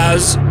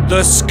 as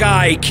the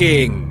Sky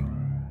King.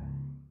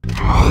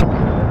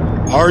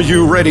 Are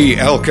you ready,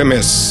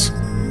 Alchemists?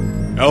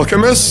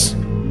 Alchemists?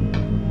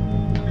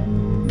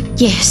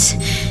 Yes.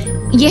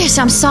 Yes,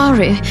 I'm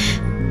sorry.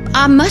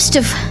 I must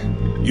have...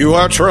 You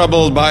are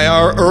troubled by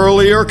our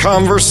earlier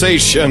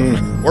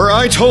conversation, where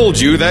I told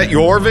you that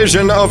your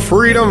vision of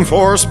Freedom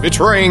Force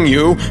betraying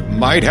you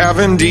might have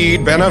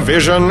indeed been a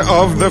vision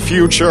of the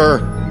future.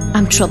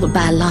 I'm troubled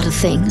by a lot of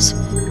things.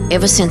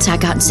 Ever since I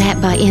got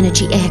zapped by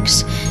Energy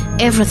X,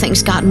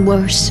 everything's gotten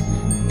worse.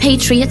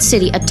 Patriot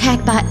City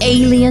attacked by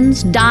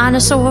aliens,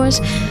 dinosaurs,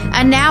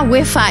 and now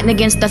we're fighting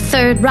against the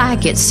Third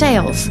Reich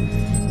itself.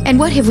 And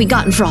what have we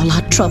gotten for all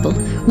our trouble?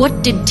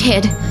 What did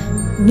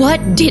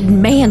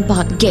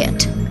Manbot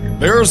get?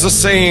 There's a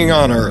saying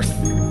on Earth.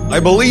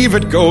 I believe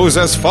it goes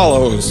as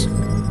follows.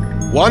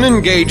 One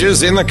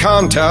engages in the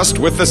contest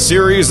with the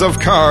series of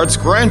cards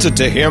granted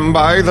to him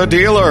by the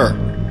dealer.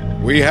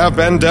 We have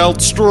been dealt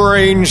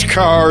strange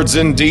cards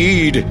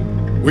indeed.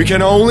 We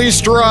can only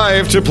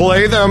strive to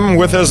play them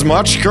with as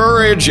much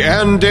courage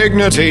and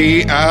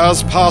dignity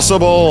as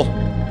possible.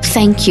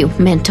 Thank you,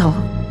 Mentor.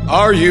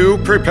 Are you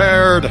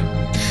prepared?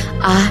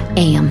 I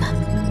am.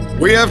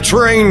 We have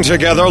trained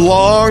together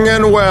long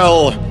and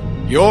well.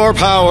 Your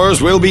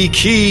powers will be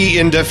key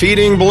in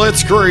defeating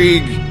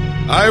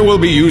Blitzkrieg. I will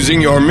be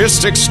using your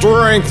mystic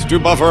strength to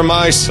buffer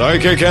my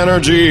psychic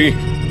energy.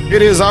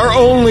 It is our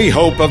only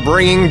hope of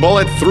bringing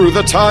Bullet through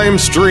the time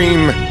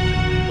stream.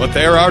 But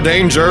there are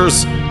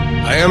dangers.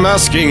 I am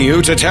asking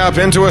you to tap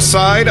into a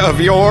side of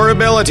your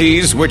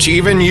abilities which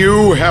even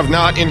you have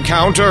not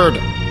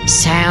encountered.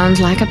 Sounds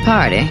like a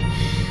party.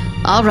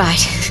 All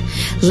right,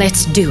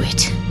 let's do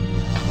it.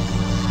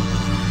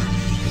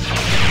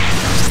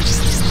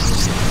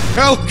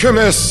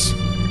 Alchemists!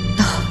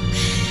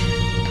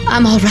 Oh,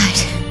 I'm all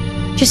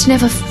right. Just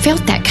never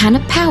felt that kind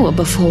of power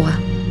before.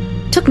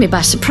 Took me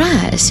by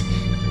surprise.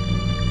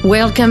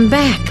 Welcome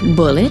back,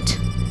 Bullet.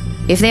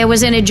 If there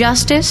was any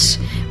justice,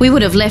 we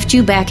would have left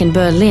you back in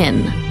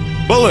Berlin.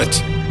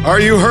 Bullet, are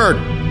you hurt?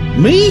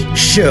 Me?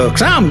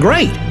 Shucks, I'm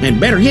great. And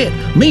better yet,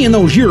 me and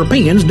those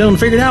Europeans done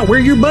figured out where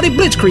your buddy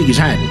Blitzkrieg is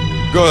hiding.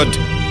 Good.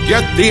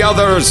 Get the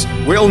others.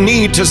 We'll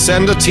need to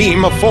send a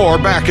team of 4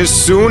 back as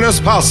soon as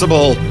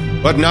possible.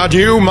 But not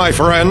you, my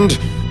friend.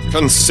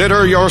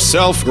 Consider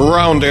yourself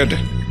grounded.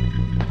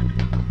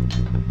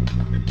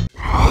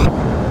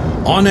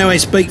 I know I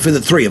speak for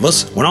the three of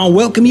us when I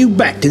welcome you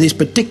back to this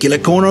particular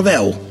corner of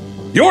hell.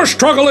 Your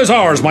struggle is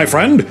ours, my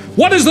friend.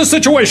 What is the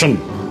situation?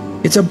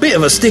 It's a bit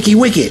of a sticky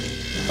wicket.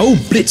 Old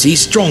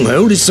Blitzy's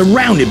stronghold is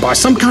surrounded by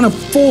some kind of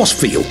force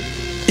field.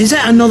 Is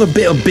that another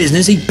bit of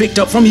business he picked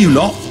up from you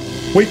lot?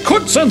 We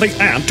could send the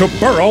ant to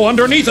burrow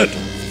underneath it.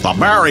 The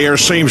barrier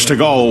seems to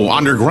go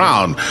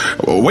underground.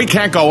 We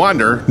can't go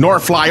under nor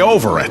fly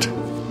over it.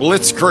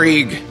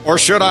 Blitzkrieg, or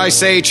should I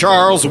say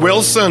Charles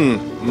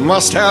Wilson,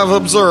 must have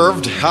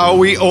observed how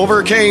we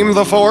overcame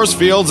the force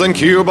fields in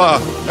Cuba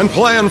and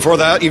planned for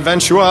that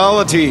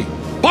eventuality.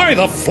 By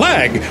the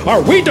flag!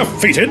 Are we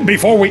defeated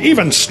before we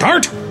even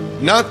start?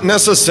 Not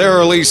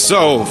necessarily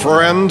so,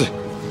 friend.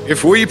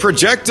 If we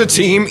project a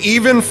team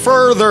even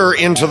further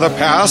into the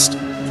past,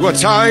 to a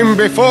time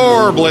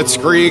before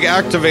Blitzkrieg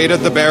activated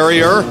the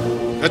barrier,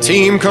 the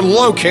team could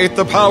locate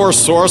the power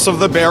source of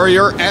the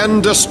barrier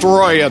and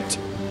destroy it.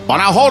 Well,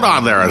 now hold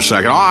on there a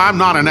second. I'm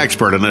not an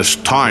expert in this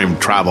time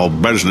travel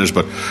business,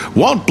 but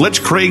won't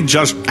Blitzkrieg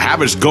just have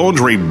his goons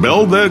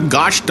rebuild the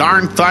gosh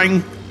darn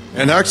thing?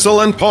 An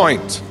excellent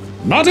point.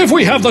 Not if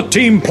we have the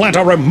team plant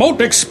a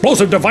remote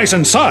explosive device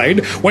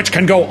inside, which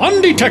can go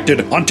undetected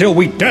until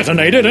we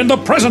detonate it in the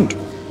present.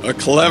 A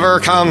clever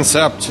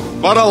concept,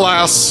 but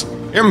alas,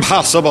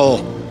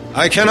 impossible.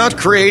 I cannot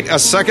create a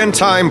second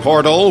time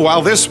portal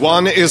while this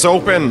one is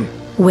open.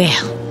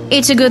 Well,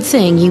 it's a good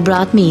thing you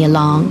brought me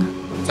along.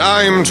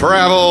 Time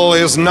travel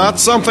is not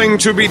something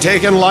to be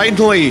taken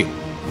lightly.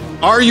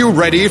 Are you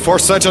ready for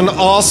such an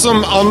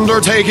awesome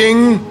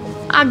undertaking?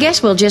 I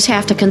guess we'll just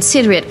have to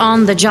consider it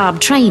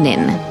on-the-job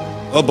training.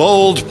 A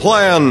bold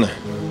plan,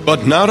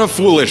 but not a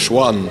foolish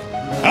one.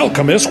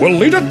 Alchemists will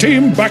lead a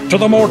team back to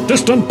the more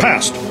distant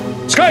past.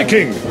 Sky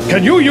King,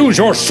 can you use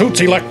your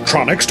suit's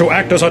electronics to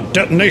act as a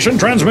detonation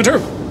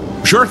transmitter?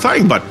 Sure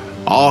thing, but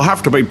I'll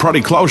have to be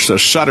pretty close to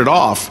set it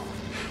off.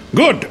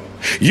 Good.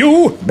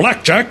 You,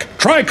 Blackjack,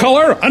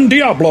 Tricolor, and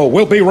Diablo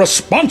will be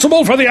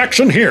responsible for the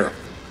action here.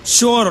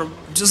 Sure,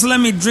 just let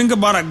me drink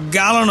about a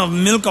gallon of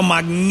milk of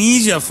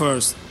magnesia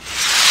first.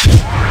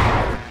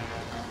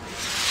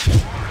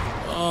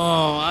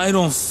 Oh, I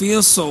don't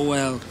feel so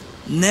well.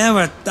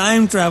 Never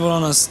time travel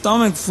on a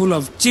stomach full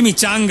of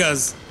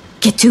chimichangas.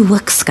 Get to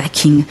work, Sky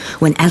King.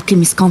 When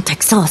Alchemist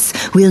contacts us,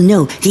 we'll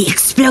know the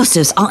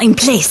explosives are in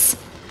place.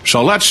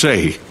 So let's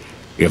see.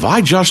 If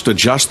I just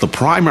adjust the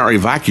primary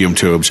vacuum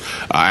tubes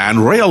and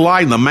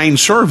realign the main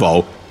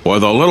servo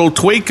with a little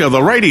tweak of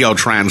the radio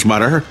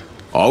transmitter...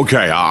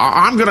 Okay,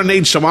 I'm gonna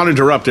need some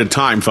uninterrupted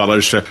time,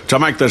 fellas, to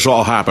make this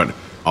all happen.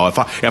 Oh,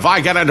 if I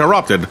get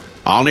interrupted,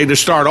 I'll need to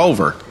start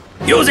over.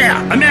 You there,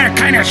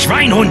 Amerikaner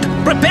Schweinhund!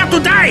 Prepare to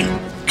die!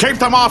 Keep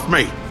them off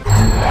me!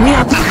 We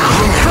are...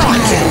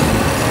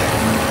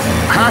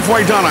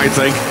 Halfway done, I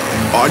think.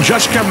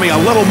 Just give me a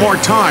little more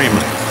time.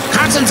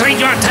 Concentrate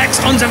your attacks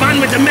on the one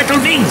with the metal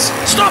wings.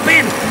 Stop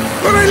him!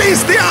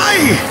 Release the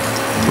eye!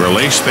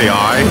 Release the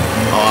eye?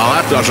 Oh,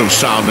 that doesn't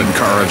sound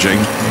encouraging.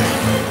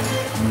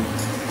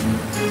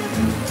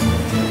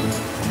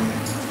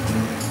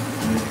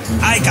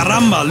 Ay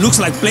caramba, looks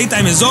like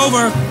playtime is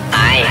over.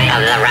 Eye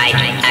of the Reich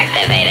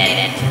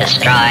activated.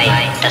 Destroy,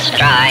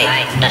 destroy,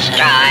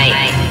 destroy.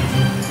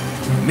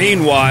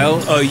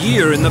 Meanwhile, a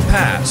year in the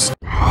past.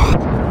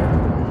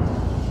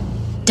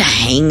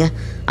 Dang,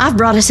 I've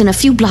brought us in a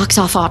few blocks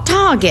off our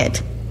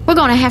target. We're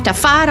gonna have to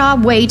fight our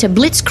way to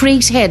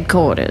Blitzkrieg's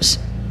headquarters.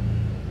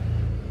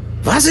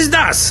 Was ist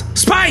das?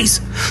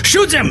 Spies!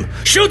 Shoot them!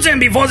 Shoot them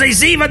before they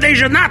see what they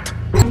should not!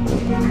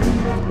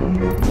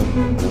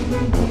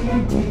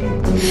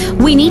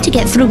 We need to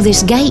get through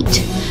this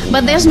gate,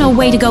 but there's no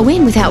way to go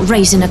in without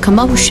raising a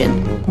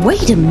commotion.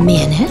 Wait a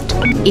minute.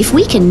 If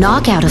we can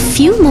knock out a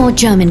few more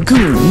German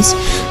goons,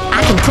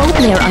 I can probe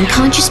their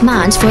unconscious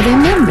minds for their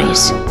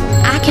memories.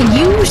 I can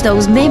use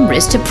those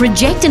memories to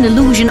project an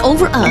illusion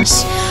over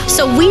us,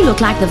 so we look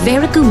like the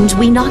very goons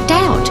we knocked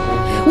out.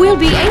 We'll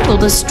be able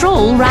to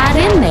stroll right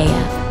in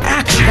there.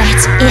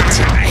 That's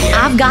it.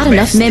 I've got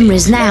enough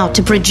memories now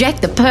to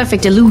project the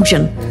perfect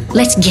illusion.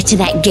 Let's get to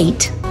that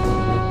gate.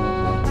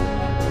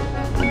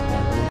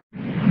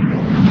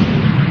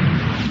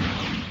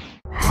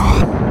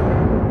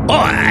 Oh,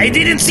 I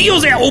didn't see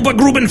you there,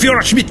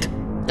 Obergrubenführer Schmidt.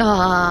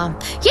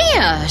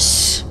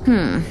 Yes.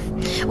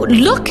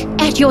 Look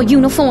at your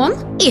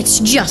uniform. It's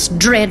just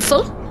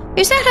dreadful.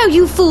 Is that how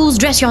you fools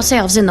dress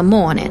yourselves in the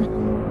morning?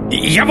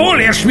 Jawohl,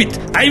 Herr Schmidt.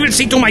 I will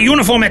see to my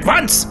uniform at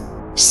once.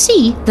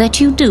 See that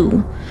you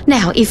do.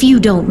 Now, if you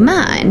don't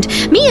mind,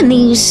 me and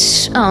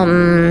these,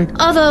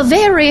 other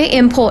very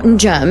important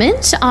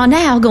Germans are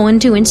now going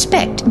to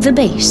inspect the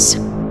base.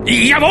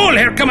 Jawohl,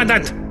 Herr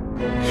Kommandant.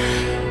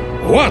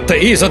 What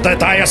is it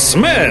that I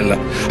smell?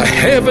 A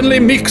heavenly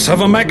mix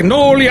of a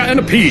magnolia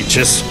and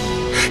peaches.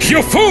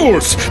 You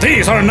fools!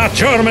 These are not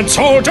German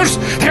soldiers!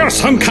 They're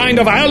some kind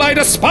of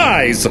allied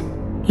spies!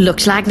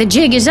 Looks like the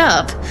jig is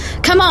up.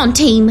 Come on,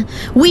 team.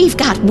 We've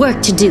got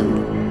work to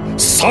do.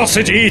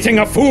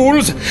 Sausage-eating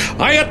fools!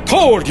 I had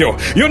told you,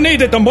 you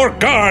needed more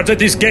guards at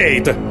this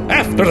gate.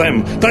 After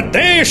them, the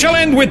day shall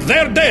end with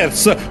their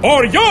deaths,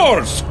 or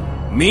yours!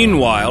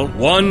 Meanwhile,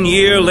 1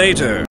 year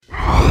later.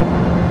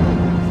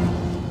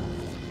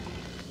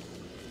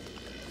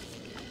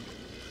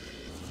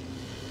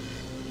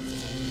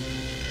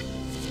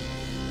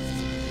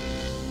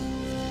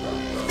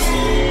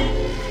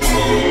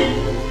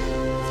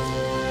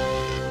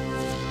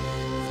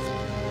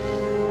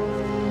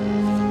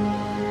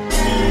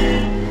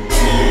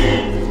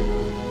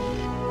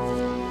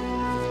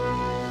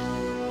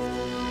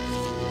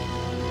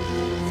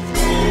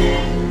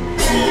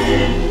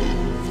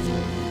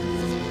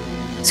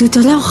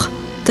 Zuterloch,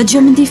 the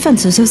German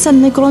defenses have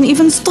suddenly grown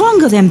even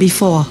stronger than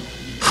before.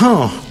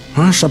 Huh.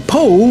 I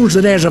suppose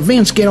that as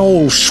events get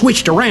all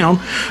switched around,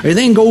 it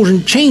then goes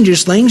and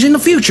changes things in the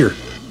future.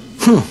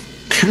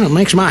 Kind of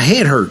makes my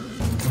head hurt.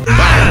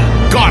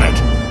 Got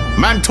it!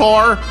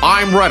 Mentor,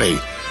 I'm ready.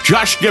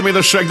 Just give me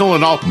the signal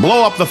and I'll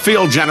blow up the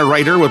field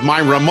generator with my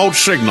remote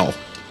signal.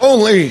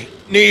 Only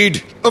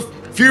need a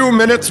few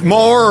minutes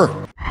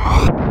more.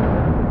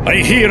 I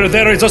hear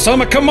there is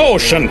some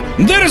commotion.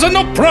 There is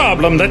no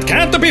problem that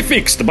can't be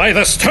fixed by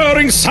the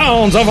stirring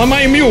sounds of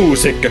my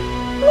music.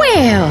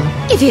 Well,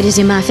 if it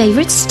isn't my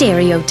favorite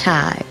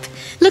stereotype.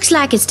 Looks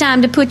like it's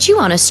time to put you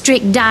on a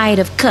strict diet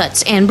of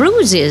cuts and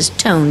bruises,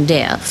 tone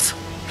deaf.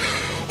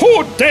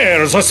 Who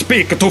dares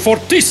speak to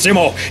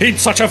Fortissimo in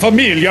such a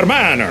familiar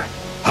manner?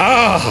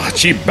 Ah,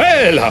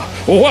 Cibella,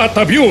 what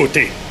a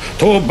beauty.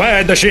 Too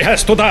bad she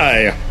has to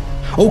die.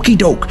 Okie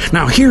doke.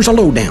 Now here's a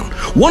lowdown.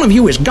 One of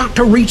you has got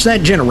to reach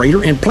that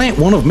generator and plant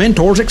one of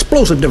Mentor's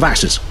explosive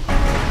devices.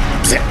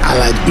 The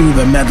Allied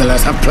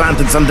Ubermeddlers have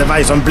planted some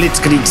device on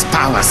Blitzkrieg's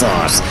power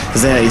source.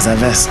 There is a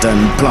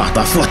Western plot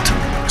afoot.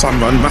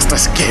 Someone must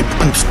escape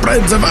and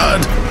spread the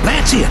word.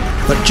 That's it.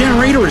 The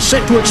generator is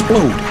set to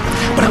explode.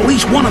 But at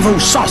least one of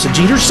those sausage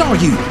eaters saw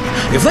you.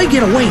 If they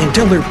get away and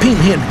tell their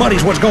pinhead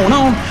buddies what's going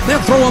on,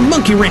 they'll throw a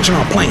monkey wrench in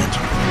our plans.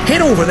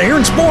 Head over there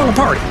and spoil the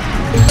party.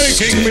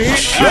 Making me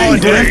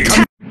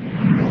angry.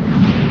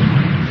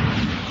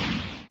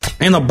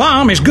 And the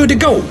bomb is good to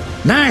go.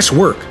 Nice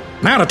work.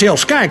 Now to tell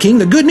Sky King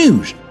the good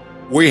news.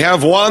 We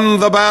have won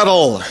the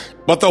battle,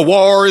 but the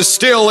war is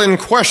still in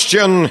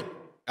question.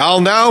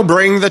 I'll now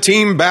bring the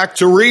team back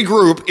to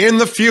regroup in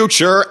the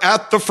future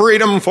at the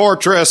Freedom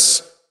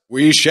Fortress.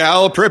 We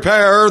shall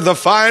prepare the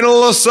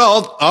final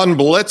assault on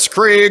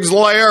Blitzkrieg's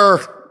lair.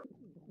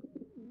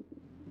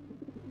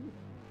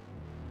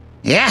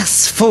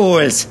 Yes,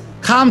 fools.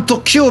 Come to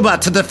Cuba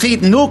to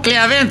defeat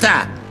Nuclear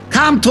Winter.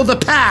 Come to the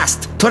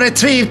past to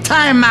retrieve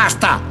Time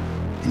Master.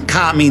 And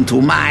come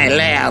into my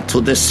lair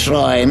to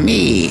destroy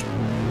me.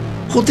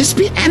 Could this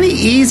be any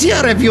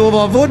easier if you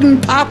were wooden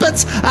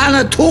puppets on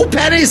a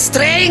 2-penny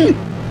string?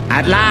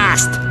 At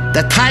last,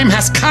 the time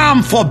has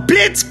come for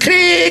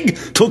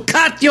Blitzkrieg to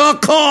cut your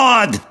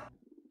cord.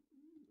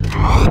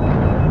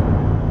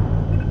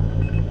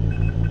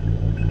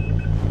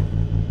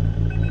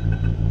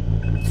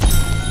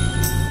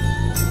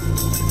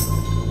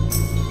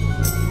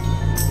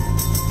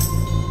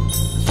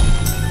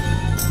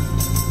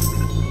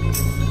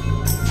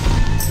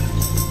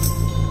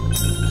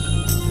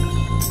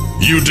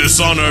 you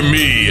dishonor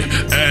me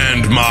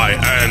and my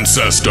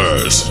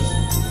ancestors.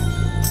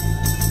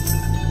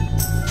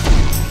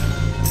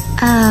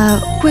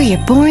 Were you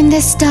born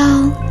this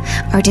dull?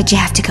 Or did you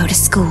have to go to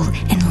school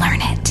and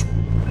learn it?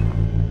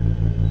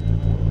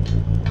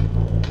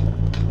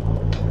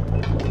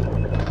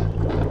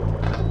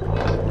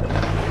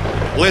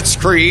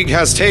 Blitzkrieg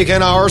has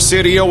taken our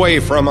city away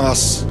from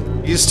us.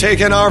 He's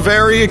taken our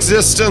very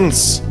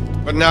existence.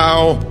 But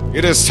now,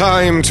 it is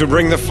time to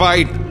bring the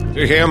fight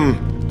to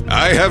him.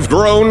 I have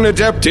grown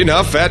adept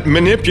enough at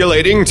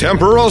manipulating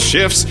temporal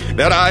shifts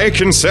that I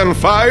can send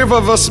 5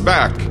 of us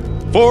back.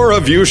 4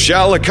 of you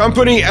shall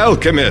accompany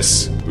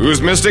Alchemists,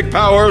 whose mystic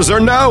powers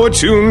are now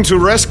attuned to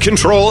wrest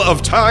control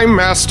of Time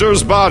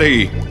Master's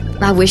body.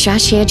 I wish I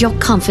shared your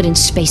confidence,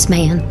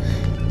 spaceman.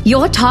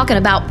 You're talking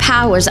about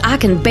powers I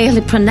can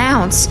barely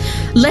pronounce,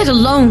 let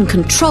alone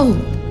control.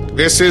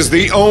 This is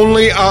the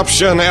only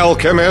option,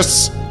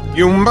 Alchemists.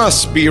 You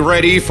must be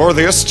ready for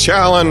this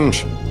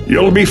challenge.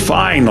 You'll be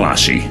fine,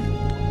 lassie.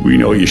 We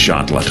know you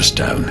shan't let us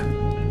down.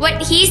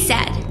 What he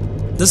said.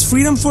 Does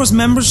Freedom Force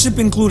membership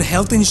include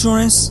health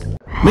insurance?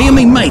 Me and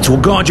me mates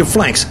will guard your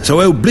flanks so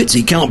old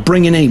Blitzy can't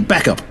bring in any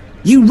backup.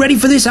 You ready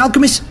for this,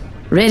 Alchemist?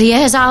 Ready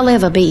as I'll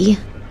ever be.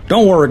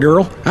 Don't worry,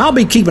 girl. I'll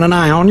be keeping an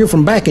eye on you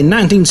from back in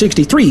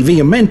 1963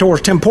 via Mentor's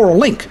temporal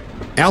link.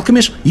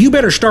 Alchemist, you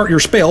better start your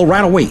spell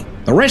right away.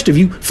 The rest of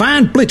you,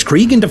 find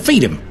Blitzkrieg and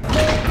defeat him.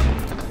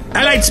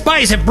 Allied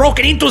spies have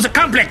broken into the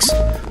complex.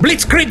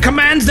 Blitzkrieg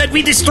commands that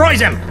we destroy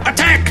them.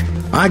 Attack!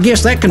 I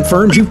guess that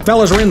confirms you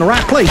fellas are in the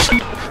right place.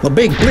 The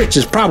big Blitz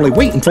is probably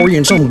waiting for you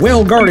in some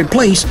well-guarded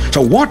place,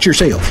 so watch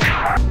yourself.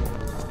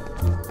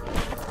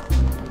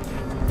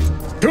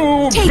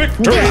 To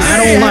victory!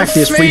 I don't like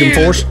this, Freedom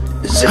Force.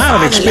 I'd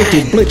have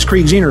expected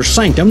Blitzkrieg's inner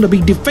sanctum to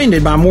be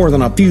defended by more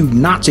than a few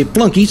Nazi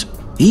flunkies.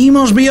 He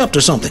must be up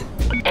to something.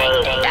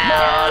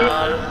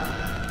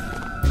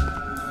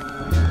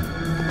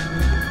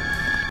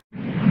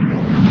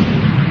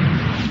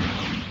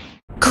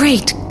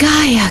 Great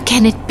Gaia,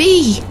 can it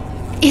be?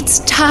 It's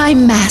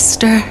Time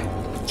Master.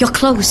 You're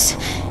close.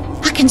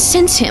 I can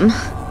sense him.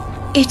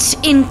 It's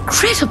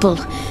incredible.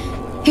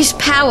 His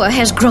power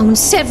has grown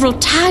several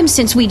times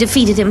since we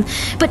defeated him.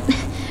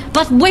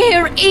 But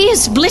where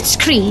is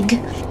Blitzkrieg?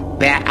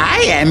 Where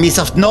I am is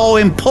of no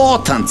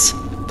importance.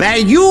 Where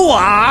you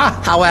are,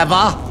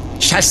 however,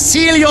 shall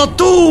seal your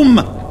doom.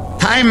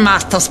 Time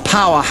Master's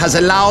power has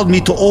allowed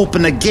me to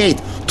open a gate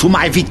to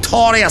my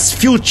victorious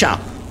future,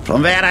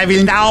 from where I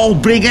will now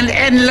bring an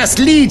endless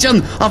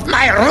legion of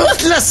my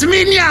ruthless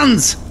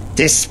minions.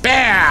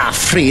 Despair,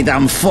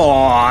 Freedom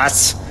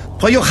Force,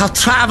 for you have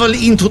traveled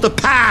into the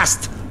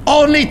past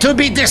only to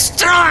be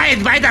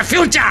destroyed by the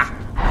future.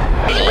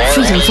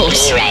 Freedom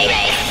Force,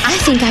 I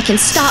think I can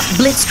stop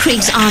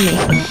Blitzkrieg's army,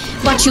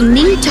 but you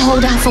need to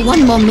hold out for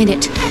one more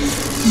minute.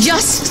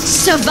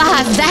 Just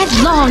survive that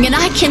long and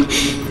I can...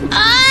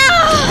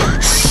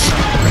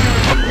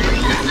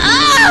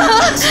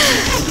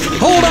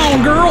 Hold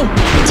on, girl!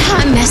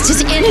 Time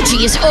Master's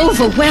energy is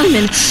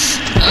overwhelming.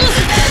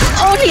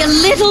 Only a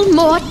little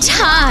more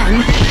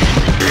time.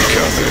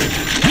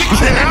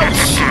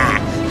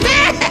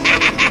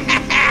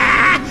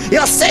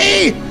 You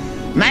see?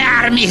 My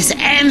army is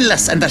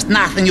endless and there's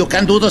nothing you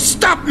can do to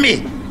stop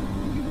me.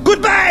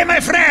 Goodbye, my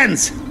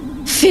friends!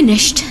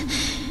 Finished.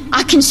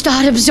 I can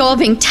start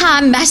absorbing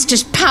Time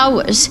Master's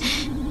powers.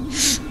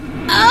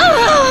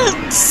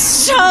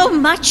 So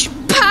much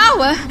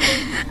power.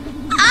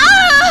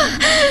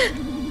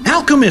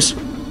 Alchemist!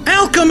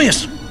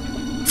 Alchemist!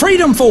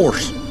 Freedom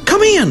Force!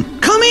 Come in!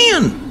 Come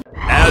in!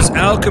 As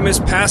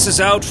Alchemist passes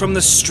out from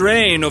the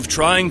strain of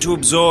trying to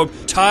absorb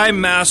Time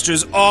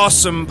Master's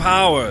awesome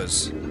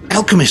powers.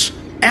 Alchemist!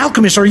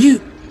 Alchemist, are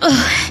you...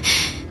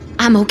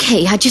 I'm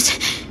okay,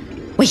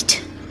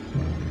 Wait.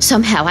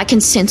 Somehow I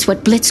can sense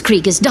what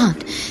Blitzkrieg has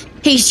done.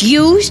 He's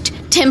used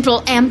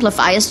temporal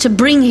amplifiers to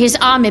bring his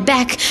army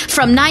back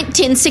from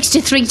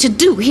 1963 to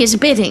do his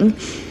bidding.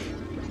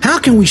 How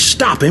can we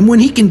stop him when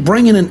he can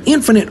bring in an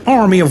infinite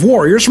army of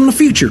warriors from the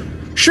future?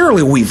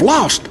 Surely we've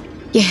lost.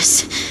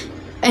 Yes,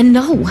 and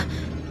no.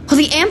 Well,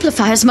 the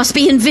amplifiers must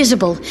be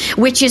invisible,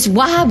 which is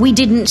why we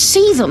didn't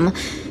see them.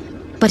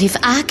 But if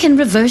I can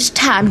reverse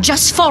time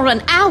just for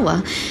an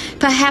hour,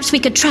 perhaps we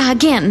could try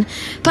again.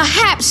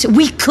 Perhaps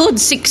we could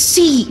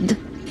succeed.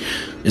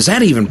 Is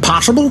that even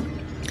possible?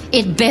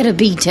 It better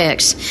be,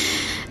 Tex.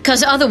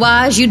 'Cause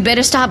otherwise you'd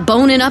better stop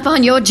boning up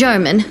on your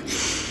German.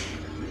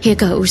 Here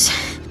goes.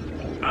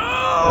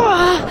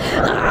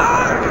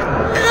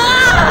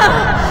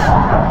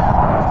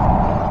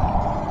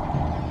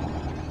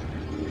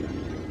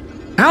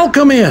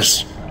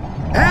 Alchemist!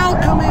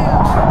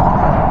 Alchemist!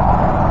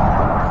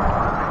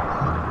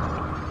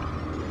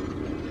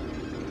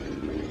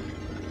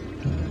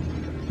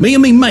 Me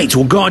and me mates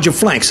will guard your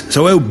flanks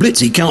so old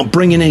Blitzy can't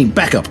bring in any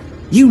backup.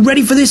 You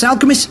ready for this,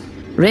 Alchemist?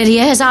 Ready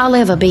as I'll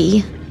ever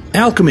be.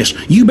 Alchemist,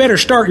 you better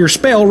start your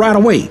spell right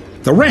away.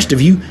 The rest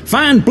of you,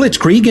 find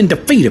Blitzkrieg and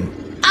defeat him.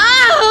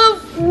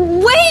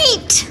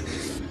 Wait!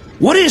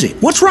 What is it?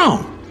 What's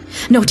wrong?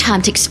 No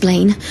time to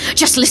explain.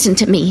 Just listen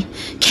to me.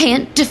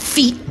 Can't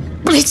defeat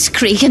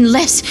Blitzkrieg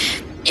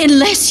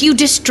unless you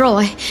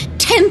destroy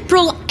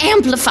temporal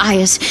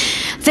amplifiers.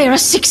 There are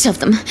 6 of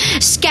them,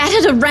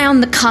 scattered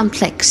around the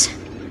complex.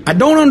 I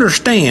don't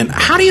understand.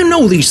 How do you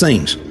know these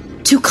things?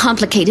 Too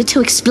complicated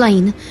to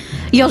explain.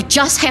 You'll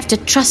just have to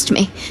trust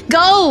me.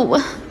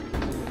 Go!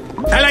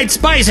 Allied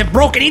spies have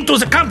broken into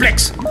the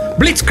complex.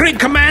 Blitzkrieg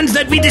commands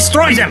that we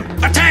destroy them.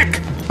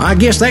 Attack! I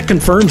guess that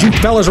confirms you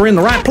fellas are in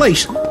the right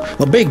place.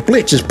 The big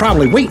Blitz is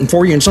probably waiting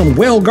for you in some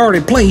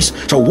well-guarded place,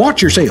 so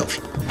watch yourselves.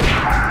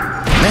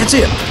 That's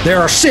it. There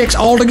are 6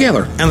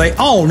 altogether, and they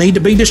all need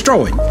to be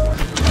destroyed.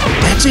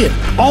 That's it.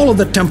 All of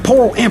the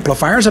temporal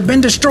amplifiers have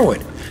been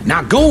destroyed.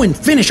 Now go and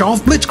finish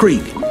off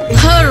Blitzkrieg.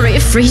 Hurry,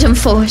 Freedom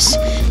Force.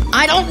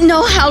 I don't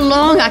know how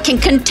long I can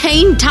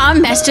contain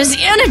Time Master's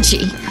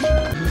energy.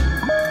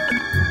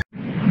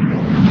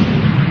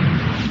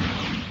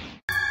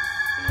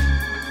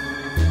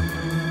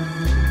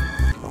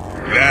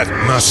 That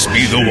must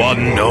be the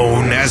one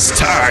known as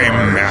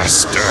Time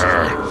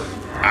Master.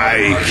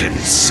 I can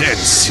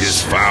sense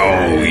his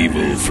foul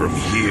evil from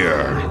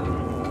here.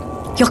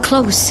 You're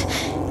close.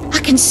 I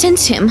can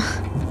sense him.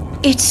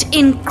 It's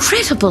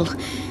incredible.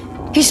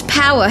 His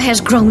power has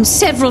grown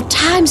several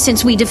times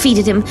since we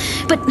defeated him.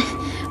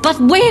 But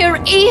where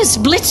is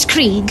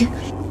Blitzkrieg?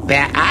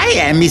 Where I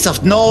am is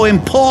of no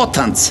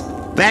importance.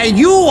 Where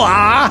you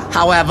are,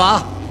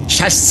 however,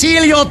 shall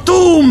seal your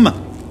doom.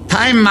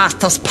 Time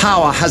Master's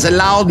power has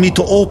allowed me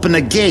to open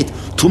a gate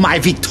to my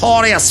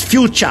victorious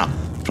future,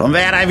 from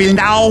where I will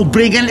now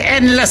bring an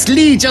endless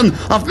legion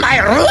of my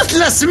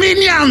ruthless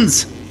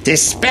minions.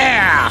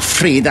 Despair,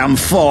 Freedom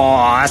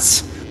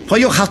Force, for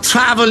you have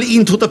traveled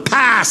into the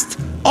past,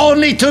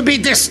 only to be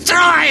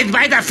destroyed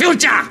by the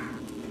future!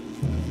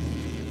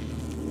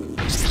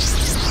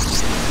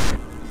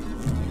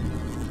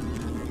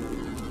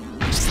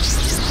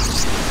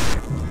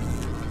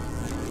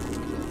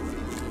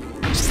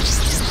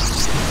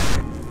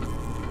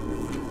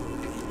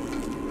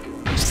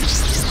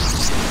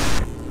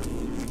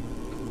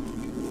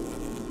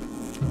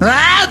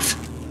 What?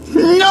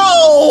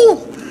 No!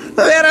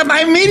 Where are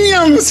my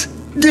minions?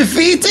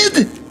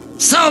 Defeated?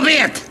 So be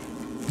it!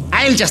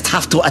 I'll just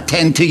have to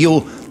attend to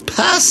you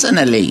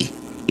personally.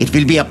 It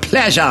will be a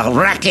pleasure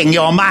racking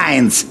your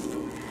minds.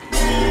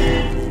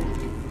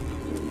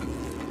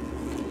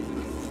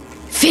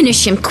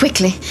 Finish him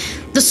quickly.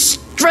 The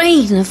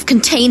strain of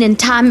containing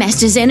Time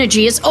Master's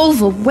energy is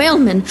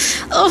overwhelming.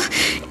 Oh,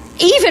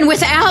 even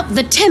without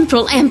the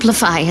temporal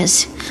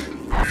amplifiers.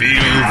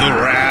 Feel the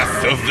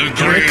wrath of the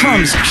Here grave. it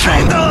comes,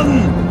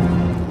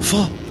 Sean.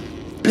 For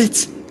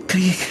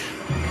Blitzkrieg.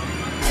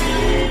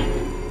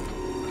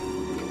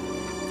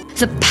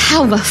 The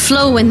power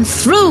flowing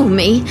through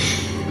me.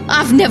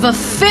 I've never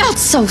felt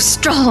so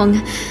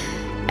strong.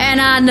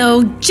 And I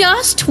know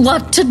just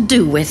what to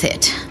do with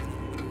it.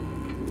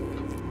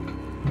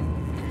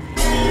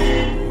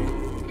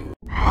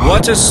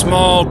 What a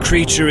small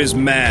creature is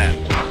man.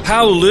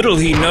 How little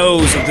he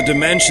knows of the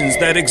dimensions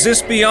that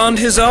exist beyond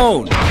his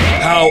own.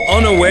 How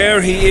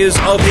unaware he is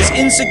of his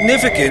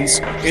insignificance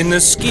in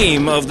the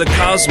scheme of the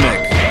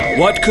cosmic.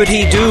 What could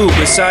he do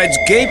besides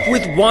gape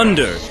with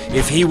wonder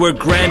if he were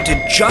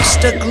granted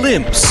just a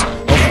glimpse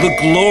of the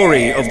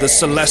glory of the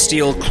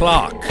celestial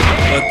clock?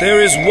 But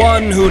there is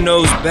one who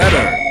knows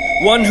better.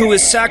 One who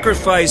has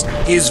sacrificed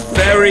his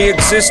very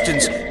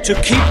existence to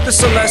keep the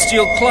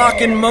celestial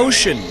clock in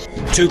motion,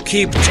 to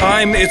keep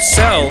time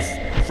itself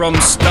from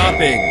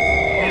stopping.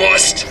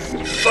 Must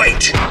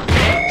fight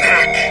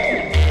back.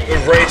 The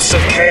wraiths of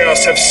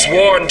chaos have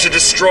sworn to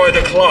destroy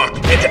the clock,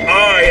 and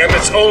I am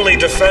its only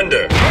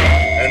defender.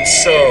 And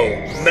so,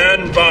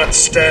 Manbot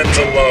stands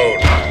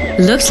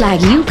alone. Looks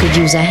like you could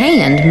use a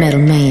hand,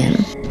 Metal Man.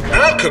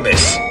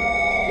 Alchemist?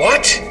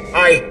 What?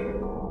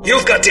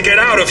 You've got to get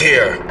out of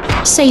here.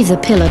 Save the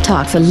pillow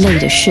talk for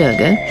later,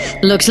 sugar.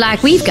 Looks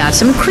like we've got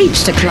some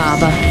creeps to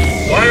clobber.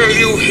 Why are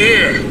you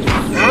here?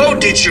 How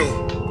did you?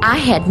 I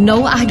had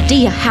no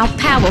idea how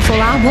powerful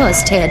I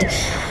was, Ted.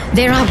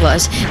 There I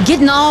was,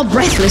 getting all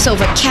breathless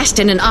over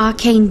casting an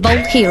arcane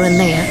bolt here and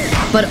there.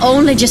 But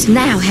only just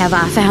now have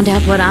I found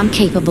out what I'm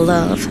capable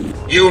of.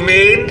 You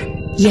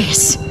mean?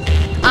 Yes.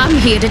 I'm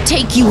here to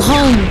take you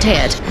home,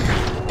 Ted.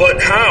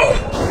 But how?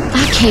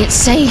 I can't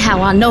say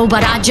how I know,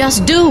 but I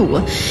just do.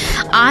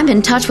 I'm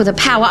in touch with a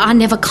power I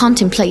never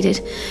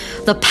contemplated.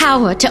 The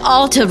power to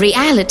alter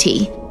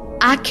reality.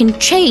 I can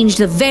change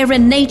the very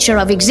nature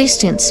of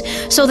existence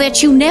so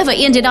that you never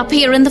ended up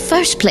here in the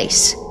first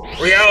place.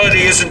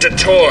 Reality isn't a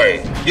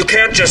toy. You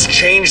can't just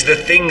change the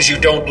things you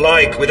don't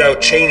like without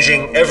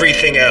changing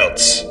everything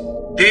else.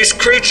 These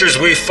creatures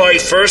we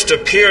fight first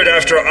appeared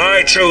after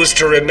I chose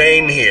to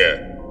remain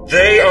here.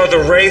 They are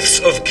the wraiths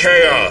of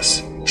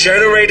chaos,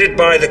 generated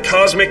by the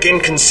cosmic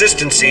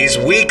inconsistencies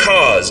we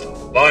caused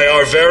by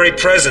our very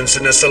presence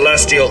in the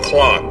celestial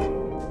clock.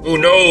 Who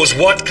knows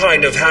what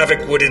kind of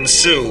havoc would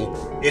ensue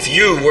if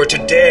you were to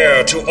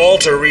dare to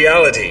alter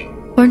reality?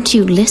 Weren't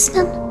you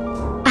listening?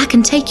 I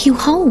can take you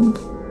home.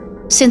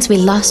 Since we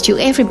lost you,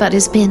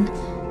 everybody's been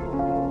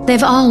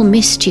They've all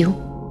missed you.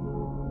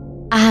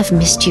 I've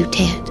missed you,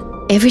 Ted.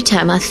 Every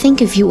time I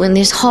think of you in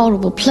this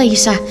horrible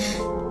place,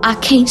 I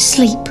can't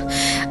sleep.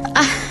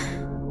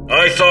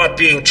 I thought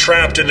being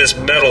trapped in this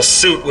metal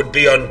suit would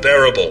be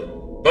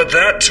unbearable, but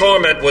that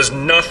torment was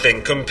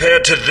nothing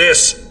compared to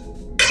this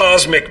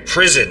cosmic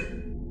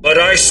prison. But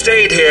I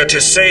stayed here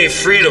to save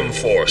Freedom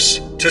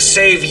Force, to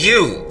save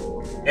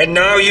you. And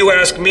now you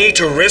ask me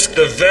to risk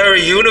the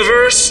very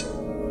universe?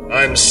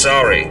 I'm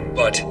sorry,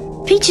 but...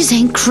 Peaches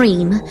ain't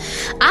cream.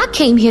 I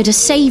came here to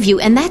save you,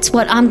 and that's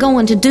what I'm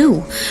going to do,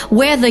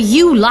 whether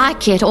you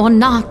like it or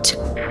not.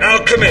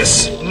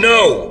 Alchemist,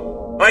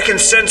 no! I can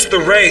sense the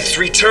wraiths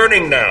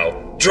returning now,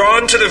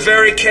 drawn to the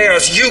very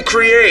chaos you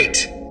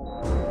create.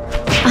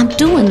 I'm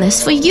doing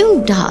this for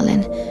you,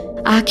 darling.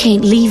 I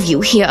can't leave you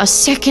here a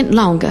second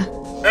longer.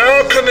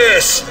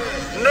 Alchemist,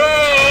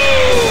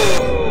 no!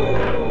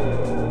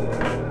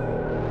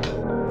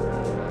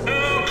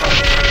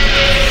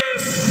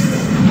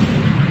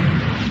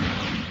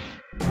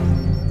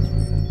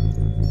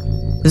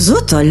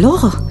 Zut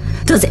alors!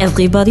 Does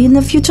everybody in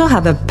the future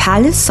have a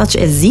palace such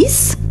as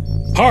this?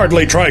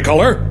 Hardly,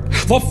 Tricolor.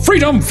 The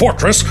Freedom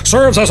Fortress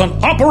serves as an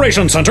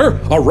operations center,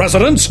 a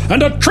residence,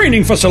 and a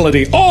training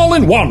facility all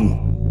in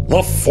one.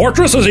 The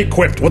fortress is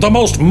equipped with the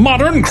most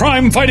modern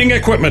crime-fighting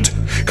equipment.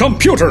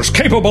 Computers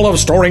capable of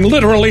storing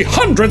literally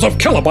hundreds of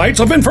kilobytes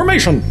of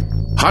information.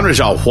 Hundreds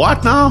of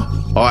what now?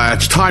 Oh,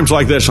 at times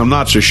like this, I'm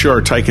not so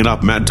sure taking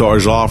up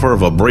Mentor's offer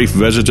of a brief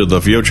visit to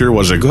the future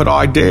was a good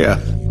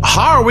idea.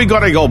 How are we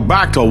going to go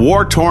back to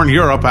war-torn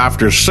Europe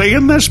after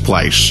seeing this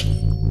place?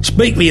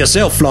 Speak for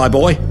yourself,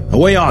 Flyboy. The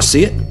way I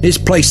see it, this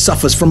place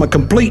suffers from a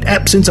complete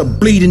absence of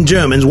bleeding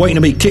Germans waiting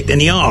to be kicked in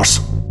the arse.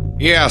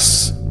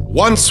 Yes,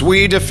 once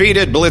we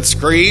defeated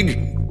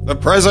Blitzkrieg, the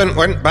present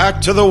went back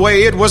to the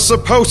way it was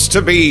supposed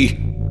to be.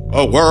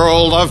 A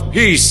world of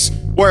peace,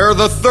 where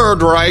the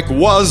Third Reich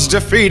was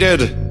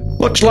defeated.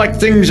 Looks like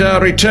things are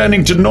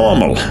returning to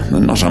normal,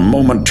 and not a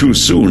moment too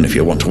soon if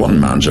you want one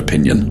man's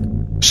opinion.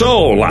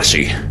 So,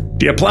 lassie,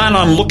 do you plan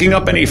on looking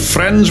up any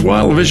friends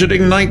while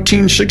visiting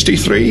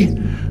 1963?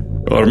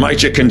 Or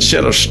might you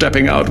consider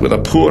stepping out with a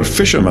poor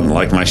fisherman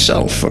like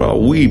myself for a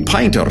wee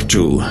pint or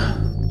two?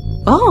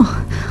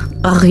 Oh,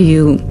 are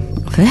you...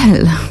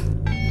 well...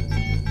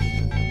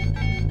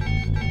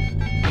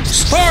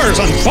 Stars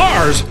and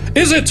bars!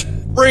 Is it...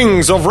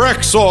 Rings of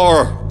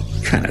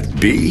Rexor! Can it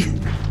be?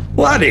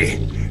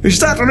 Laddie, is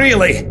that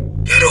really...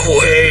 Get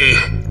away!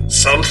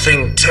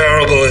 Something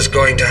terrible is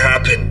going to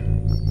happen.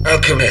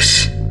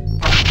 Alchemist.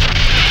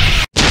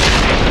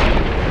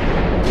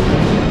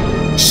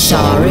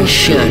 Sorry,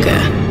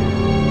 sugar.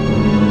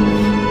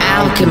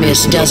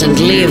 Alchemist doesn't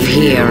live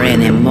here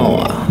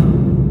anymore.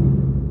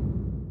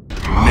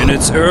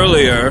 Minutes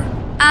earlier...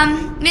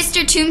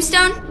 Mr.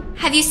 Tombstone?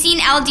 Have you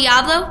seen El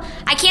Diablo?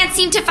 I can't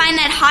seem to find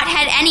that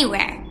hothead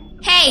anywhere.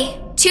 Hey,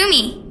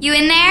 Toomey, you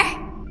in there?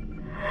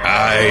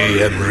 I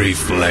am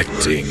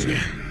reflecting.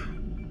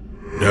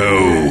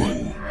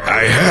 No,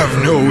 I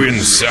have no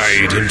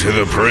insight into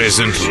the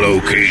present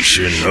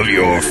location of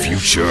your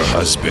future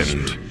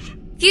husband.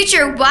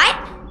 Future what?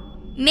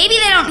 Maybe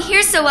they don't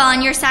hear so well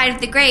on your side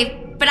of the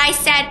grave, but I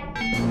said...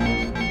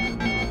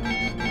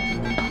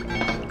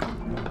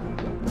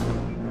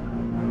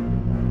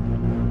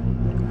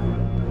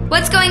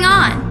 What's going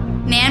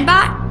on?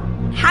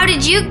 Manbot? How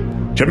did you...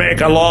 To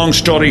make a long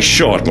story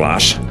short,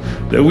 lass,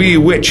 the wee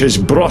witch has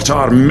brought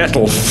our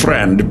metal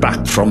friend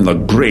back from the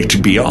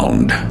great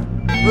beyond.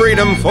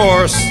 Freedom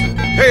Force!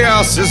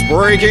 Chaos is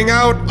breaking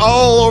out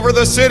all over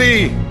the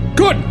city!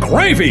 Good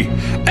gravy!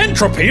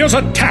 Entropy is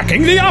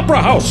attacking the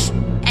Opera House!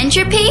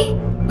 Entropy?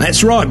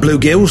 That's right,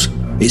 Bluegills.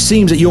 It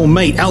seems that your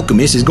mate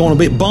Alchemist has gone a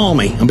bit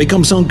balmy and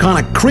become some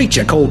kind of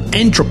creature called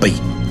Entropy.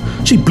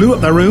 She blew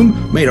up the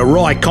room, made a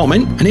wry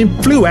comment, and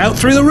then flew out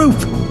through the roof.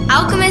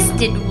 Alchemist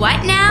did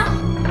what now?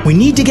 We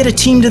need to get a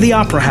team to the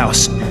Opera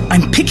House.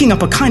 I'm picking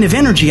up a kind of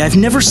energy I've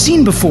never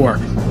seen before.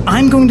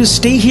 I'm going to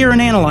stay here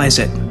and analyze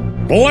it.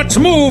 Let's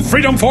move,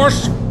 Freedom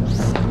Force!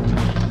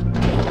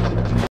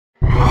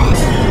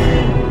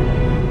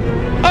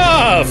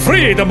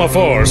 Freedom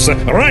Force,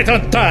 right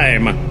on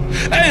time.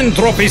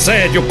 Entropy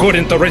said you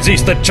couldn't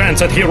resist the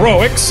chance at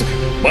heroics,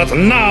 but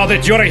now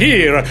that you're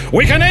here,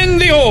 we can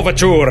end the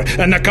overture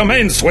and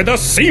commence with the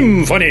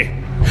symphony.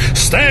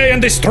 Stay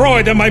and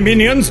destroy them, my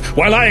minions,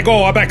 while I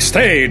go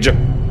backstage.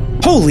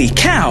 Holy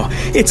cow,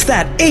 it's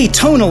that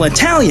atonal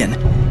Italian.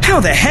 How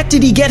the heck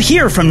did he get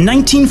here from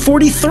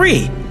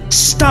 1943?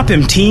 Stop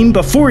him, team,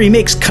 before he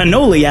makes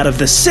cannoli out of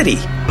the city.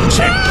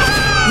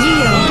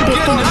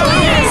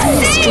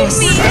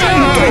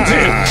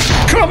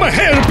 Come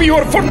help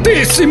your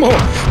fortissimo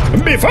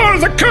before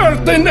the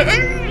curtain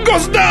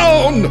goes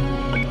down!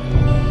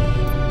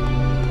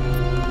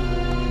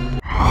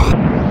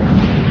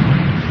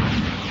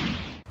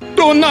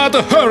 Do not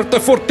hurt the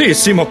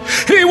fortissimo.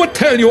 He will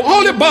tell you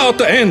all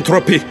about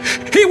entropy.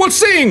 He will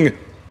sing.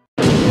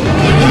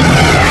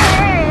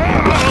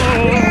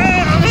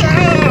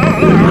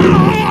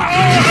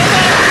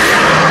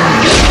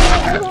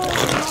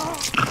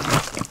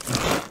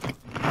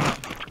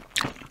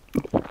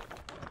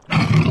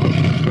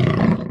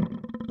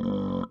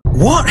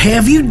 What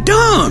have you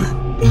done?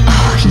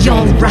 Oh,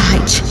 you're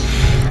right.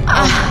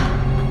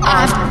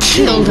 I've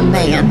killed a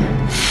man.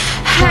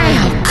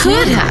 How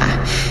could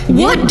I?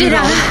 What did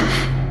I?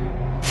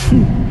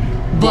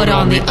 But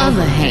on the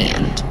other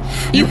hand,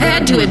 you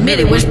had to admit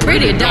it was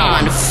pretty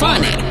darn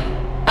funny.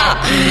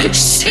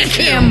 Sick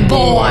him,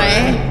 boy.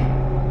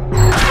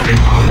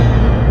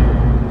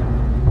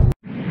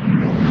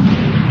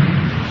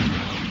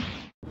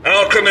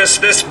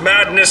 Alchemist, this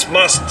madness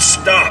must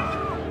stop.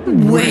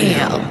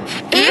 Well,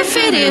 if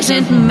it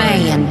isn't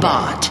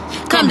Man-Bot,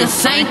 come to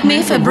thank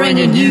me for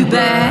bringing you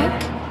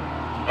back?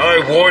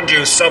 I warned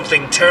you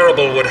something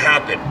terrible would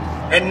happen.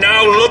 And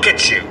now look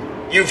at you.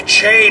 You've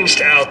changed,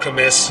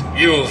 Alchemist.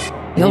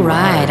 You're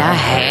right, I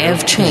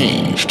have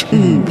changed.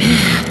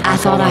 I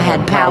thought I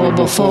had power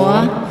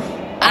before.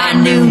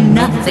 I knew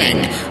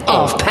nothing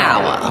of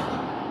power.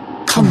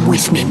 Come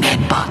with me,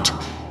 Man-Bot.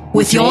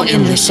 With your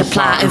endless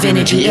supply of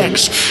Energy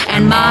X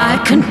and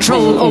my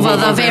control over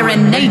the very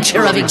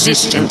nature of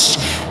existence,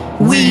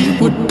 we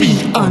would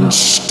be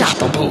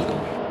unstoppable.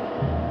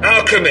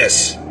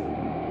 Alchemist!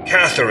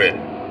 Catherine,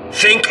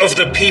 think of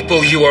the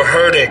people you are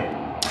hurting.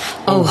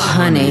 Oh,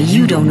 honey,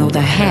 you don't know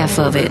the half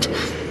of it.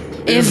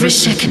 Every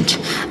second,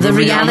 the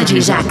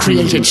realities I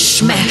created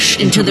smash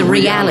into the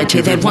reality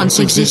that once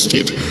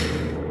existed.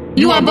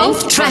 You are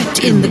both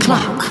trapped in the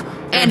clock,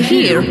 and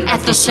here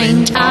at the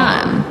same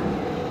time.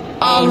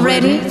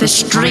 Already, the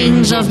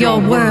strings of your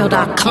world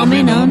are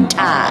coming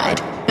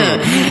untied.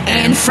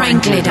 And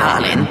frankly,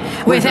 darling,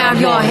 without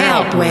your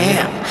help,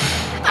 well,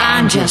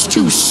 I'm just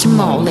too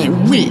small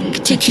and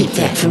weak to keep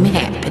that from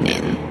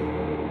happening.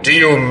 Do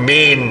you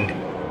mean...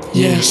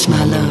 Yes,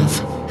 my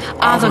love.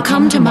 Either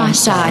come to my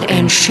side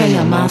and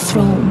share my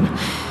throne,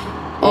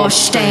 or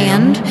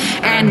stand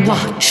and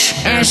watch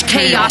as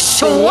chaos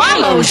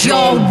swallows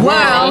your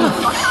world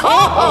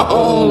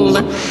whole.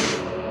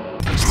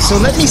 So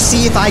let me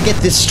see if I get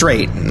this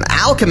straight.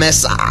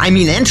 Alchemist,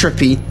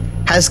 Entropy,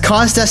 has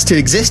caused us to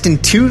exist in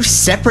two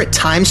separate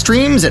time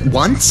streams at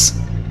once?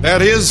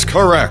 That is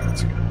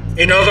correct.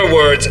 In other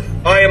words,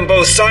 I am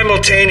both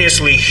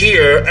simultaneously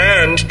here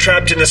and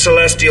trapped in the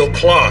celestial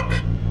clock.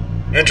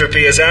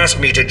 Entropy has asked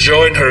me to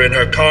join her in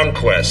her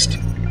conquest.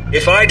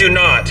 If I do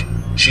not,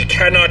 she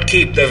cannot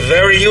keep the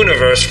very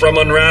universe from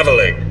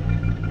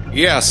unraveling.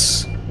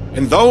 Yes,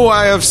 and though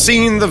I have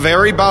seen the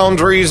very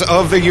boundaries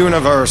of the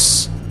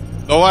universe,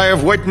 though I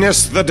have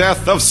witnessed the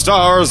death of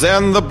stars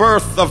and the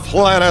birth of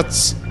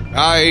planets,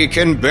 I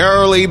can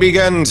barely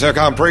begin to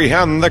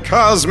comprehend the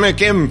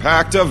cosmic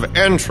impact of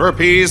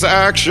Entropy's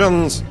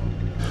actions.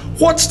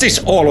 What's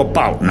this all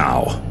about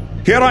now?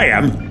 Here I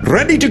am,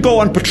 ready to go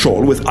on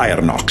patrol with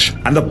Ironox,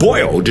 and the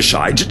boyo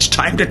decides it's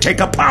time to take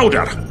a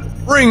powder.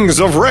 Rings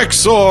of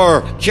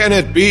Rexor, can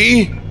it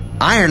be?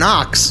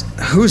 Ironox?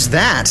 Who's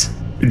that?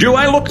 Do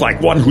I look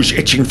like one who's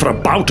itching for a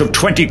bout of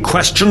 20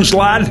 questions,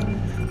 lad?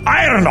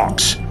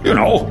 Ironox,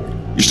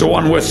 he's the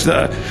one with,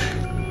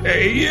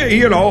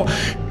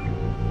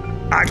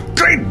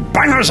 great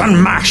bangers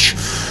and mash.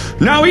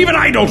 Now even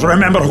I don't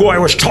remember who I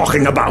was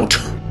talking about.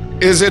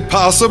 Is it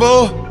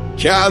possible?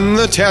 Can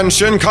the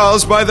tension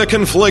caused by the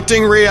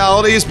conflicting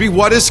realities be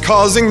what is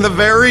causing the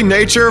very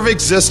nature of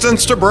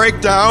existence to break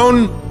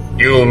down?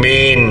 You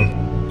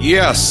mean?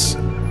 Yes.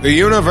 The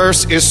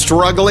universe is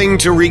struggling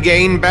to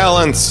regain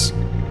balance.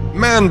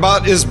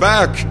 Man-Bot is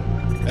back,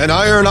 and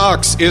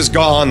Ironox is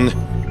gone.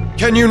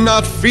 Can you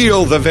not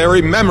feel the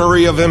very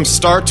memory of him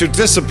start to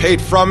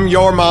dissipate from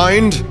your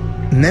mind?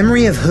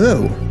 Memory of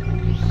who?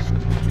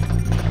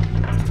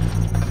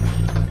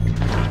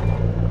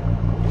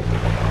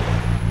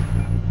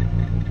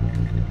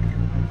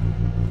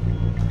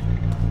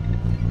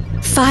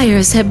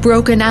 Fires have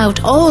broken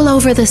out all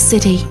over the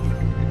city,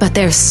 but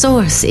their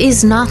source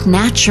is not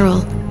natural.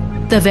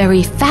 The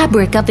very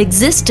fabric of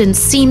existence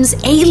seems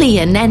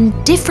alien and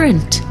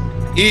different.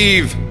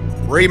 Eve,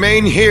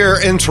 remain here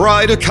and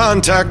try to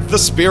contact the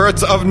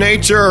spirits of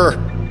nature.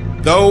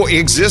 Though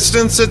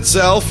existence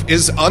itself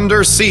is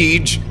under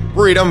siege,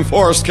 Freedom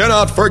Force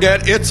cannot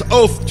forget its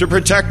oath to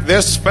protect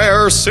this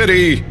fair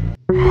city.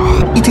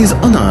 It is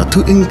honor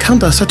to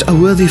encounter such a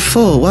worthy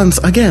foe once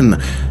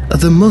again.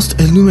 The most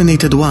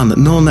illuminated one,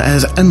 known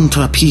as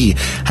Entropy,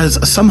 has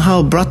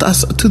somehow brought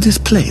us to this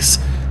place.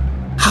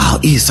 How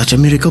is such a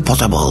miracle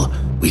possible?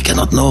 We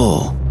cannot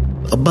know.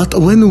 But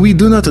when we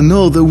do not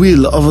know the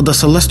will of the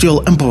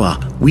Celestial Emperor,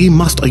 we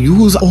must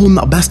use own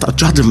best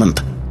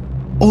judgment.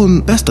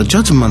 Own best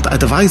judgment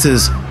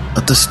advises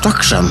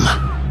destruction.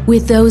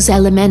 With those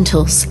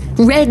elementals,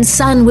 Red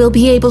Sun will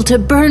be able to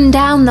burn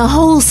down the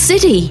whole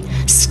city.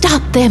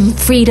 Stop them,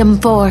 Freedom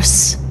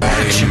Force.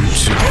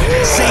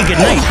 Say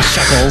goodnight,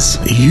 Chuckles.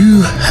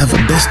 You have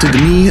bested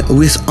me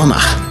with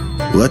honor.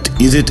 What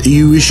is it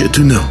you wish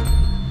to know?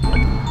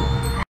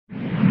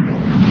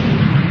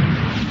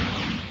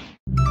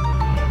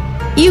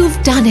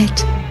 You've done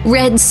it.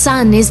 Red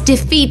Sun is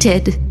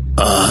defeated.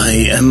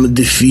 I am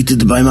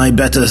defeated by my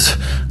betters.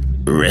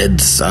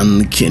 Red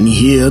Sun can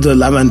hear the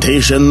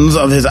lamentations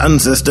of his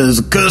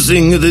ancestors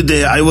cursing the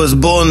day I was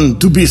born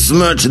to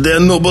besmirch their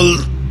noble...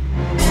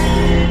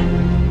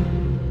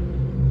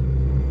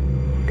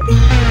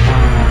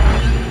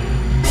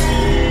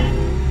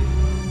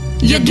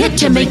 You get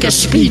to make a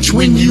speech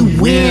when you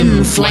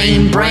win,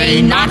 Flame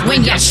Brain, not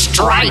when you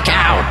strike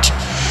out.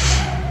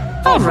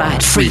 All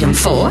right, Freedom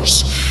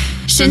Force.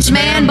 Since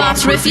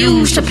man-bots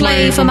refuse to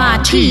play for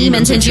my team,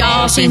 and since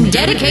y'all seem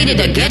dedicated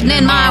to getting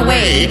in my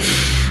way,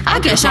 I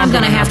guess I'm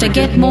gonna have to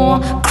get more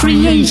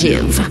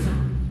creative.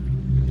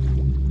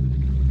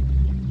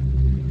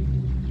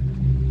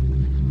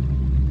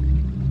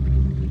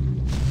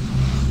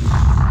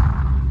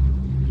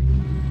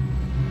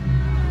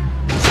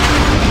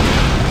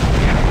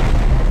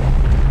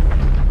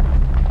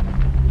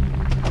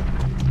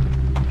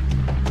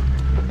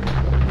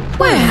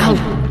 Well,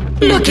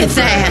 look at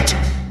that.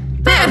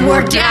 That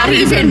worked out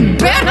even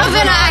better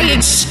than I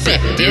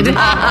expected.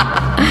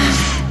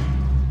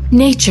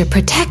 Nature,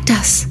 protect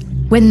us.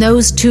 When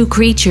those two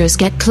creatures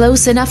get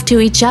close enough to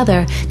each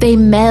other, they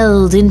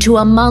meld into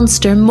a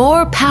monster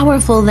more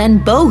powerful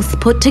than both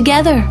put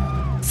together.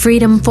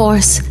 Freedom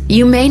Force,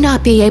 you may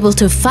not be able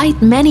to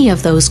fight many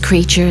of those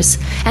creatures,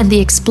 and the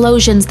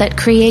explosions that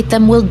create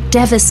them will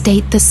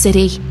devastate the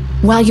city.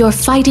 While you're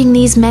fighting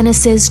these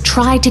menaces,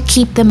 try to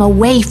keep them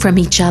away from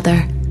each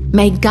other.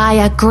 May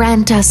Gaia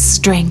grant us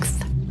strength.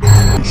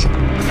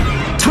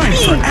 Time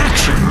for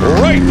action!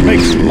 Right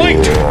makes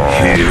might!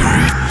 Here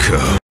it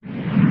comes.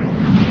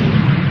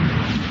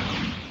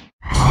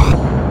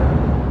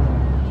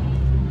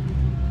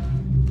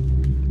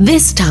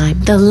 This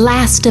time, the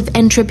last of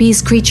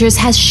Entropy's creatures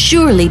has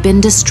surely been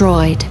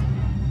destroyed.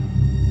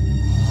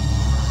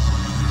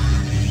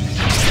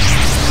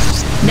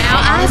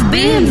 Now, I've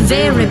been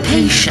very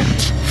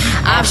patient.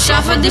 I've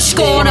suffered the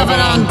scorn of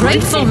an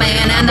ungrateful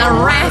man and the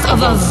wrath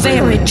of a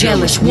very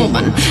jealous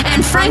woman.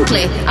 And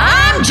frankly,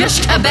 I'm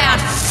just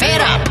about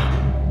fed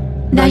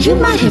up. Now, you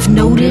might have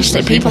noticed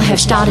that people have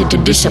started to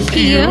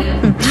disappear,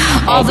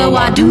 although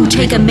I do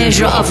take a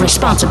measure of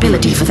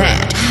responsibility for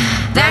that.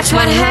 That's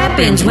what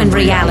happens when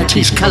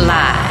realities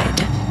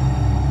collide.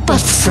 But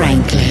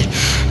frankly,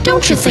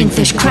 don't you think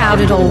this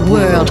crowded old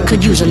world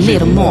could use a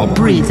little more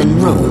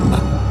breathing room?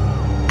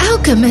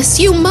 Alchemist,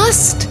 you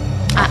must!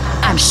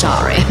 I'm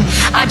sorry.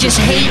 I just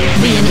hate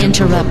being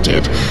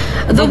interrupted.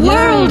 The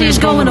world is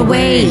going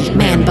away,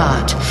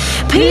 Manbot.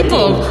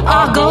 People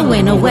are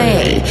going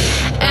away.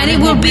 And it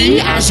will be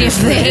as if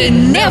they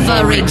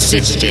never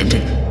existed.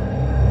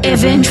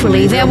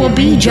 Eventually, there will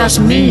be just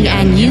me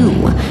and you.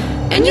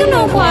 And you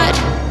know what?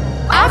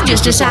 I've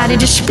just decided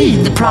to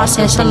speed the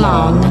process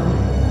along.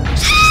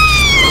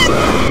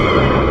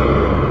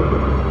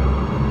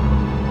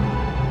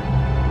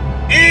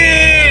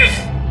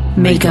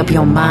 Make up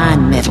your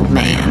mind, Metal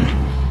Man.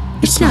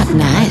 It's not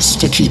nice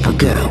to keep a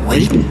girl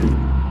waiting.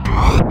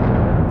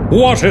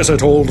 What is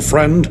it, old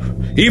friend?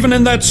 Even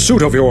in that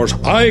suit of yours,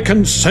 I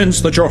can sense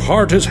that your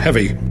heart is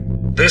heavy.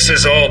 This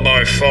is all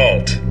my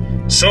fault.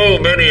 So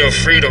many of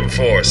Freedom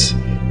Force,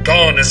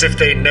 gone as if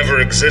they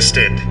never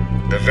existed.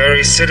 The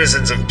very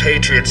citizens of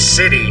Patriot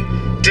City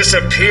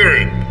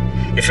disappearing.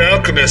 If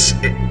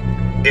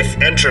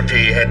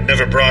Entropy had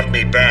never brought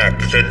me back,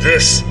 then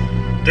this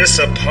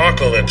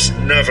apocalypse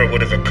never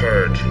would have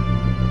occurred.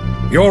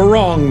 You're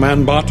wrong,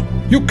 Manbot.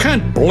 You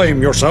can't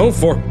blame yourself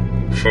for...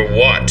 For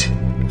what?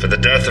 For the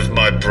death of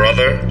my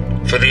brother?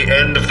 For the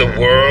end of the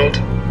world?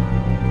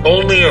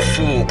 Only a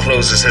fool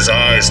closes his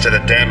eyes to the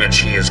damage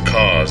he has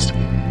caused.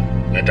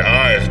 And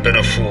I've been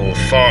a fool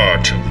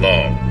far too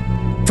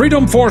long.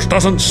 Freedom Force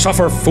doesn't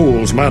suffer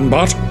fools,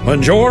 Manbot.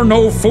 And you're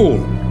no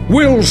fool.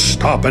 We'll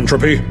stop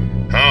Entropy.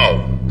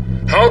 How?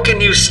 How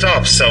can you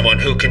stop someone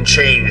who can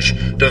change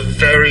the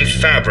very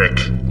fabric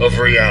of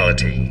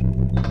reality?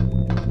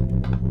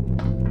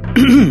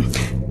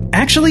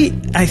 Actually,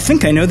 I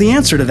think I know the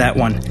answer to that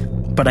one.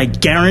 But I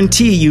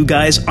guarantee you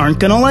guys aren't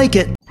gonna like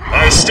it.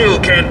 I still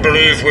can't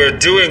believe we're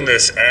doing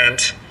this,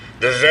 Ant.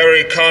 The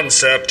very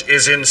concept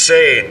is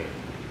insane.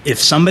 If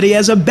somebody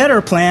has a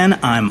better plan,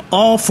 I'm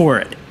all for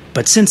it.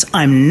 But since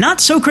I'm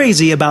not so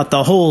crazy about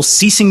the whole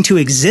ceasing to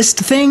exist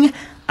thing,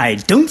 I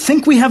don't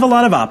think we have a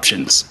lot of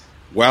options.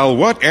 While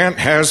what Ant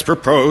has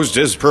proposed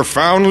is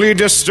profoundly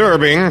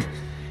disturbing,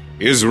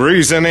 his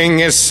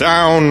reasoning is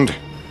sound.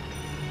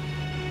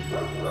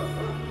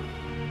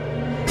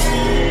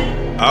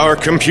 Our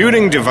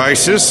computing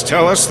devices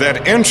tell us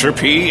that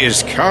Entropy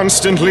is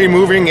constantly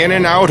moving in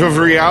and out of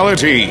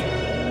reality.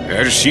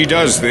 As she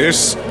does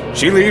this,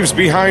 she leaves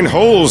behind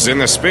holes in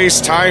the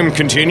space-time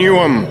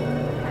continuum.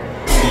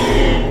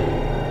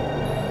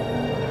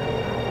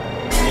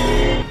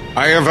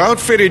 I have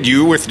outfitted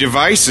you with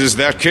devices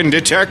that can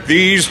detect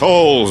these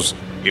holes.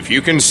 If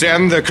you can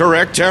send the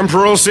correct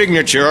temporal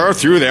signature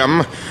through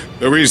them,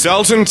 the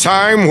resultant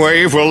time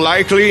wave will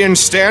likely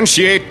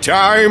instantiate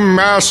Time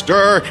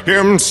Master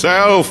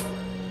himself.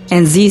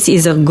 And this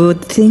is a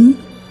good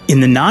thing?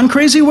 In the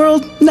non-crazy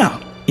world? No.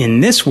 In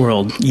this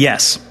world,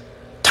 yes.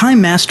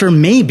 Time Master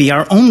may be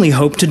our only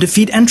hope to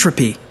defeat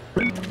Entropy.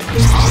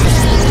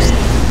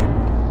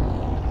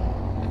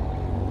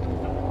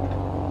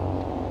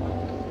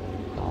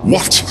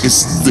 What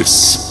is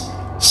this?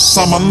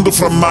 Summoned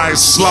from my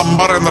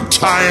slumber in the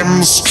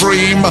time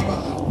stream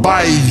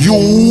by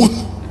you?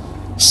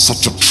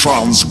 Such a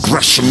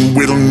transgression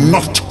will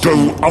not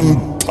go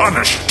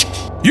unpunished.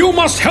 You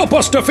must help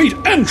us defeat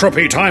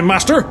Entropy, Time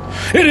Master.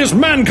 It is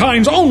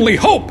mankind's only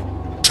hope.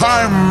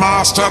 Time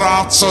Master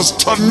answers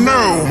to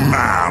no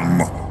man.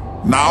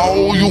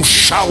 Now you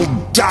shall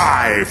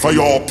die for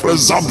your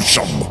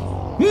presumption.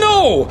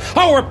 No!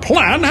 Our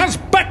plan has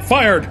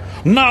backfired!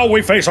 Now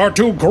we face our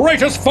two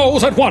greatest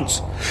foes at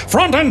once.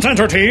 Front and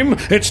center team,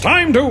 it's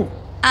time to...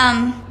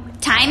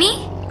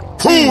 Timey?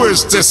 Who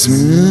is this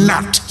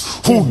nut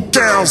who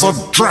dares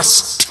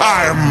address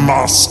Time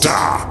Master?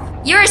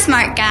 You're a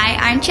smart guy,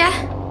 aren't ya?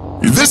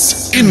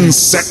 This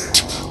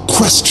insect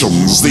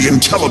questions the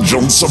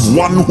intelligence of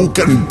one who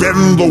can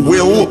bend the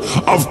will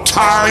of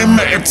time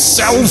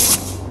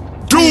itself?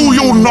 Do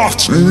you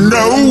not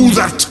know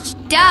that?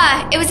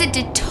 Duh, it was a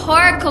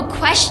rhetorical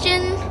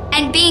question.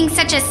 And being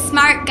such a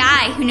smart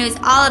guy who knows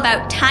all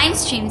about time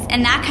streams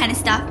and that kind of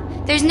stuff,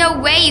 there's no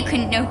way you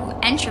couldn't know who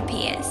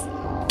Entropy is.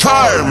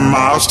 Time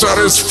Master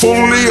is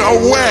fully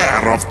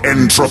aware of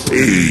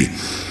Entropy.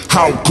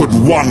 How could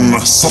one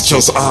such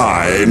as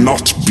I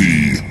not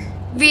be?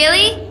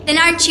 Really? Then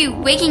aren't you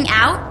wigging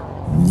out?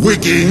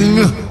 Wigging?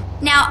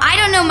 Now, I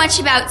don't know much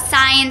about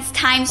science,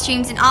 time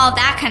streams, and all of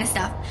that kind of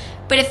stuff,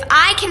 but if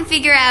I can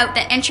figure out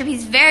that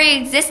Entropy's very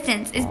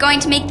existence is going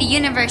to make the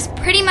universe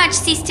pretty much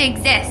cease to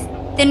exist,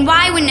 then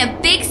why wouldn't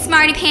a big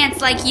smarty pants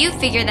like you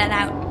figure that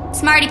out?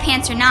 Smarty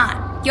pants or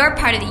not, you're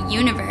part of the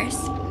universe.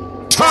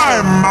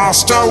 Time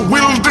Master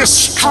will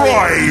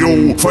destroy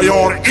you for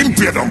your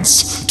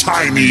impudence,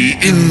 tiny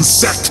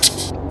insect.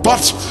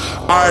 But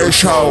I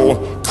shall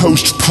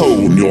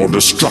postpone your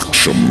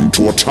destruction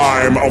to a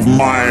time of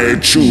my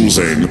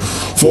choosing.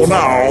 For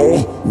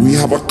now, we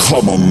have a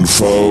common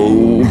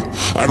foe,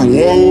 and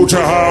woe to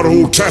her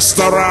who tests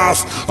the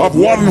wrath of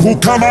one who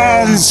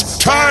commands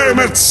time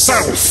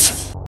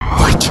itself.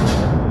 What?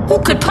 Who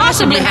could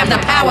possibly have the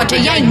power to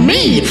yank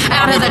me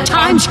out of the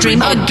time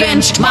stream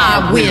against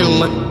my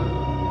will?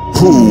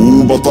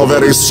 Who but the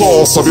very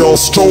source of your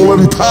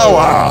stolen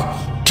power?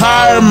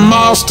 Time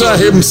Master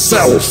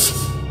himself.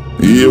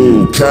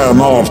 You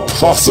cannot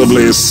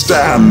possibly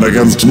stand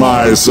against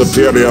my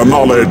superior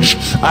knowledge.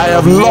 I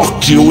have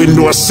locked you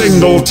into a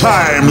single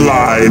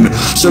timeline,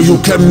 so you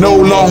can no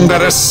longer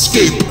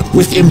escape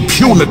with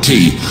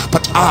impunity.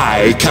 But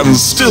I can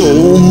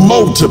still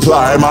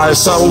multiply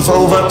myself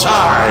over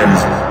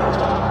time.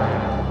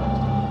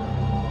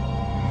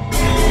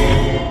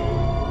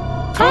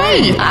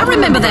 Hey, I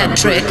remember that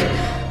trick.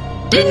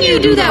 Didn't you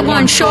do that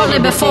one shortly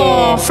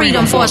before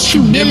Freedom Force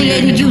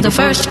humiliated you the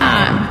first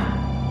time?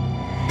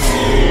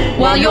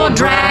 While you're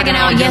dragging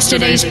out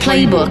yesterday's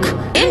playbook,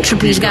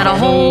 Entropy's got a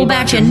whole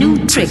batch of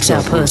new tricks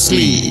up her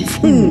sleeve.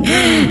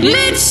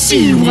 Let's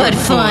see what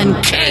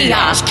fun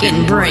chaos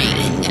can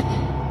bring.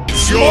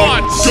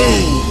 Your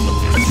doom!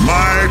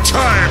 My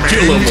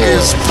timing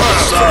is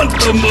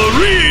perfect! Santa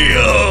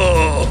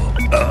Maria!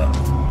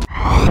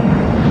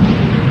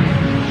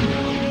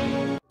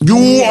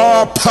 You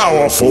are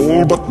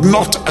powerful, but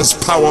not as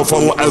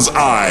powerful as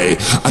I.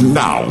 And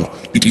now,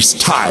 it is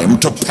time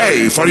to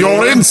pay for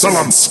your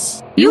insolence!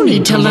 You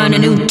need to learn a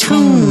new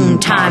tune,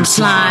 Time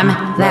Slime.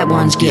 That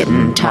one's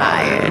getting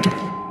tired.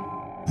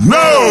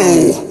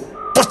 No!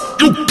 But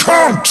you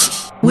can't!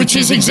 Which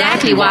is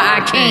exactly why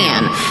I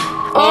can.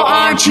 Or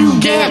aren't you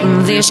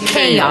getting this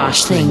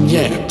chaos thing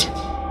yet?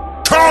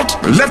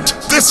 Can't let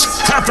this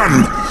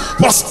happen!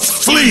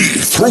 Must flee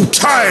through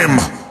time!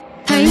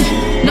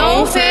 Hey,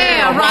 no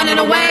fair running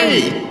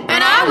away.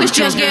 And I was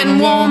just getting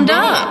warmed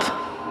up.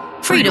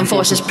 Freedom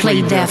Forces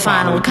played their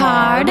final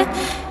card,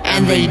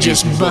 and they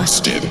just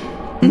busted.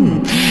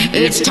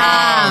 It's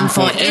time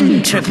for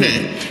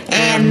Entropy,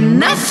 and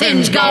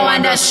nothing's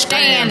going to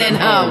stand in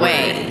her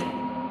way.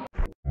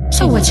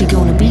 So what's it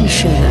gonna be,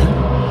 sugar?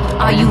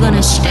 Are you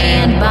gonna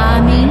stand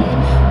by me,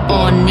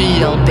 or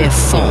kneel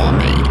before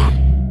me?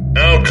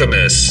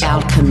 Alchemist.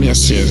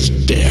 Alchemist is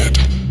dead.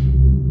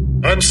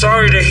 I'm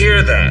sorry to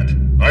hear that.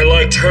 I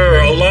liked her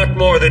a lot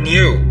more than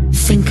you.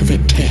 Think of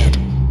it, Ted.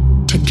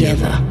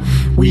 Together,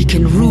 we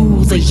can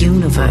rule the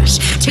universe.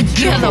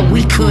 Together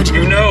we could...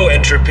 You know,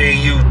 Entropy,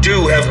 you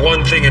do have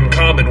one thing in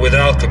common with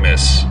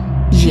Alchemists.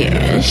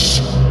 Yes?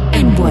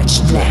 And what's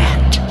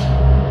that?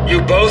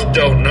 You both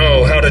don't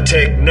know how to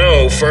take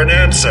no for an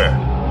answer.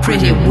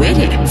 Pretty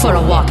witty for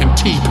a walking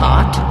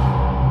teapot.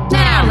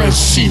 Now let's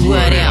see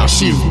what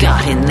else you've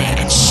got in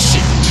that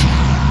suit.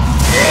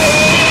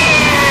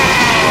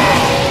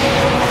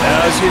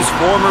 As his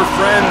former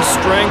friend's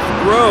strength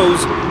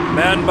grows,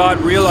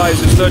 Manbot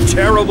realizes the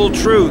terrible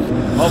truth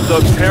of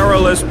the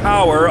perilous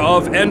power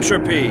of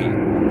Entropy.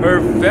 Her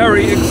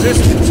very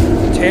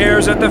existence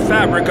tears at the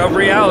fabric of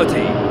reality,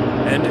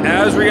 and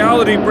as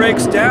reality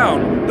breaks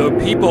down, the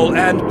people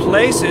and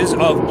places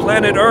of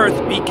planet Earth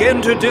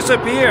begin to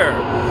disappear.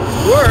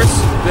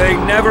 Worse, they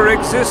never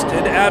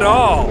existed at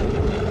all.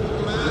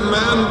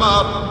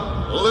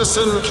 Manbot,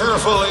 listen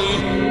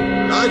carefully.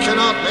 I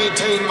cannot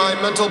maintain my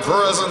mental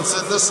presence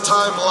in this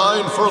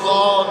timeline for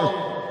long.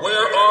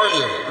 Where are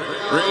you?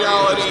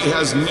 Reality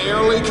has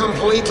nearly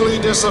completely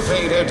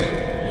dissipated.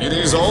 It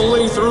is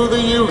only through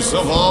the use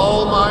of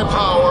all my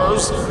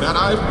powers that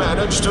I've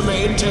managed to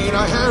maintain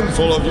a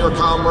handful of your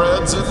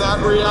comrades in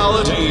that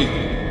reality.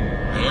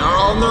 They are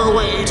on their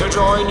way to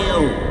join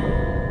you.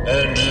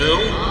 And you?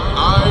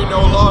 I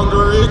no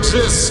longer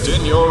exist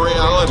in your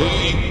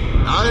reality.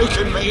 I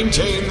can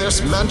maintain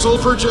this mental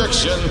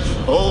projection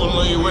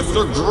only with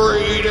the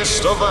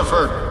greatest of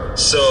effort.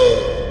 So,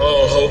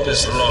 all hope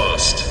is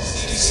lost.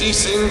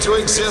 Ceasing to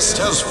exist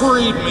has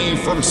freed me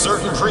from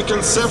certain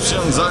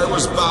preconceptions I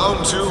was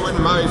bound to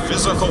in my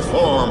physical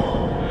form.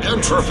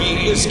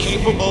 Entropy is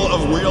capable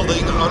of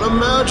wielding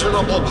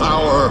unimaginable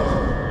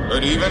power,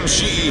 but even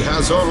she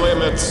has her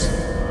limits.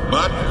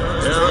 But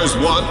there is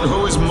one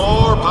who is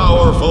more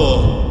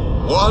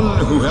powerful,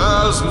 one who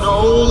has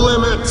no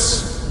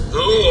limits. Who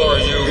are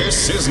you?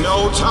 This is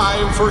no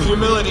time for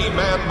humility,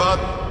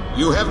 man-butt.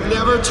 You have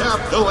never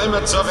tapped the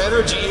limits of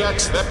Energy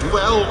X that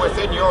dwell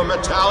within your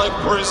metallic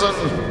prison.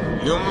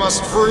 You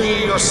must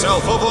free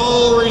yourself of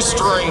all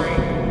restraint.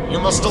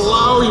 You must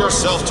allow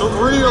yourself to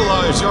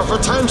realize your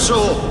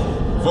potential.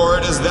 For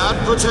it is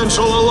that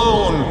potential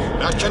alone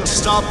that can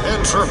stop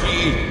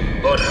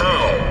Entropy. But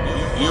how?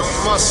 You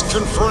must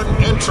confront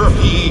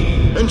Entropy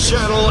and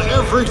channel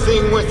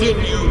everything within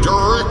you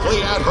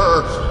directly at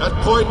her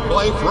at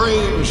point-blank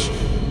range.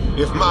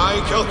 If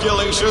my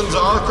calculations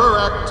are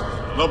correct,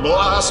 the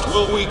blast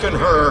will weaken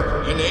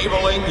her,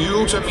 enabling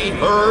you to meet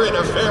her in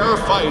a fair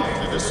fight.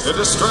 The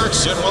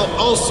distraction will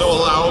also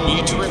allow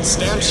me to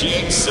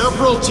instantiate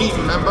several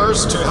team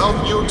members to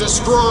help you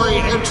destroy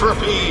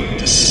Entropy.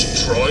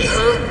 Destroy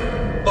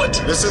her?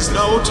 But this is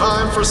no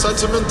time for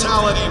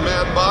sentimentality,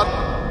 man-bot.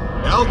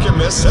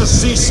 Alchemist has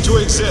ceased to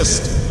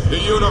exist. The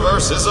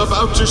universe is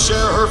about to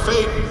share her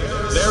fate.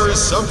 There is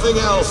something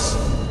else.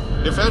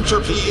 If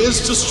Entropy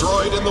is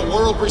destroyed and the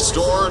world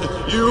restored,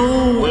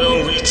 you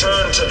will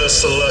return to the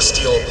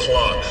celestial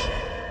clock.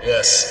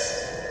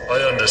 Yes,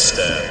 I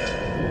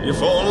understand.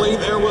 If only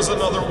there was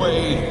another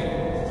way.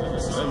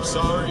 I'm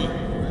sorry.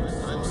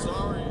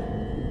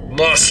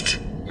 Must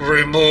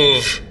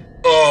remove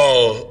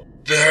all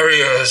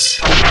barriers.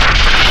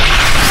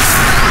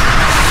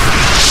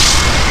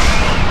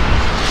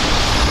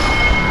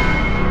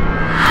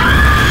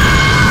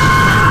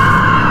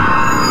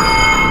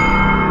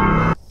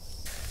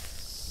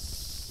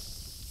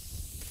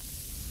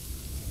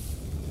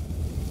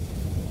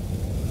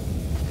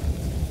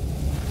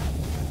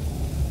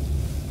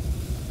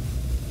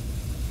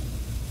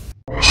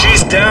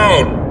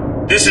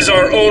 Down! This is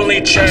our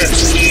only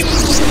chance, team.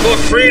 For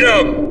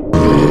freedom!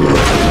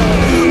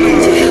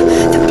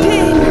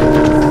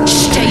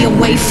 Stay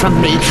away from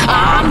me.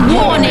 I'm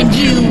warning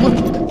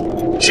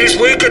you. She's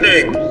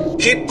weakening.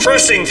 Keep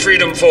pressing,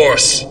 Freedom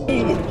Force.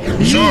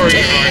 Sorry,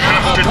 I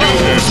have to do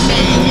this.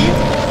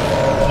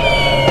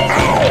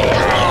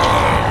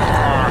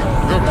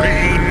 The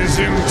pain is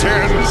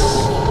intense.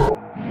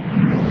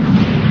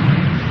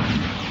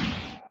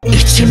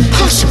 It's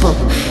impossible.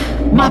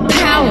 My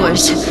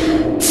powers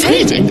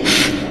fading.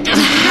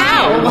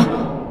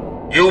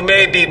 How? You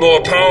may be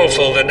more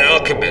powerful than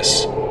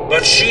Alchemist,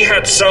 but she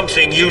had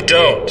something you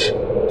don't.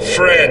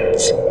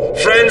 Friends.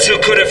 Friends who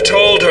could have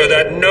told her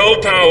that no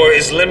power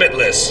is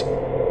limitless.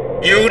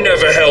 You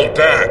never held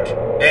back,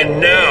 and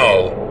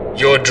now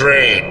you're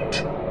drained.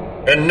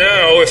 And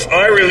now, if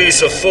I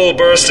release a full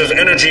burst of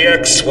Energy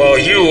X while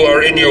you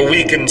are in your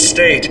weakened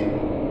state,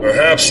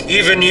 perhaps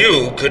even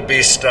you could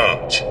be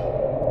stopped.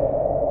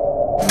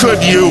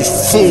 Could you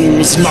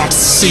fools not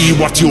see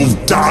what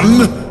you've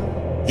done?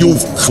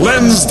 You've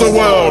cleansed the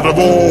world of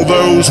all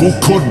those who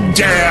could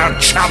dare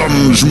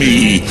challenge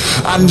me,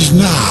 and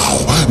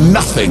now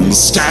nothing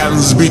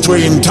stands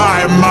between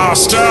Time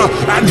Master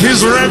and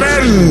his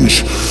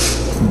revenge!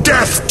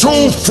 Death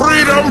to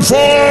Freedom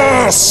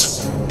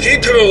Force!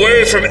 Keep him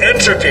away from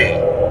Entropy.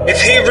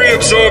 If he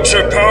reabsorbs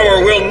her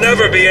power, we'll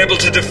never be able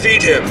to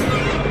defeat him.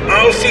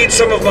 I'll feed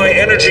some of my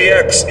Energy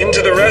X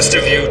into the rest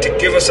of you to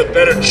give us a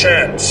better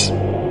chance.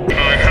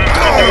 I have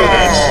to do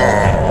this.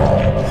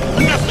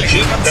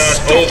 Keep that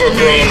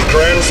overgrown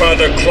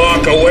grandfather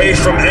clock away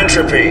from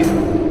Entropy.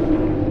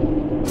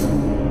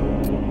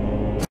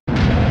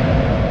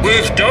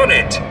 We've done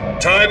it.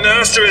 Time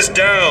Master is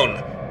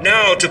down.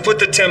 Now to put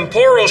the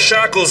temporal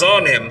shackles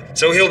on him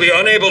so he'll be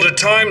unable to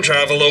time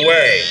travel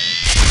away.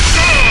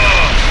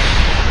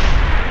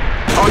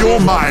 Are your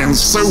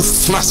minds so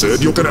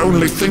flaccid you can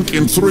only think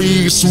in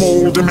 3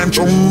 small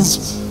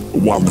dimensions?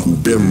 One who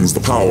bends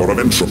the power of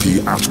entropy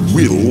at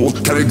will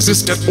can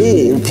exist at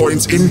all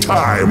points in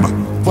time.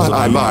 While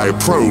I lie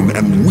prone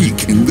and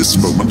weak in this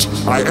moment,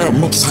 I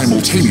am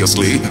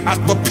simultaneously at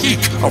the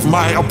peak of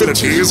my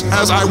abilities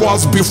as I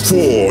was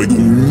before you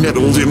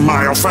meddled in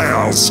my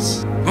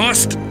affairs.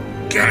 Must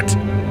get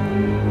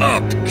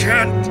up.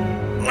 Can't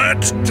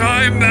let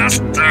Time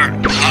Master.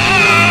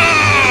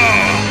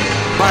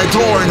 By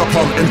drawing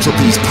upon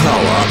Entropy's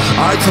power,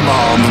 I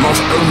command not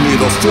only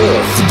the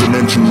 4th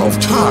dimension of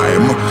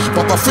time,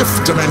 but the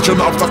 5th dimension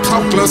of the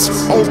countless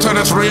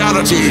alternate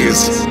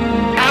realities.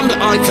 And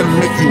I can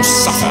make you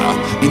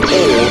suffer in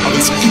all of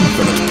its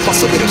infinite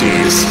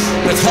possibilities.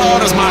 With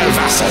her as my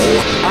vassal,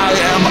 I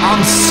am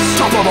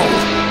unstoppable.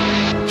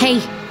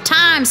 Hey,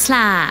 time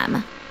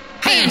slime.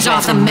 Hands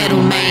off the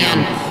metal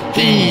man.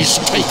 He's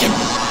taken.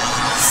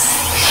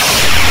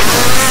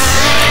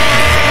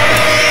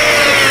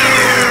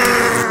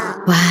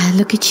 Why,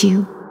 look at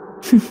you.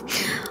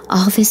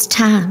 All this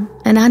time,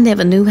 and I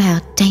never knew how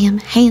damn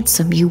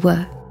handsome you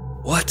were.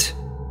 What?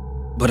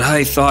 But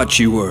I thought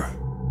you were...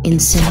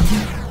 Insane?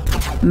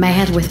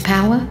 Mad with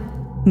power?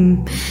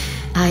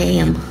 I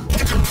am.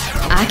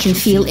 I can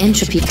feel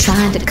Entropy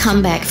trying to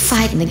come back,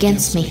 fighting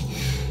against me.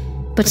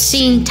 But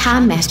seeing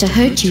Time Master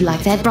hurt you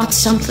like that brought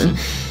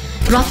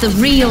the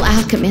real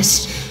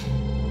alchemist,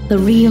 the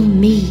real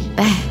me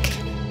back.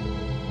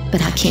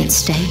 But I can't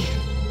stay.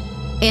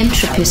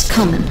 Entropy's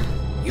coming.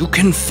 You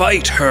can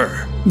fight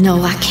her.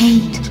 No, I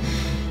can't.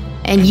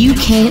 And you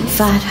can't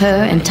fight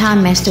her and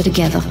Time Master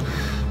together.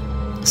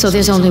 So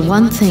there's only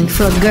one thing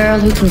for a girl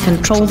who can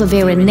control the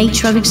very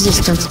nature of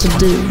existence to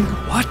do.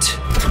 What?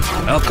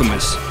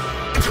 Alchemist.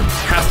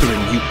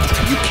 Catherine,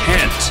 you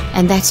can't.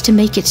 And that's to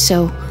make it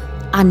so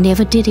I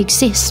never did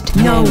exist.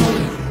 No.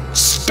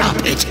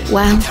 Stop it.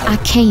 Well, I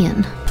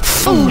can.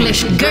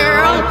 Foolish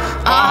girl.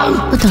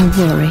 Oh. But don't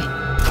worry.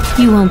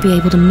 You won't be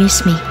able to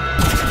miss me.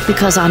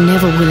 Because I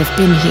never will have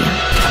been here.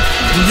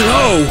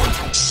 No!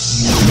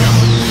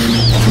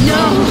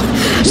 No.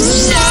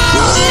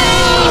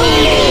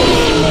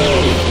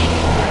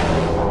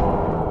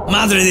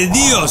 Madre de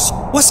Dios!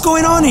 What's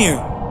going on here?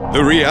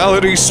 The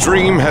reality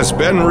stream has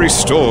been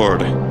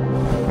restored.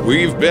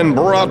 We've been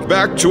brought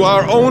back to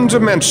our own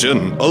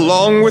dimension,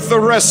 along with the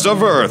rest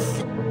of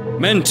Earth.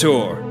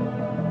 Mentor.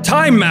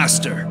 Time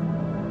Master.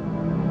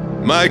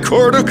 My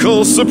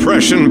cortical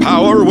suppression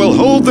power will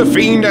hold the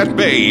fiend at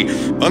bay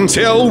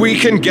until we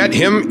can get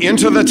him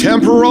into the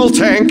temporal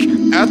tank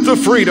at the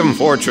Freedom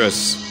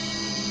Fortress.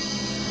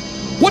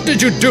 What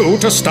did you do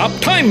to stop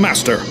Time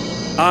Master?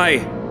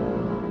 I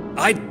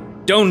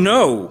don't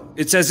know.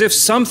 It's as if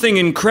something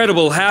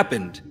incredible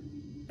happened.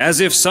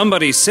 As if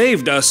somebody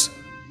saved us.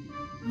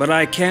 But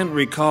I can't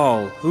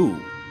recall who.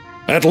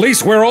 At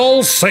least we're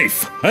all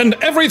safe, and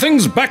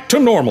everything's back to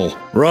normal.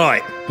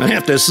 Right.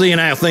 After seeing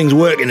how things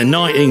work in the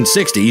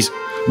 1960s,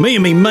 me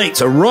and me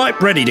mates are right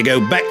ready to go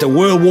back to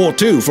World War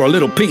II for a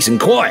little peace and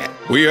quiet.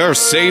 We are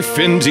safe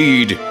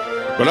indeed.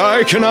 But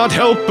I cannot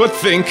help but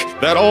think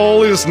that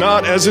all is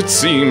not as it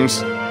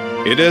seems.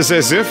 It is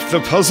as if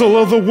the puzzle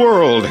of the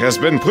world has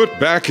been put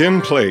back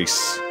in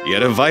place,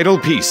 yet a vital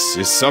piece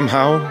is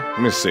somehow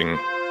missing.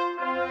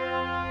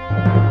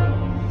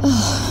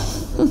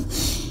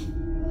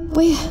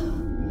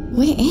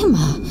 Where am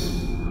I?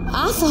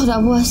 I thought I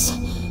was.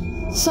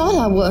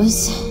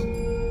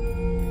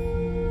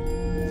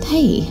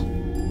 Hey,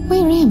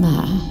 where am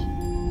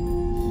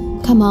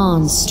I? Come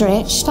on,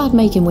 Stretch, start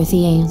making with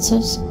the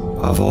answers.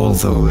 Of all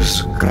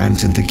those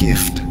granted the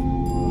gift,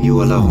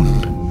 you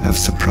alone have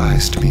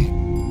surprised me.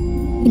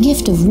 The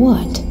gift of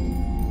what?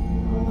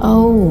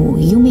 Oh,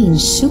 you mean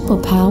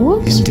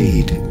superpowers?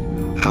 Indeed.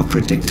 How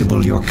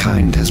predictable your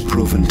kind has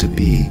proven to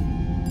be.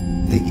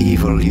 The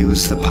evil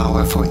use the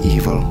power for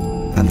evil,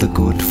 and the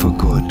good for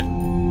good.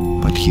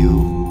 But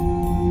you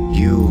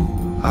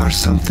are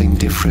something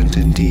different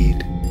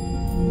indeed.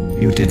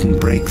 You didn't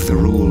break the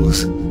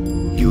rules.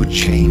 You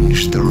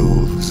changed the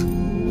rules.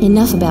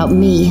 Enough about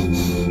me.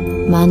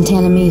 Mind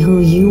telling me who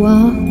you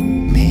are?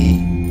 Me?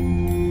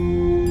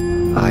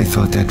 I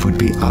thought that would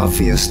be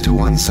obvious to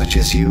one such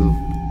as you.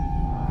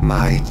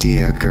 My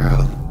dear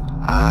girl,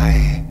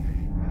 I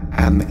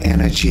am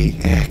Energy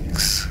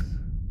X.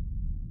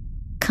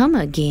 Come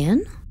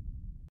again?